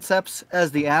concepts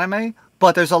as the anime.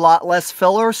 But there's a lot less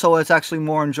filler, so it's actually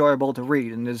more enjoyable to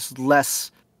read, and there's less.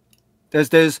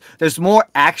 There's more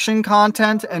action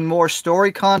content and more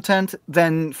story content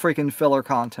than freaking filler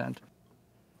content,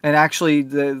 and actually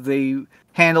they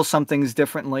handle some things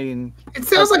differently. And it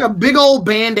sounds like a big old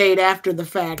Band-Aid after the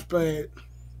fact, but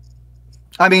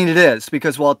I mean it is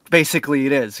because basically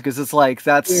it is because it's like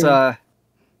that's. Yeah.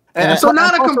 And so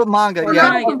not a manga,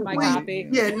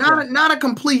 not a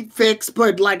complete fix,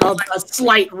 but like a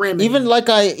slight remedy. Even like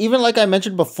I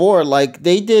mentioned before, like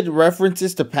they did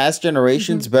references to past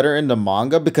generations better in the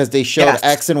manga because they showed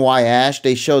X and Y Ash,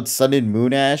 they showed Sun and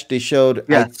Moon Ash, they showed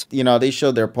they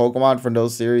showed their Pokemon from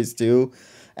those series too,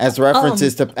 as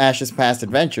references to Ash's past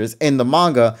adventures in the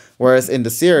manga, whereas in the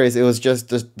series it was just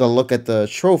the look at the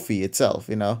trophy itself,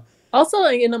 Also,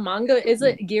 like in the manga, is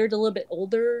it geared a little bit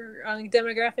older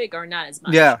demographic or not as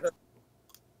much? Yeah.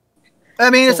 I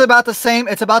mean, it's about the same.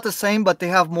 It's about the same, but they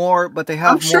have more.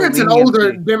 I'm sure it's an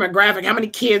older demographic. How many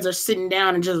kids are sitting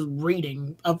down and just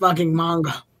reading a fucking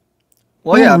manga?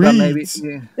 Well, yeah, but maybe.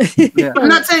 Yeah. I'm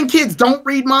not saying kids don't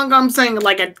read manga. I'm saying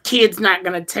like a kid's not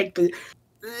gonna take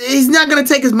he's not gonna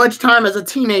take as much time as a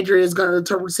teenager is gonna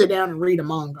to sit down and read a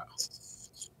manga.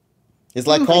 It's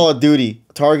like Call of Duty,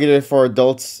 targeted for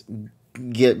adults,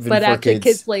 but after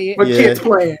kids play it. But kids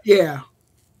play it, yeah.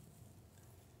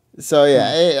 So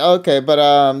okay,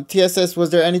 but TSS, was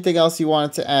there anything else you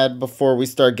wanted to add before we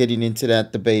start getting into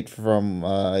that debate from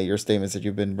your statements that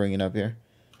you've been bringing up here?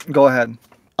 Go ahead.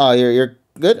 Oh, you're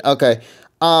good? Okay.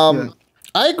 I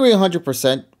agree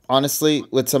 100%, honestly,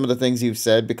 with some of the things you've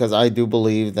said, because I do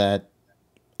believe that,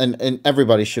 and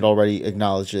everybody should already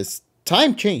acknowledge this,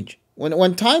 time change.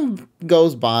 When time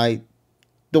goes by,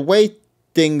 the way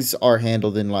things are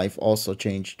handled in life also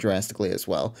change drastically as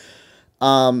well.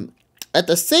 At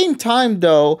the same time,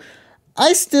 though,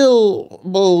 I still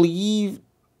believe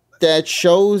that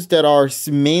shows that are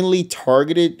mainly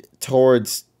targeted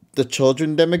towards the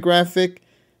children demographic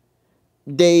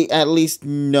they at least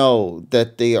know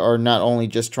that they are not only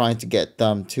just trying to get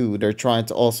them too, they're trying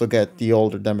to also get the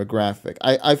older demographic.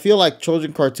 I feel like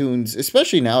children cartoons,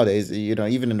 especially nowadays,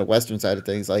 even in the Western side of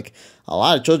things, like a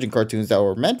lot of children cartoons that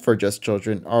were meant for just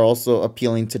children are also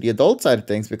appealing to the adult side of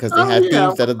things because they have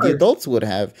themes that the adults would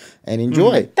have and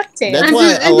enjoy. That's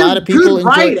why a lot of people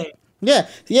enjoy. Yeah,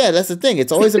 that's the thing.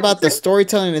 It's always about the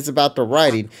storytelling. It's about the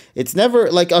writing. It's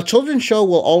never like a children's show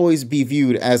will always be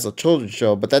viewed as a children's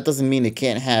show, but that doesn't mean it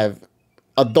can't have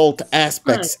adult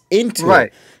aspects into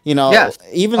it.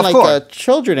 Even like a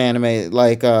children anime,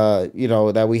 like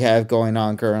that we have going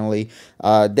on currently,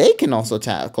 they can also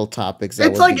tackle topics.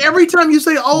 It's like every time you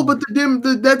say, "Oh, but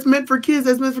that's meant for kids,"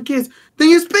 then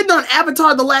you're spitting on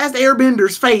Avatar: The Last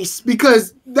Airbender's face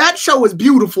because that show is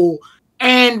beautiful.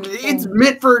 And it's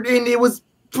meant for, and it was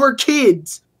for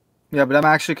kids. Yeah, but I'm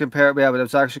actually comparing. Yeah, but I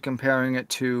was actually comparing it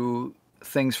to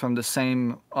things from the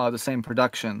same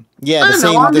production. Yeah,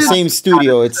 the same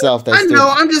studio itself. I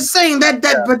know. I'm just saying that,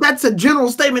 but that's a general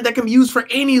statement that can be used for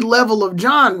any level of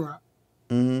genre.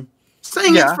 Mm-hmm.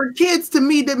 Saying it's for kids to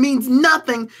me that means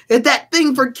nothing. If that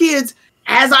thing for kids,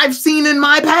 as I've seen in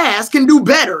my past, can do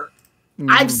better.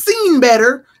 Mm-hmm. I've seen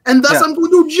better. And thus I'm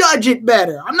going to judge it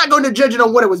better. I'm not going to judge it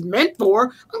on what it was meant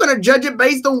for. I'm going to judge it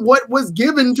based on what was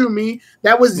given to me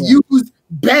that was used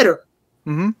better.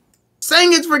 Mm-hmm.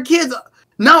 Saying it's for kids.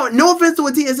 No offense to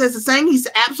what TSS is saying. He's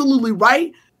absolutely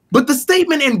right. But the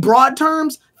statement in broad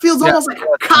terms feels almost like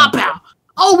a cop-out.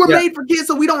 Oh, we're made for kids,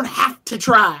 so we don't have to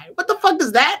try. What the fuck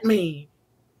does that mean?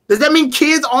 Does that mean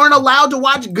kids aren't allowed to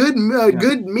watch good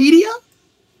media?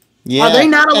 Yeah. Are they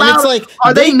not allowed?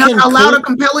 Are they not allowed a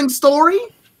compelling story?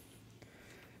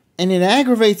 And it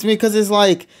aggravates me because it's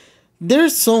like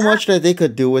there's so much that they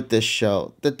could do with this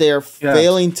show that they are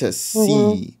failing to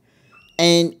see.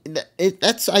 And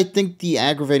that's, I think, the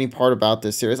aggravating part about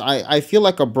this series. I feel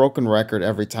like a broken record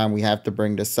every time we have to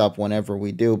bring this up whenever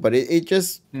we do. But it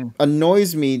just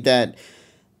annoys me that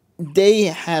they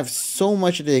have so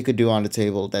much that they could do on the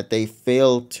table that they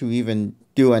fail to even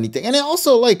do anything. And it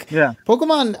also, like,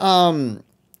 Pokemon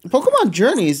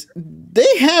Journeys,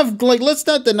 they have, like, let's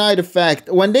not deny the fact,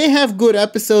 when they have good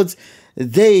episodes,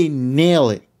 they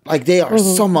nail it. Like, they are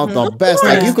some of the best.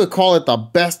 Like, you could call it the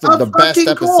best of the best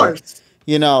episodes.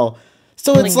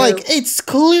 So it's like, it's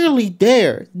clearly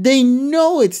there. They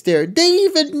know it's there. They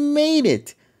even made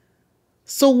it.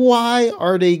 So why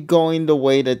are they going the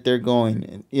way that they're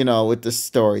going, with the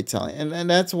storytelling? And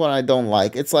that's what I don't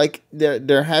like. It's like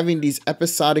they're having these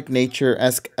episodic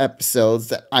nature-esque episodes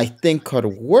that I think could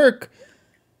work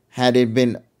had it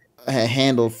been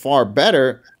handled far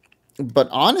better. But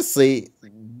honestly,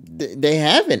 they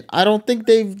haven't. I don't think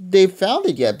they've found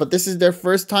it yet. But this is their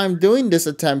first time doing this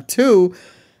attempt too.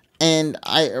 And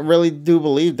I really do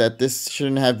believe that this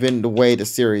shouldn't have been the way the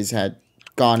series had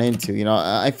gone into.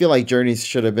 I feel like Journeys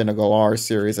should have been a Galar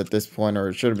series at this point, or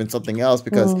it should have been something else,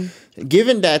 because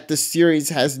given that the series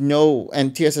has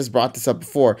and TS has brought this up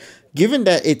before, given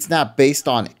that it's not based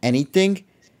on anything,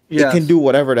 it can do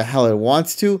whatever the hell it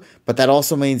wants to, but that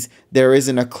also means there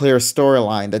isn't a clear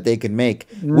storyline that they can make.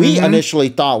 We initially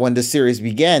thought when the series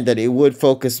began that it would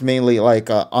focus mainly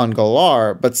on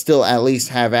Galar, but still at least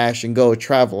have Ash and Go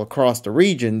travel across the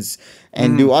regions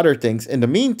and do other things in the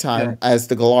meantime as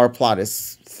the Galar plot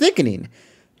is thickening.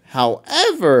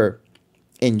 However,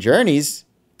 in Journeys,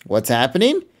 what's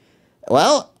happening?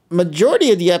 Well,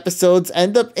 majority of the episodes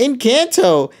end up in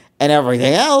Kanto, and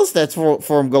everything else that's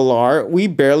from Galar, we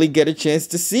barely get a chance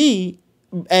to see.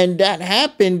 And that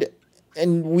happened,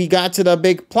 and we got to the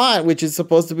big plot, which is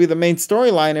supposed to be the main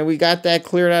storyline, and we got that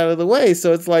cleared out of the way.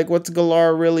 So it's like, what's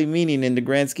Galar really meaning in the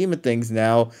grand scheme of things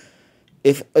now?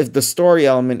 If the story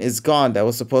element is gone, that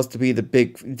was supposed to be the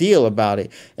big deal about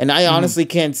it. And I honestly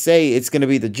can't say it's going to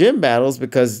be the gym battles,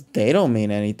 because they don't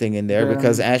mean anything in there,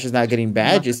 because Ash is not getting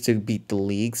badges to beat the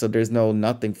league, so there's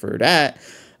nothing for that.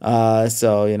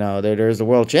 So, there's a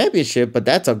world championship, but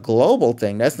that's a global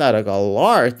thing. That's not a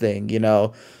Galar thing,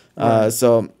 So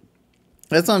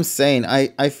that's what I'm saying.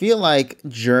 I feel like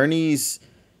Journeys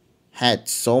had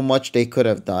so much they could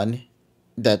have done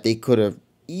that they could have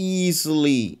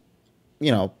easily,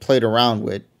 played around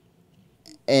with.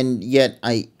 And yet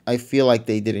I feel like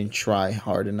they didn't try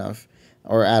hard enough,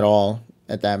 or at all,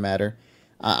 at that matter.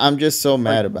 I'm just so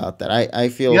mad about that. I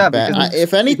feel bad.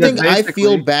 If anything, I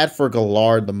feel bad for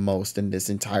Galar the most in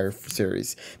this entire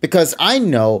series, because I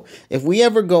know if we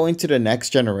ever go into the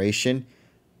next generation,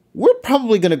 we're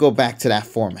probably going to go back to that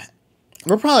format.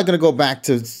 We're probably going to go back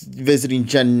to visiting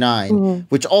Gen 9,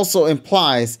 which also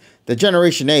implies that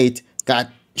Generation 8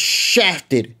 got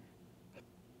shafted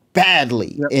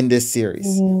badly Yep. in this series.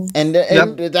 Mhm. And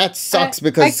that sucks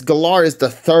because Galar is the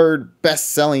third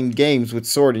best-selling games with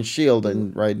Sword and Shield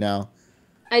and right now.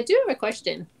 I do have a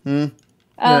question.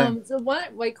 Yeah. So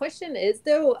what my question is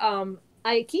though,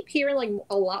 I keep hearing like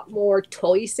a lot more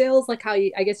toy sales, like how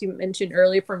I guess you mentioned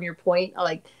earlier from your point,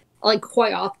 like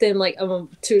quite often, like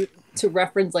to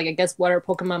reference, like I guess what our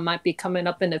Pokemon might be coming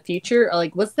up in the future.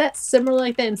 Like, was that similar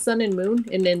like that in Sun and Moon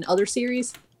and in other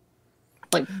series?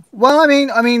 Like, well, I mean,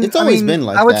 It's always been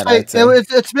like I would that, say, I'd say.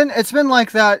 it's been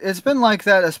like that. It's been like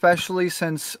that, especially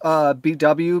since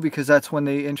BW, because that's when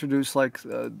they introduced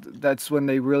that's when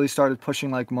they really started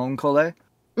pushing like Moncole.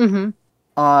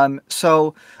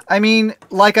 So I mean,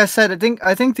 like I said,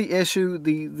 I think the issue,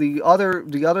 the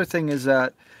other thing is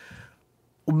that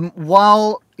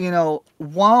while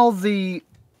the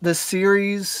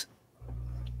series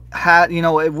had,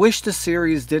 I wish the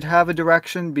series did have a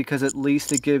direction, because at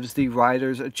least it gives the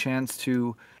writers a chance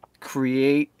to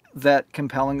create that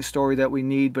compelling story that we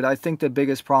need. But I think the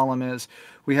biggest problem is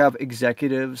we have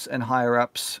executives and higher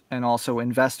ups and also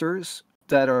investors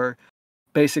that are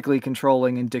basically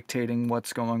controlling and dictating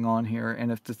what's going on here.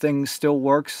 And if the thing still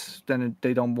works, then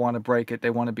they don't want to break it. They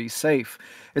want to be safe.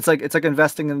 It's like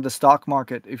investing in the stock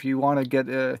market. If you want to get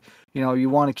you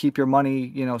want to keep your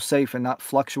money, safe and not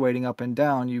fluctuating up and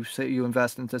down, you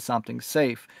invest into something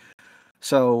safe.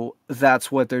 So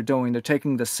that's what they're doing. They're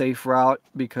taking the safe route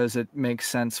because it makes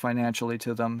sense financially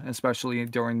to them, especially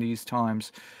during these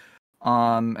times.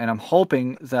 And I'm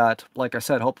hoping that, like I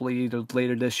said, hopefully either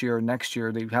later this year or next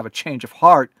year, they have a change of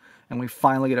heart and we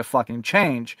finally get a fucking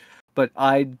change. But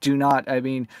I do not. I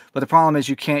mean, but the problem is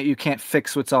you can't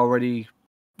fix what's already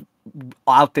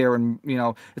out there, and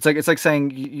it's like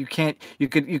saying you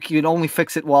could only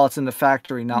fix it while it's in the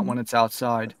factory, not when it's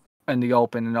outside in the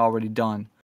open and already done.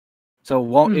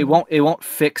 So it won't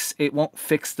fix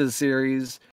the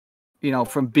series,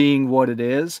 from being what it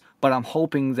is. But I'm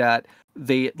hoping that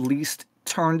they at least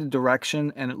turn the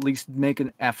direction and at least make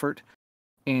an effort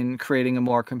in creating a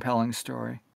more compelling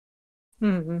story.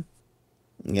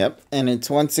 Yep, and it's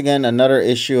once again another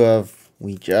issue of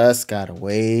we just gotta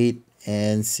wait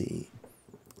and see,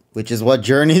 which is what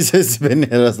Journeys has been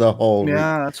as a whole.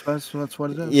 Yeah, that's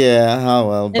what it is. Yeah, how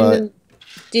well, but.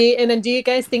 Do you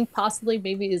guys think possibly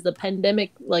maybe is the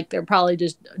pandemic, like they're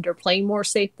playing more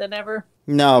safe than ever?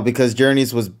 No, because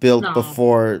Journeys was built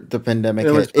before the pandemic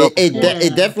hit.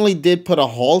 It definitely did put a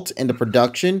halt in the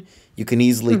production. You can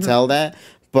easily tell that.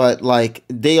 But, like,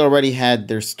 they already had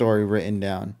their story written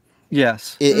down.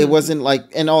 Yes. It wasn't like...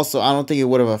 And also, I don't think it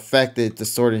would have affected the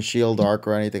Sword and Shield arc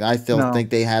or anything. I still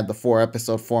think they had the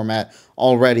 4-episode format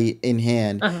already in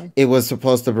hand. It was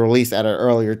supposed to release at an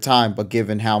earlier time, but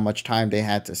given how much time they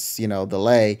had to,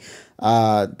 delay...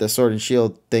 the Sword and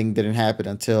Shield thing didn't happen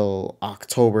until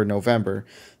October, November.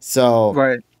 So,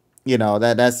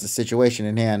 that's the situation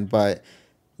in hand. But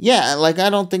yeah, like I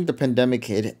don't think the pandemic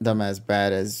hit them as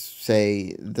bad as,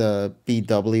 say, the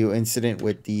BW incident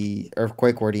with the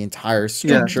earthquake, where the entire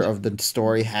structure of the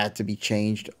story had to be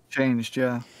changed.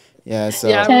 Yeah.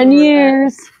 So 10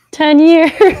 years. 10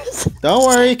 years. Don't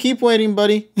worry, keep waiting,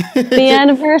 buddy. The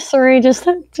anniversary just.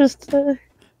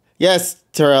 Yes,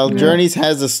 Terrell, Journeys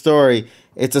has a story.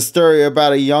 It's a story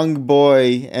about a young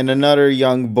boy and another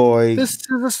young boy. This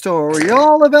is a story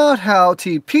all about how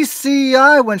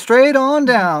TPCI went straight on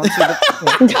down to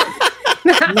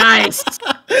the... Nice.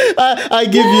 I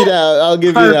give you that. I'll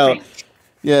give you that.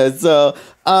 Yeah, so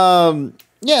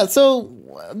so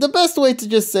the best way to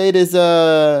just say it is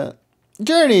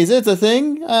Journeys, it's a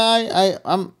thing.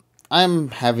 I'm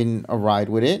having a ride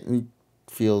with it.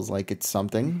 Feels like it's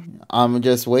something. I'm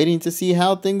just waiting to see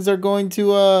how things are going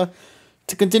to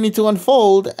continue to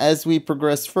unfold as we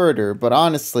progress further. But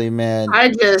honestly, man,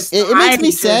 it makes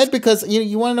me sad because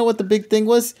you want to know what the big thing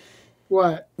was?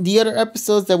 What? The other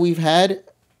episodes that we've had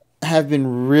have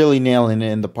been really nailing it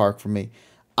in the park for me.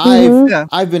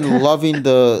 I've been loving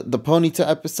the Ponyta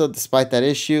episode despite that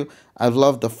issue. I've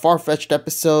loved the Farfetch'd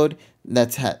episode.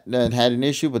 That had an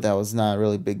issue, but that was not a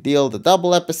really big deal. The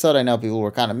double episode, I know people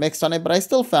were kind of mixed on it, but I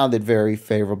still found it very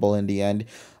favorable in the end.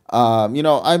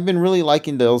 I've been really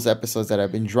liking those episodes that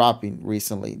I've been dropping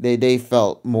recently. They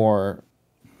felt more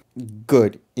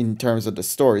good in terms of the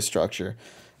story structure.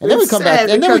 And then we come back,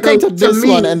 and then we come to this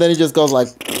one, and then it just goes like,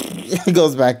 it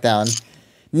goes back down.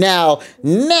 Now,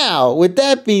 with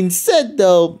that being said,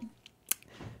 though,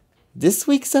 this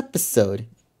week's episode,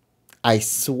 I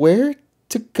swear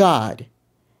to God,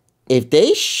 if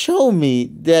they show me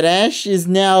that Ash is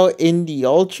now in the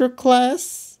Ultra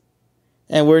class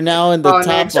and we're now in the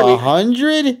top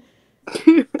 100,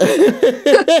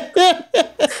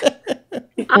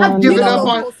 I've given up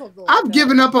on I've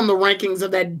given up on the rankings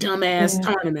of that dumbass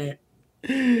tournament.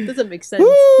 It doesn't make sense.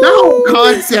 The whole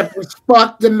concept was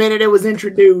fucked the minute it was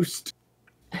introduced.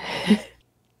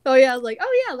 Oh yeah, I was like,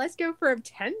 oh yeah, let's go from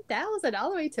 10,000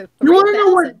 all the way to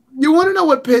 3,000. You want to know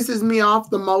what pisses me off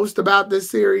the most about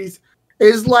this series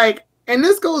is like, and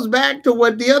this goes back to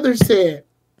what the other said.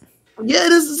 Yeah,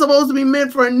 this is supposed to be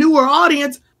meant for a newer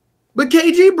audience, but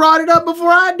KG brought it up before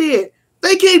I did.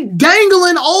 They keep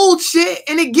dangling old shit,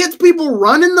 and it gets people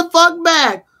running the fuck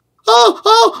back.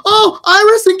 Oh,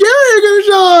 Iris and Gary are gonna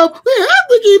show up. We have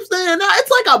to keep saying that. It's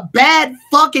like a bad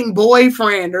fucking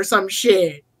boyfriend or some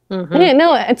shit. Mm-hmm. Yeah,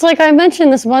 no, it's like I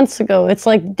mentioned this months ago. It's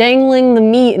like dangling the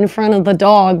meat in front of the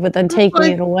dog, but then taking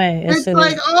it away. It's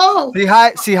like, oh.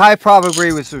 See, high Prob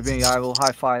agrees with me. I will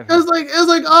high five him. It's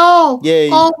like, oh, yay.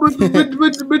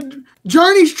 but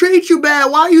Journeys treat you bad.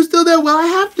 Why are you still there? Well, I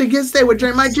have to stay with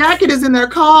Journey. My jacket is in their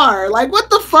car. Like, what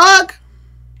the fuck?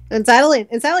 And sadly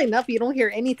enough, you don't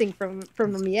hear anything from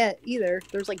them yet either.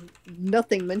 There's like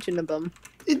nothing mentioned of them.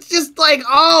 It's just like,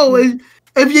 oh,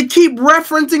 if you keep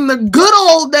referencing the good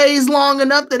old days long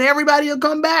enough, then everybody will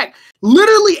come back.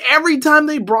 Literally every time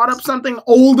they brought up something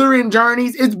older in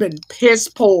Journeys, it's been piss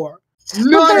poor.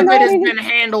 None of it has been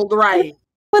handled right.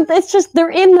 But it's just they're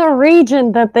in the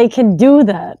region that they can do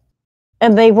that,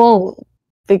 and they won't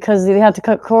because they have to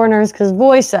cut corners because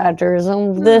voice actors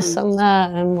and this and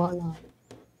that and whatnot.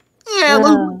 Yeah,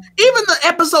 even the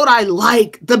episode I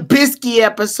like, the Bisky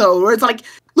episode, where it's like,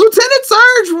 Lieutenant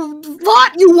Serge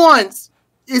fought you once.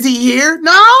 Is he here?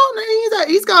 No,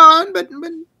 he's gone, but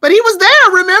he was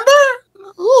there, remember?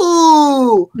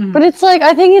 Ooh. But it's like,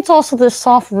 I think it's also the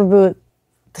soft reboot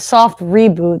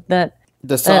that...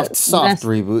 The soft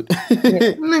reboot.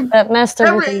 that messed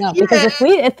everything up. Because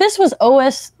if this was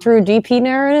OS through DP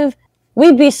narrative,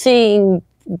 we'd be seeing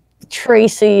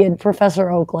Tracy and Professor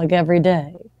Oak like every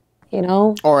day. You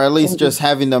know, or at least just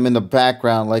having them in the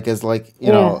background, like as like you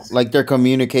know, like they're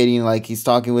communicating, like he's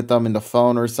talking with them in the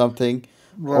phone or something,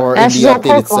 or in the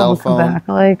updated cell phone.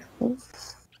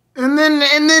 And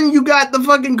then you got the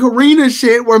fucking Karina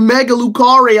shit where Mega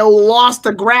Lucario lost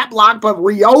the grap lock, but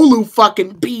Riolu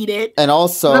fucking beat it. And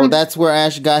also, that's where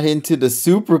Ash got into the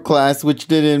super class, which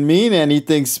didn't mean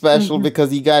anything special because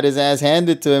he got his ass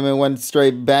handed to him and went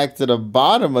straight back to the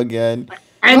bottom again.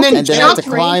 And then had to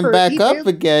climb back up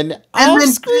again off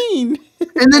screen.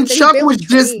 And then Chuck was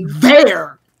just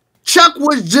there. Chuck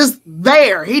was just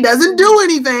there. He doesn't do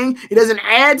anything. He doesn't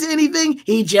add to anything.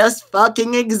 He just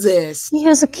fucking exists. He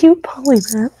has a cute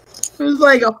polygraph. It's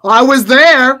like, I was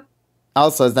there.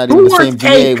 Also, it's not even the same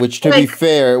GA, which, to be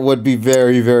fair, would be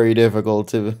very, very difficult,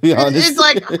 to be honest. It's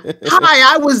like,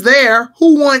 hi, I was there.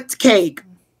 Who wants cake?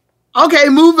 Okay,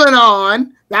 moving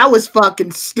on. That was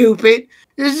fucking stupid.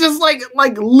 It's just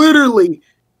like literally.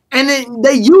 And then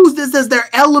they use this as their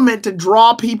element to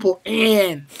draw people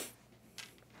in.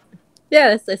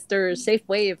 Yeah, it's their safe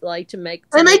way of to make.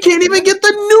 And they can't even get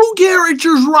the new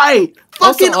characters right.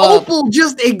 Fucking Opal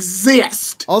just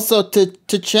exists. Also,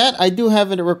 to chat, I do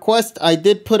have a request. I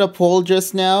did put a poll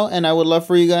just now, and I would love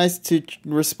for you guys to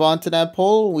respond to that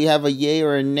poll. We have a yay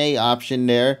or a nay option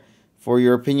there for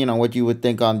your opinion on what you would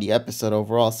think on the episode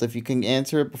overall. So if you can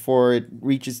answer it before it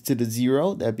reaches to the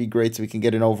 0, that'd be great so we can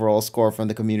get an overall score from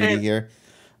the community here.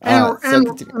 And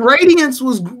Radiance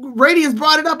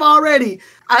brought it up already.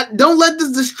 Don't let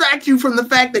this distract you from the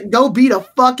fact that Go beat a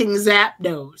fucking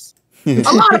Zapdos. A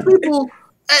lot of people,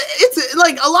 it's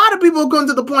like a lot of people come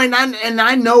to the point, and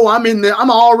I know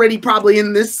I'm already probably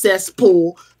in this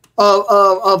cesspool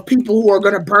of people who are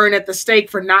going to burn at the stake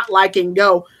for not liking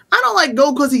Go. I don't like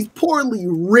Go because he's poorly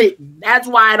written. That's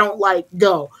why I don't like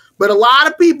Go. But a lot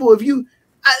of people,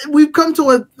 we've come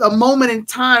to a moment in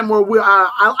time where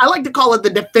I like to call it the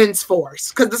defense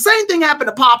force. Because the same thing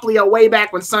happened to Poplio way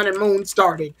back when Sun and Moon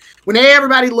started. When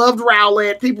everybody loved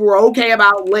Rowlet, people were okay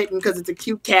about Litten because it's a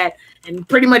cute cat. And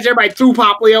pretty much everybody threw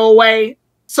Poplio away.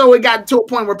 So it got to a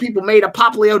point where people made a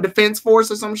Poplio defense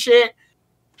force or some shit.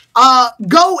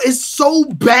 Go is so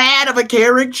bad of a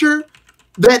character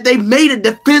that they made a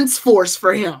defense force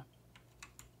for him.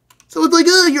 So it's like,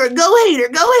 oh, you're a Go hater,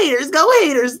 Go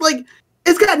haters. Like,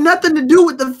 it's got nothing to do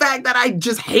with the fact that I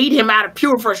just hate him out of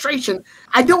pure frustration.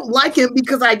 I don't like him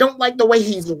because I don't like the way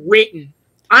he's written.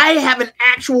 I have an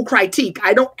actual critique.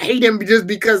 I don't hate him just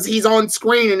because he's on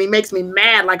screen and he makes me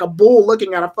mad like a bull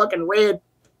looking at a fucking red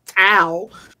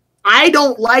towel. I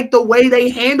don't like the way they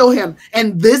handle him.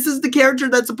 And this is the character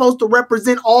that's supposed to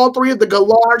represent all three of the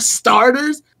Galar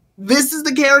starters. This is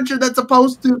the character that's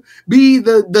supposed to be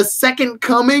the second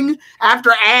coming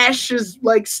after Ash's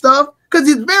stuff. Because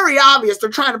it's very obvious they're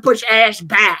trying to push Ash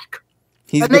back.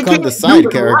 He's And they become can't the do side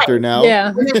it character right. now. Yeah.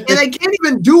 And they can't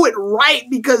even do it right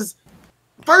because,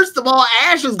 first of all,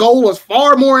 Ash's goal was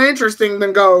far more interesting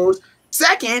than Go's.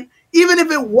 Second, even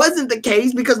if it wasn't the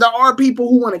case, because there are people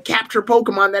who want to capture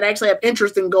Pokemon that actually have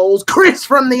interesting goals, Chris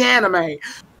from the anime.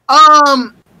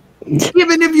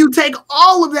 Even if you take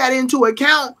all of that into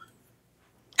account,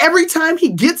 every time he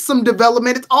gets some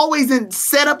development, it's always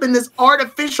set up in this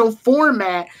artificial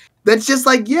format that's just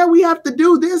like, yeah, we have to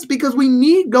do this because we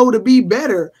need Go to be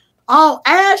better. Oh,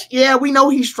 Ash, yeah, we know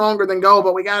he's stronger than Go,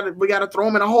 but we gotta throw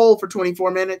him in a hole for 24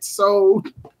 minutes. So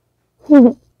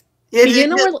You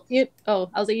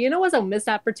know what's a missed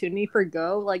opportunity for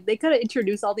Go? Like they could have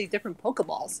introduced all these different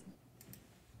Pokeballs.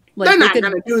 Like, they're not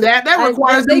gonna do that. That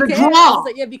requires them to can. draw.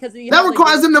 Like, yeah, because That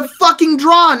requires them to fucking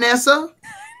draw, Nessa.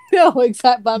 No,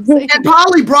 exactly. But I'm saying. And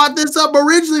Polly brought this up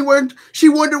originally where she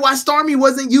wondered why Starmie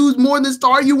wasn't used more than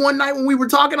Staryu one night when we were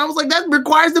talking. I was like, that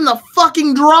requires them to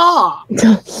fucking draw.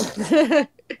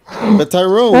 But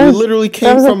Tyrone, we literally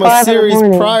came from a series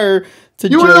prior to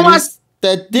Journeys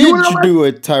that did do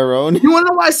it, Tyrone. You want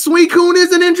to know why Suicune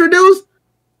isn't introduced?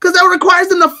 Because that requires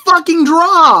them to fucking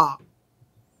draw.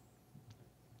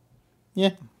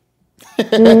 Yeah.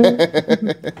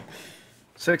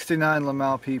 69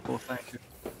 Lamau people, thank you.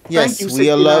 Yes,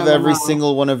 we love every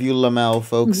single one of you Lamau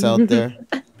folks out there.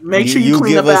 Make sure you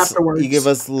clean up afterwards. You give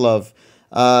us love.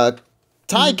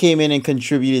 Ty came in and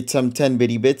contributed some 10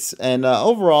 bitty bits, and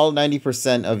overall,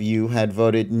 90% of you had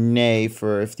voted nay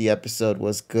for if the episode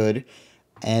was good,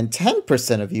 and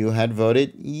 10% of you had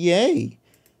voted yay.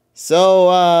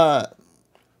 So,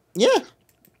 yeah.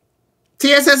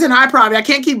 TSS and High Probably. I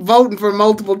can't keep voting for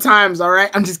multiple times, all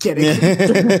right? I'm just kidding.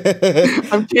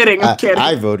 I'm kidding.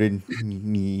 I voted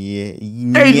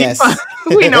yes.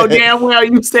 We know damn well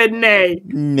you said nay.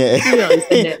 Nay.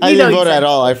 I didn't vote at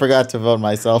all. I forgot to vote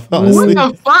myself. Honestly.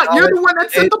 What the fuck? You're the one that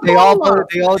set the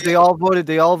They all voted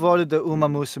the Uma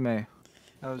Musume.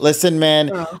 Listen,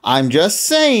 man, I'm just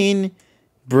saying,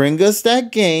 bring us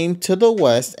that game to the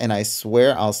West, and I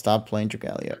swear I'll stop playing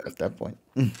Dragalia at that point.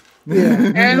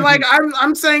 Yeah, and like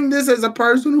I'm saying this as a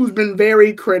person who's been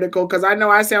very critical because I know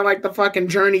I sound like the fucking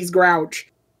Journeys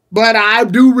grouch, but I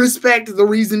do respect the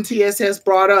reason TSS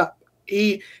brought up.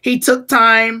 He took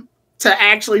time to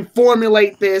actually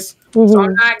formulate this, so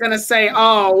I'm not gonna say,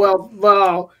 oh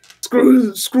well,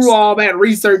 screw all that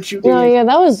research you did. No, yeah,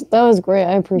 that was great.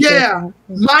 I appreciate that.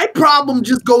 My problem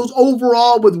just goes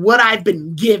overall with what I've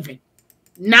been given.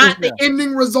 Not the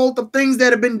ending result of things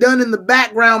that have been done in the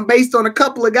background based on a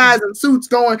couple of guys in suits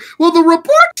going, well, the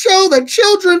report show that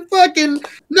children fucking...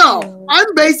 No,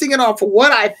 I'm basing it off of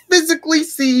what I physically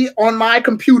see on my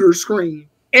computer screen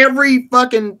every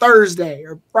fucking Thursday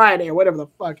or Friday or whatever the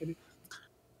fuck it is.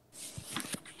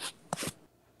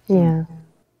 Yeah.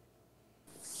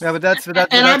 Yeah, but that's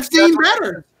I've seen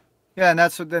better. Yeah, and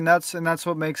that's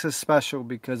what makes us special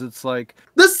because it's like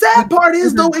the sad part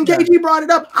is though, and KG brought it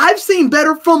up. I've seen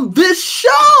better from this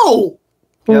show.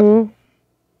 Yep.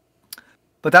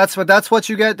 But that's what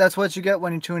you get. That's what you get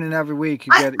when you tune in every week.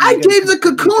 I gave the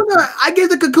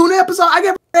Kakuna episode. I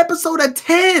gave episode a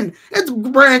 10. It's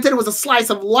granted it was a slice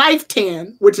of life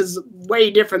 10, which is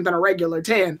way different than a regular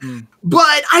 10.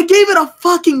 But I gave it a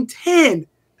fucking 10.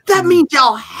 That means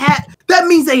that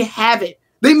means they have it.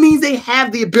 That means they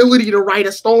have the ability to write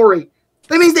a story.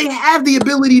 That means they have the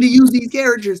ability to use these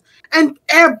characters. And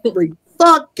every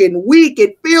fucking week,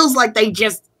 it feels like they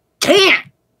just can't.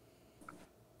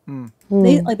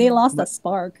 They lost a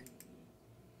spark.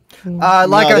 I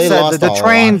said, the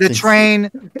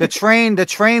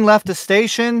train left the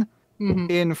station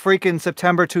in freaking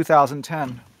September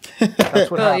 2010. That's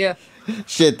what happened. Yeah.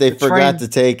 Shit, they forgot to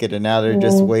take it, and now they're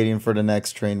just waiting for the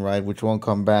next train ride, which won't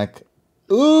come back.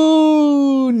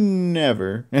 Ooh,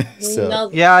 never.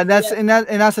 So yeah, and that's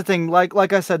the thing.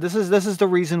 Like I said, this is the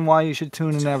reason why you should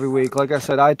tune in every week. Like I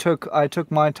said, I took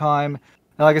my time,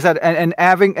 and like I said,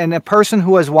 and a person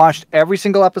who has watched every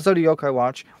single episode of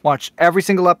Yokai watched every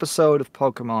single episode of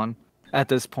Pokemon at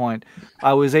this point,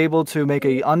 I was able to make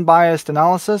a unbiased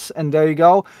analysis, and there you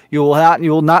go. You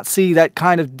will not see that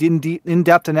kind of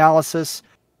in-depth analysis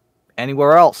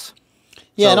anywhere else.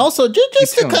 Yeah, so, and also,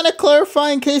 just to kind of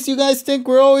clarify, in case you guys think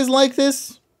we're always like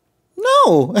this,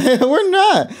 no, we're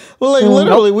not. Well, like,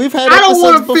 literally, we've had I don't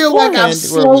want to feel like I've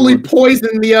slowly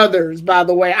poisoned the others, by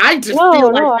the way. I just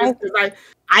feel like this because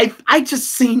I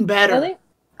just seen better. Really?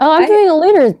 Oh, I'm doing a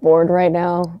leaders board right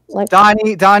now. Like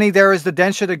Donnie, there is the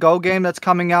Densha to Go game that's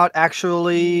coming out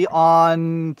actually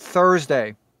on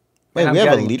Thursday. Wait, we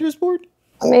have a leaders board?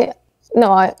 I mean,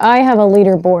 no, I have a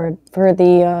leaderboard for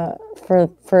the for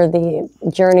the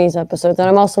Journeys episodes, and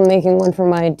I'm also making one for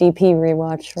my DP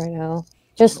rewatch right now.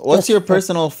 What's your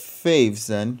personal faves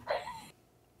then?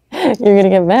 You're gonna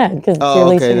get mad because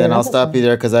Oh, okay. Then I'll stop you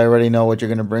there because I already know what you're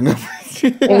gonna bring up.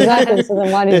 Exactly. So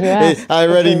then why did you ask? I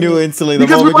already knew instantly the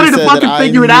Because we moment you wanted to said that. fucking I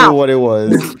figure it knew out. what it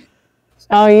was.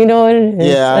 Oh, you know what it is.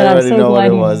 Yeah, I and already I'm so know what glad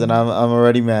it you was, know. and I'm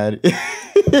already mad.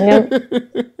 Yep.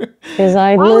 Because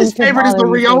I My lived least to favorite is the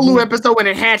bother you Riolu thinking- episode when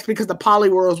it hatched because the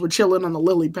Poliwhirls were chilling on the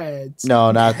lily pads.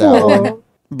 No, not that one.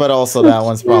 But also that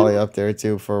one's probably up there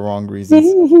too for wrong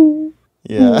reasons.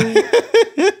 Yeah.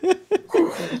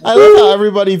 I love how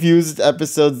everybody views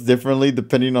episodes differently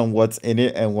depending on what's in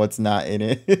it and what's not in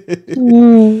it.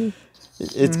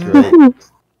 It's great.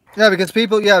 Yeah, because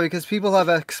people have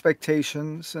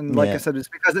expectations, and like Yeah. I said,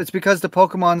 it's because the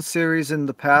Pokemon series in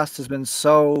the past has been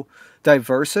so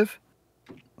diversive.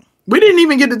 We didn't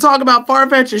even get to talk about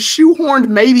Farfetch's shoehorned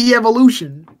maybe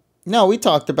evolution. No, we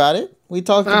talked about it. We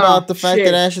talked Oh, about the fact shit.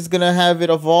 that Ash is gonna have it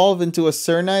evolve into a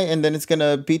Cernite, and then it's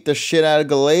gonna beat the shit out of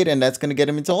Gallade, and that's gonna get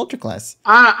him into Ultra Class.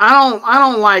 I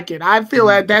don't like it. I feel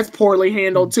that that's poorly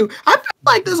handled too. I feel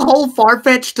like this whole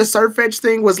Farfetch to Surfetch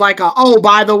thing was like a, oh,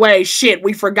 by the way, shit,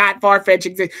 we forgot Farfetch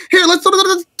exists. Here, let's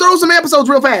throw some episodes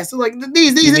real fast. Like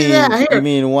these, yeah, You here.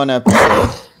 mean one episode?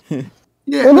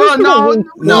 Yeah,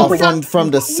 No, we got,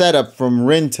 from the setup from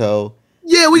Rinto.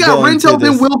 yeah, we got going to Rento,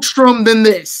 then this. Wilkstrom, then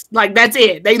this. Like that's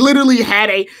it. They literally had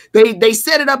they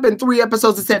set it up in 3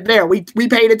 episodes and said, there, we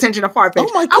paid attention to Farfetch.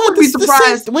 Oh my I god, wouldn't be this is the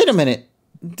surprised. same. Wait a minute.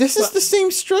 This is the same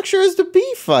structure as the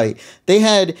bee fight. They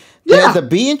had Yeah. the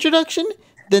bee introduction,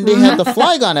 then they had the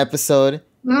Flygon episode,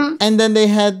 Mhm. and then they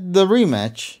had the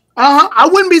rematch. I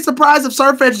wouldn't be surprised if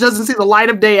Surfetch doesn't see the light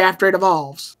of day after it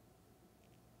evolves.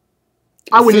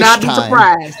 I would Fish not be time.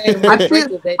 surprised.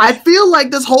 I feel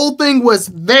like this whole thing was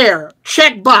there.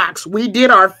 Checkbox. We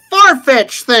did our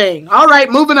Farfetch thing. All right,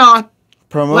 moving on.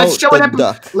 Promote Let's show the an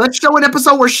duck. Let's show an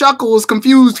episode where Shuckle is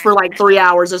confused for like 3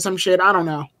 hours or some shit. I don't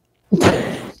know.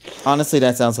 Honestly,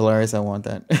 that sounds hilarious. I want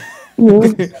that.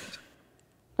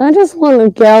 I just want a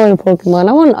Galar Pokemon.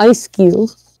 I want an Ice Cube.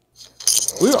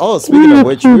 Speaking of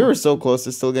which, we were so close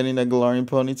to still getting that Galarian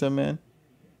Ponyta, man.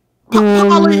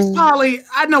 Polly,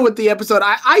 I know what the episode.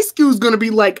 Ice Cube's gonna be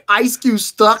like Ice Cube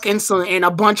stuck in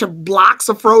a bunch of blocks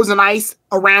of frozen ice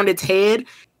around its head,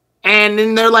 and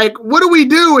then they're like, "What do we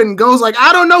do?" And goes like,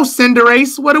 "I don't know,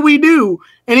 Cinderace. What do we do?"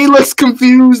 And he looks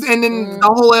confused, and then the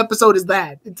whole episode is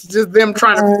that. It's just them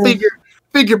trying to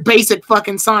figure basic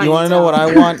fucking science. You want to know out. what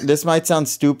I want? This might sound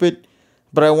stupid,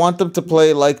 but I want them to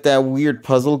play like that weird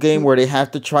puzzle game where they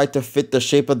have to try to fit the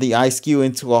shape of the ice cube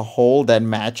into a hole that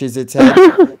matches its head.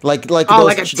 like like a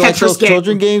those Tetris game.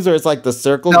 children games where it's like the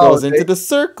circle No, goes into the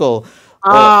circle.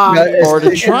 Ah, Or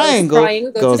the triangle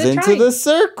triangle goes into triangle. the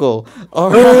circle. Or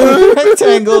the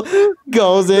rectangle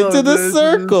goes into the into the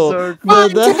circle. circle.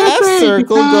 The half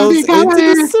circle goes into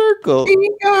the circle.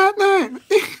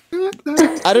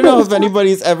 I don't know if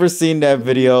anybody's ever seen that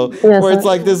video where it's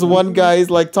like this one guy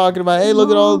is like talking about, hey, look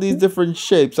at all these different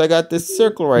shapes. I got this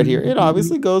circle right here. It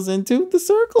obviously goes into the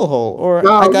circle hole. Or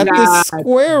I got this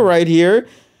square right here.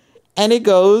 And it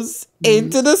goes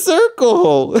into the circle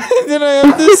hole. Then I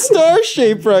have this star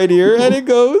shape right here, and it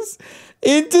goes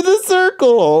into the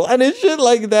circle hole. And it's shit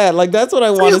like that. Like, that's what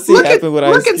I want to see happen with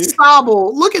Ice Look at Cube.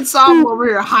 Sobble. Look at Sobble over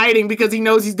here hiding because he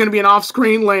knows he's going to be an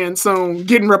off-screen land soon,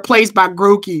 getting replaced by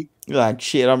Grookey. Like,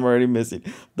 shit, I'm already missing.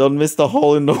 Don't miss the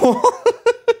hole in the wall.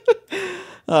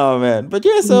 Oh, man. But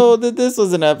yeah, so this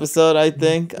was an episode, I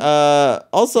think.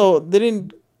 Also,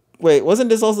 wasn't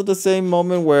this also the same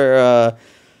moment where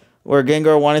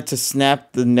Gengar wanted to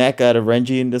snap the neck out of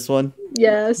Renji in this one?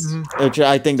 Yes. Which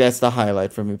I think that's the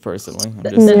highlight for me personally. I'm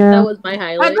That, just, that was my At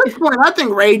highlight. this point, I think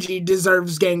Reiji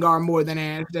deserves Gengar more than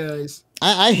Ash does.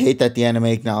 I hate that the anime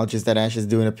acknowledges that Ash is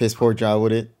doing a piss poor job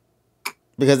with it.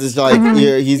 Because it's like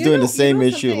he's doing the same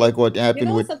issue like what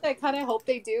happened with... something I kind of hope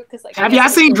they do? Cause, like, Have y'all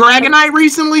seen Dragonite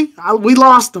recently? We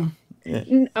lost him.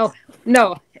 Oh,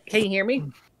 no. Can you hear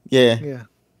me? Yeah. Yeah.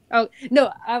 Oh, no,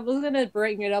 I was going to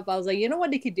bring it up. I was like, you know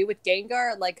what they could do with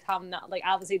Gengar? Like, how not, like,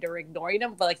 obviously they're ignoring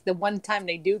him, but, like, the one time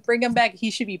they do bring him back,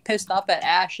 he should be pissed off at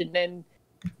Ash, and then,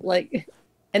 like,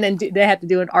 they have to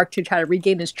do an arc to try to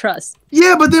regain his trust.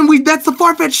 Yeah, but then that's the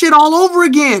Farfetch shit all over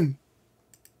again.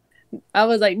 I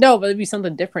was like, no, but it'd be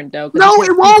something different, though. No,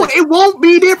 it won't. It won't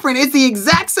be different. It's the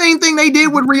exact same thing they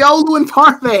did with Riolu and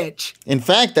Farfetch. In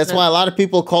fact, that's why a lot of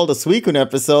people call the Suicune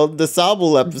episode the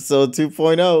Sobble episode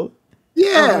 2.0.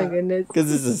 Yeah. Oh, my goodness.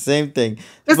 Because it's the same thing.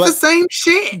 It's But the same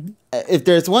shit. if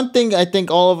there's one thing I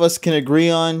think all of us can agree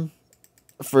on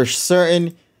for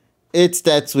certain, it's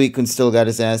that Suicune still got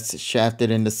his ass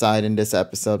shafted in the side in this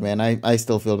episode, man. I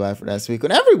still feel bad for that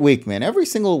Suicune. Every week, man. Every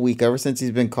single week, ever since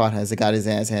he's been caught, has got his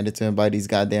ass handed to him by these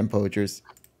goddamn poachers.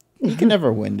 He can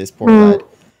never win, this poor lad.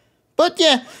 But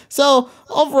yeah, so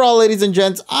overall, ladies and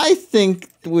gents, I think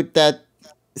with that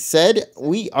said,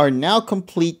 we are now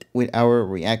complete with our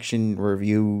reaction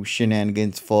review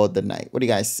shenanigans for the night. What do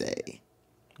you guys say?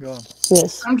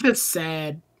 Yes. I'm just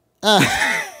sad.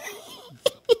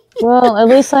 Well, at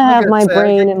least I have my sad.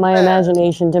 brain and my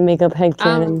imagination to make up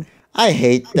headcanon. I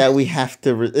hate that we have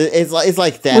to. It's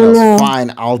like Thanos. No.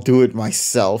 Fine, I'll do it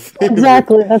myself.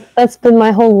 Exactly. That's been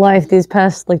my whole life these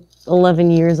past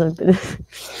 11 years. I've been.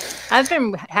 I've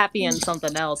been happy in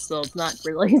something else, so it's not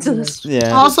related to this.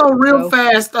 Yeah. Also, real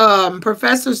fast,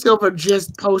 Professor Silver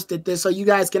just posted this, so you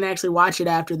guys can actually watch it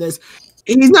after this.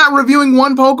 He's not reviewing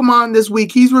one Pokemon this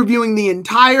week. He's reviewing the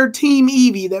entire Team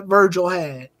Eevee that Virgil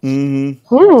had.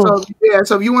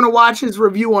 So if you want to watch his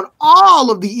review on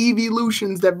all of the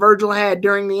evolutions that Virgil had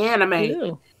during the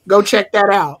anime, go check that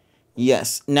out.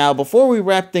 Yes. Now, before we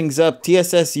wrap things up,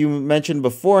 TSS, you mentioned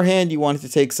beforehand you wanted to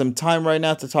take some time right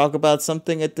now to talk about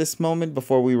something at this moment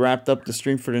before we wrapped up the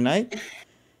stream for tonight.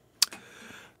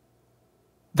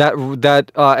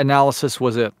 That analysis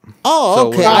was it. Oh,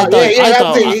 okay.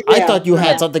 I thought you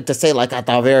had something to say, like at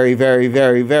the very, very,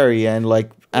 very, very end, like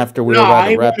after we were about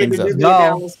to wrap things up.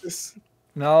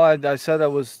 No, I said it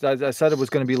was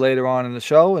going to be later on in the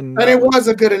show, and it was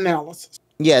a good analysis.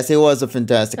 Yes, it was a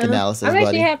fantastic analysis, I'm buddy.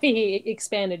 actually happy he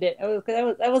expanded it.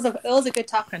 It was a good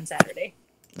talk on Saturday.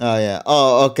 Oh yeah.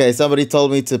 Oh, okay. Somebody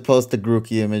told me to post the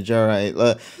Grookey image. All right.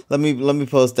 Let me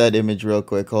post that image real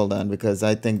quick. Hold on, because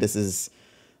I think this is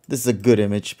a good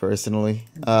image personally.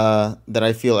 That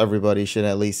I feel everybody should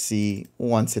at least see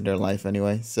once in their life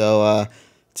anyway. So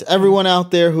to everyone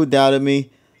out there who doubted me,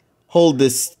 hold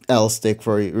this L stick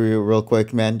for you real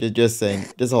quick, man. Just saying.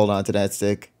 Just hold on to that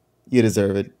stick. You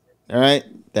deserve it. All right.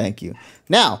 Thank you.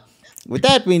 Now, with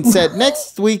that being said,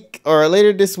 next week or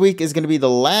later this week is going to be the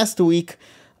last week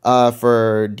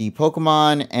for the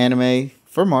Pokemon anime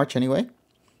for March anyway.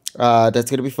 That's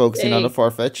going to be focusing on the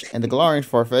Farfetch and the Galarian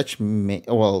Farfetch.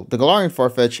 The Galarian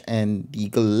Farfetch and the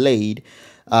Glade.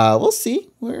 We'll see.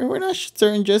 We're not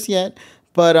certain just yet.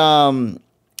 But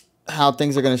how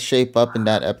things are going to shape up in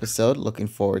that episode. Looking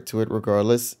forward to it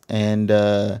regardless.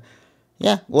 And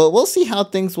yeah, well, we'll see how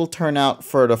things will turn out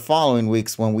for the following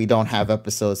weeks when we don't have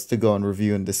episodes to go and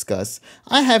review and discuss.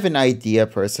 I have an idea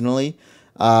personally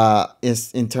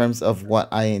is in terms of what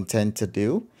I intend to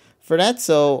do for that.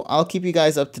 So I'll keep you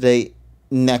guys up to date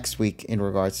next week in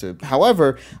regards to it.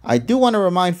 However, I do want to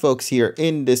remind folks here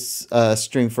in this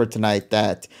stream for tonight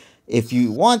that if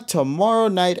you want tomorrow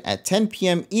night at 10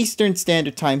 p.m. Eastern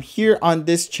Standard Time here on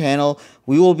this channel,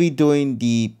 we will be doing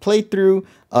the playthrough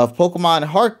of Pokemon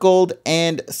Heart Gold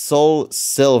and Soul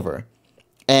Silver.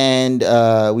 And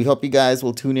we hope you guys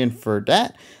will tune in for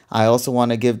that. I also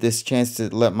want to give this chance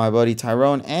to let my buddy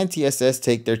Tyrone and TSS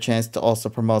take their chance to also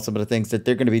promote some of the things that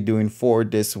they're going to be doing for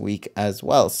this week as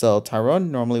well. So Tyrone,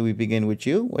 normally we begin with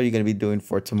you. What are you going to be doing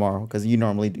for tomorrow? Because you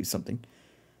normally do something.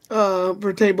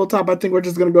 For tabletop, I think we're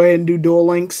just gonna go ahead and do Duel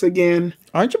Links again.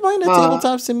 Aren't you playing a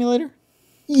tabletop simulator?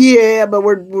 Yeah, but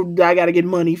I gotta get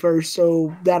money first,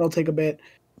 so that'll take a bit.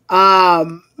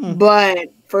 But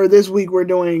for this week, we're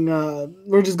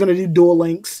just gonna do Duel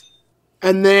Links,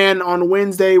 and then on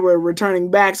Wednesday we're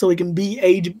returning back so we can beat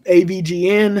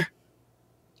AVGN.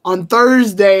 On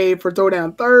Thursday for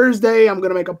Throwdown Thursday, I'm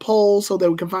gonna make a poll so that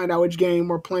we can find out which game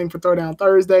we're playing for Throwdown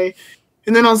Thursday.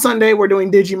 And then on Sunday, we're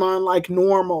doing Digimon like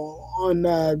normal on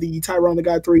the Tyrone the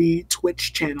God 3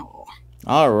 Twitch channel.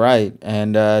 All right.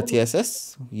 And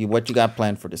TSS, what you got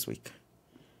planned for this week?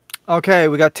 Okay,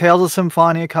 we got Tales of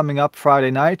Symphonia coming up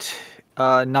Friday night,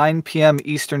 9 p.m.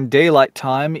 Eastern Daylight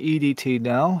Time, EDT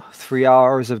now, 3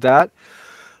 hours of that.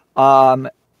 And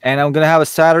I'm going to have a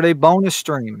Saturday bonus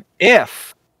stream.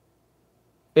 If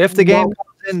the game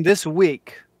comes in this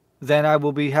week, then I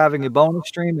will be having a bonus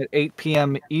stream at 8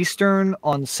 p.m. Eastern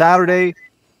on Saturday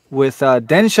with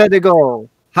Densha de Go,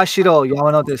 Hashiro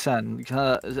Yamanote-san.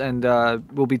 And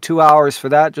will be 2 hours for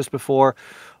that just before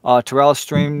Terrell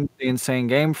streamed the Insane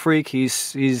Game Freak.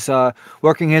 He's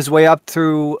working his way up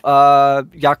through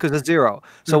Yakuza 0.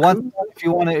 So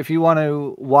if you want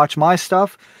to watch my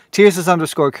stuff,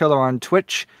 TSS_killer on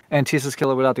Twitch and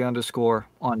TSS_killer without the underscore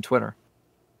on Twitter.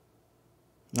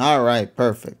 All right,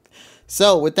 perfect.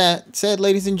 So with that said,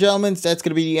 ladies and gentlemen, that's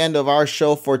going to be the end of our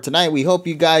show for tonight. We hope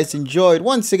you guys enjoyed.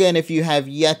 Once again, if you have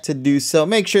yet to do so,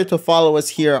 make sure to follow us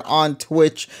here on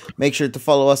Twitch. Make sure to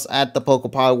follow us at the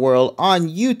PokePod World on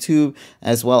YouTube,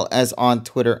 as well as on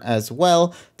Twitter as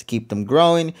well, to keep them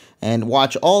growing, and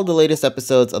watch all the latest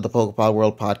episodes of the PokePod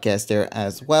World Podcast there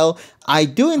as well. I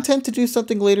do intend to do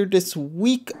something later this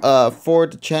week for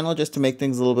the channel just to make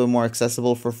things a little bit more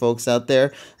accessible for folks out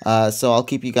there. So I'll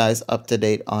keep you guys up to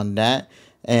date on that.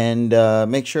 And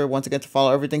make sure, once again, to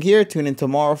follow everything here. Tune in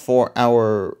tomorrow for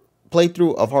our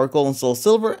playthrough of Heart Gold and Soul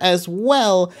Silver, as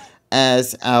well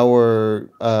as our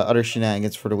other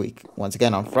shenanigans for the week. Once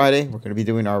again, on Friday, we're going to be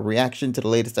doing our reaction to the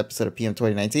latest episode of PM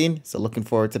 2019. So looking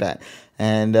forward to that.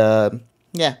 And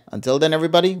yeah, until then,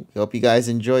 everybody, we hope you guys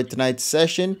enjoyed tonight's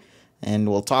session. And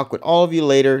we'll talk with all of you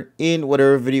later in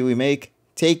whatever video we make.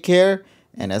 Take care.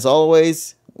 And as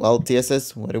always, well,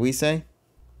 TSS, what do we say?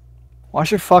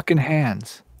 Wash your fucking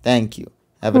hands. Thank you.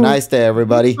 Have a nice day,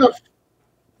 everybody.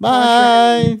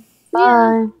 Bye.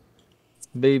 Bye.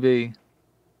 BB.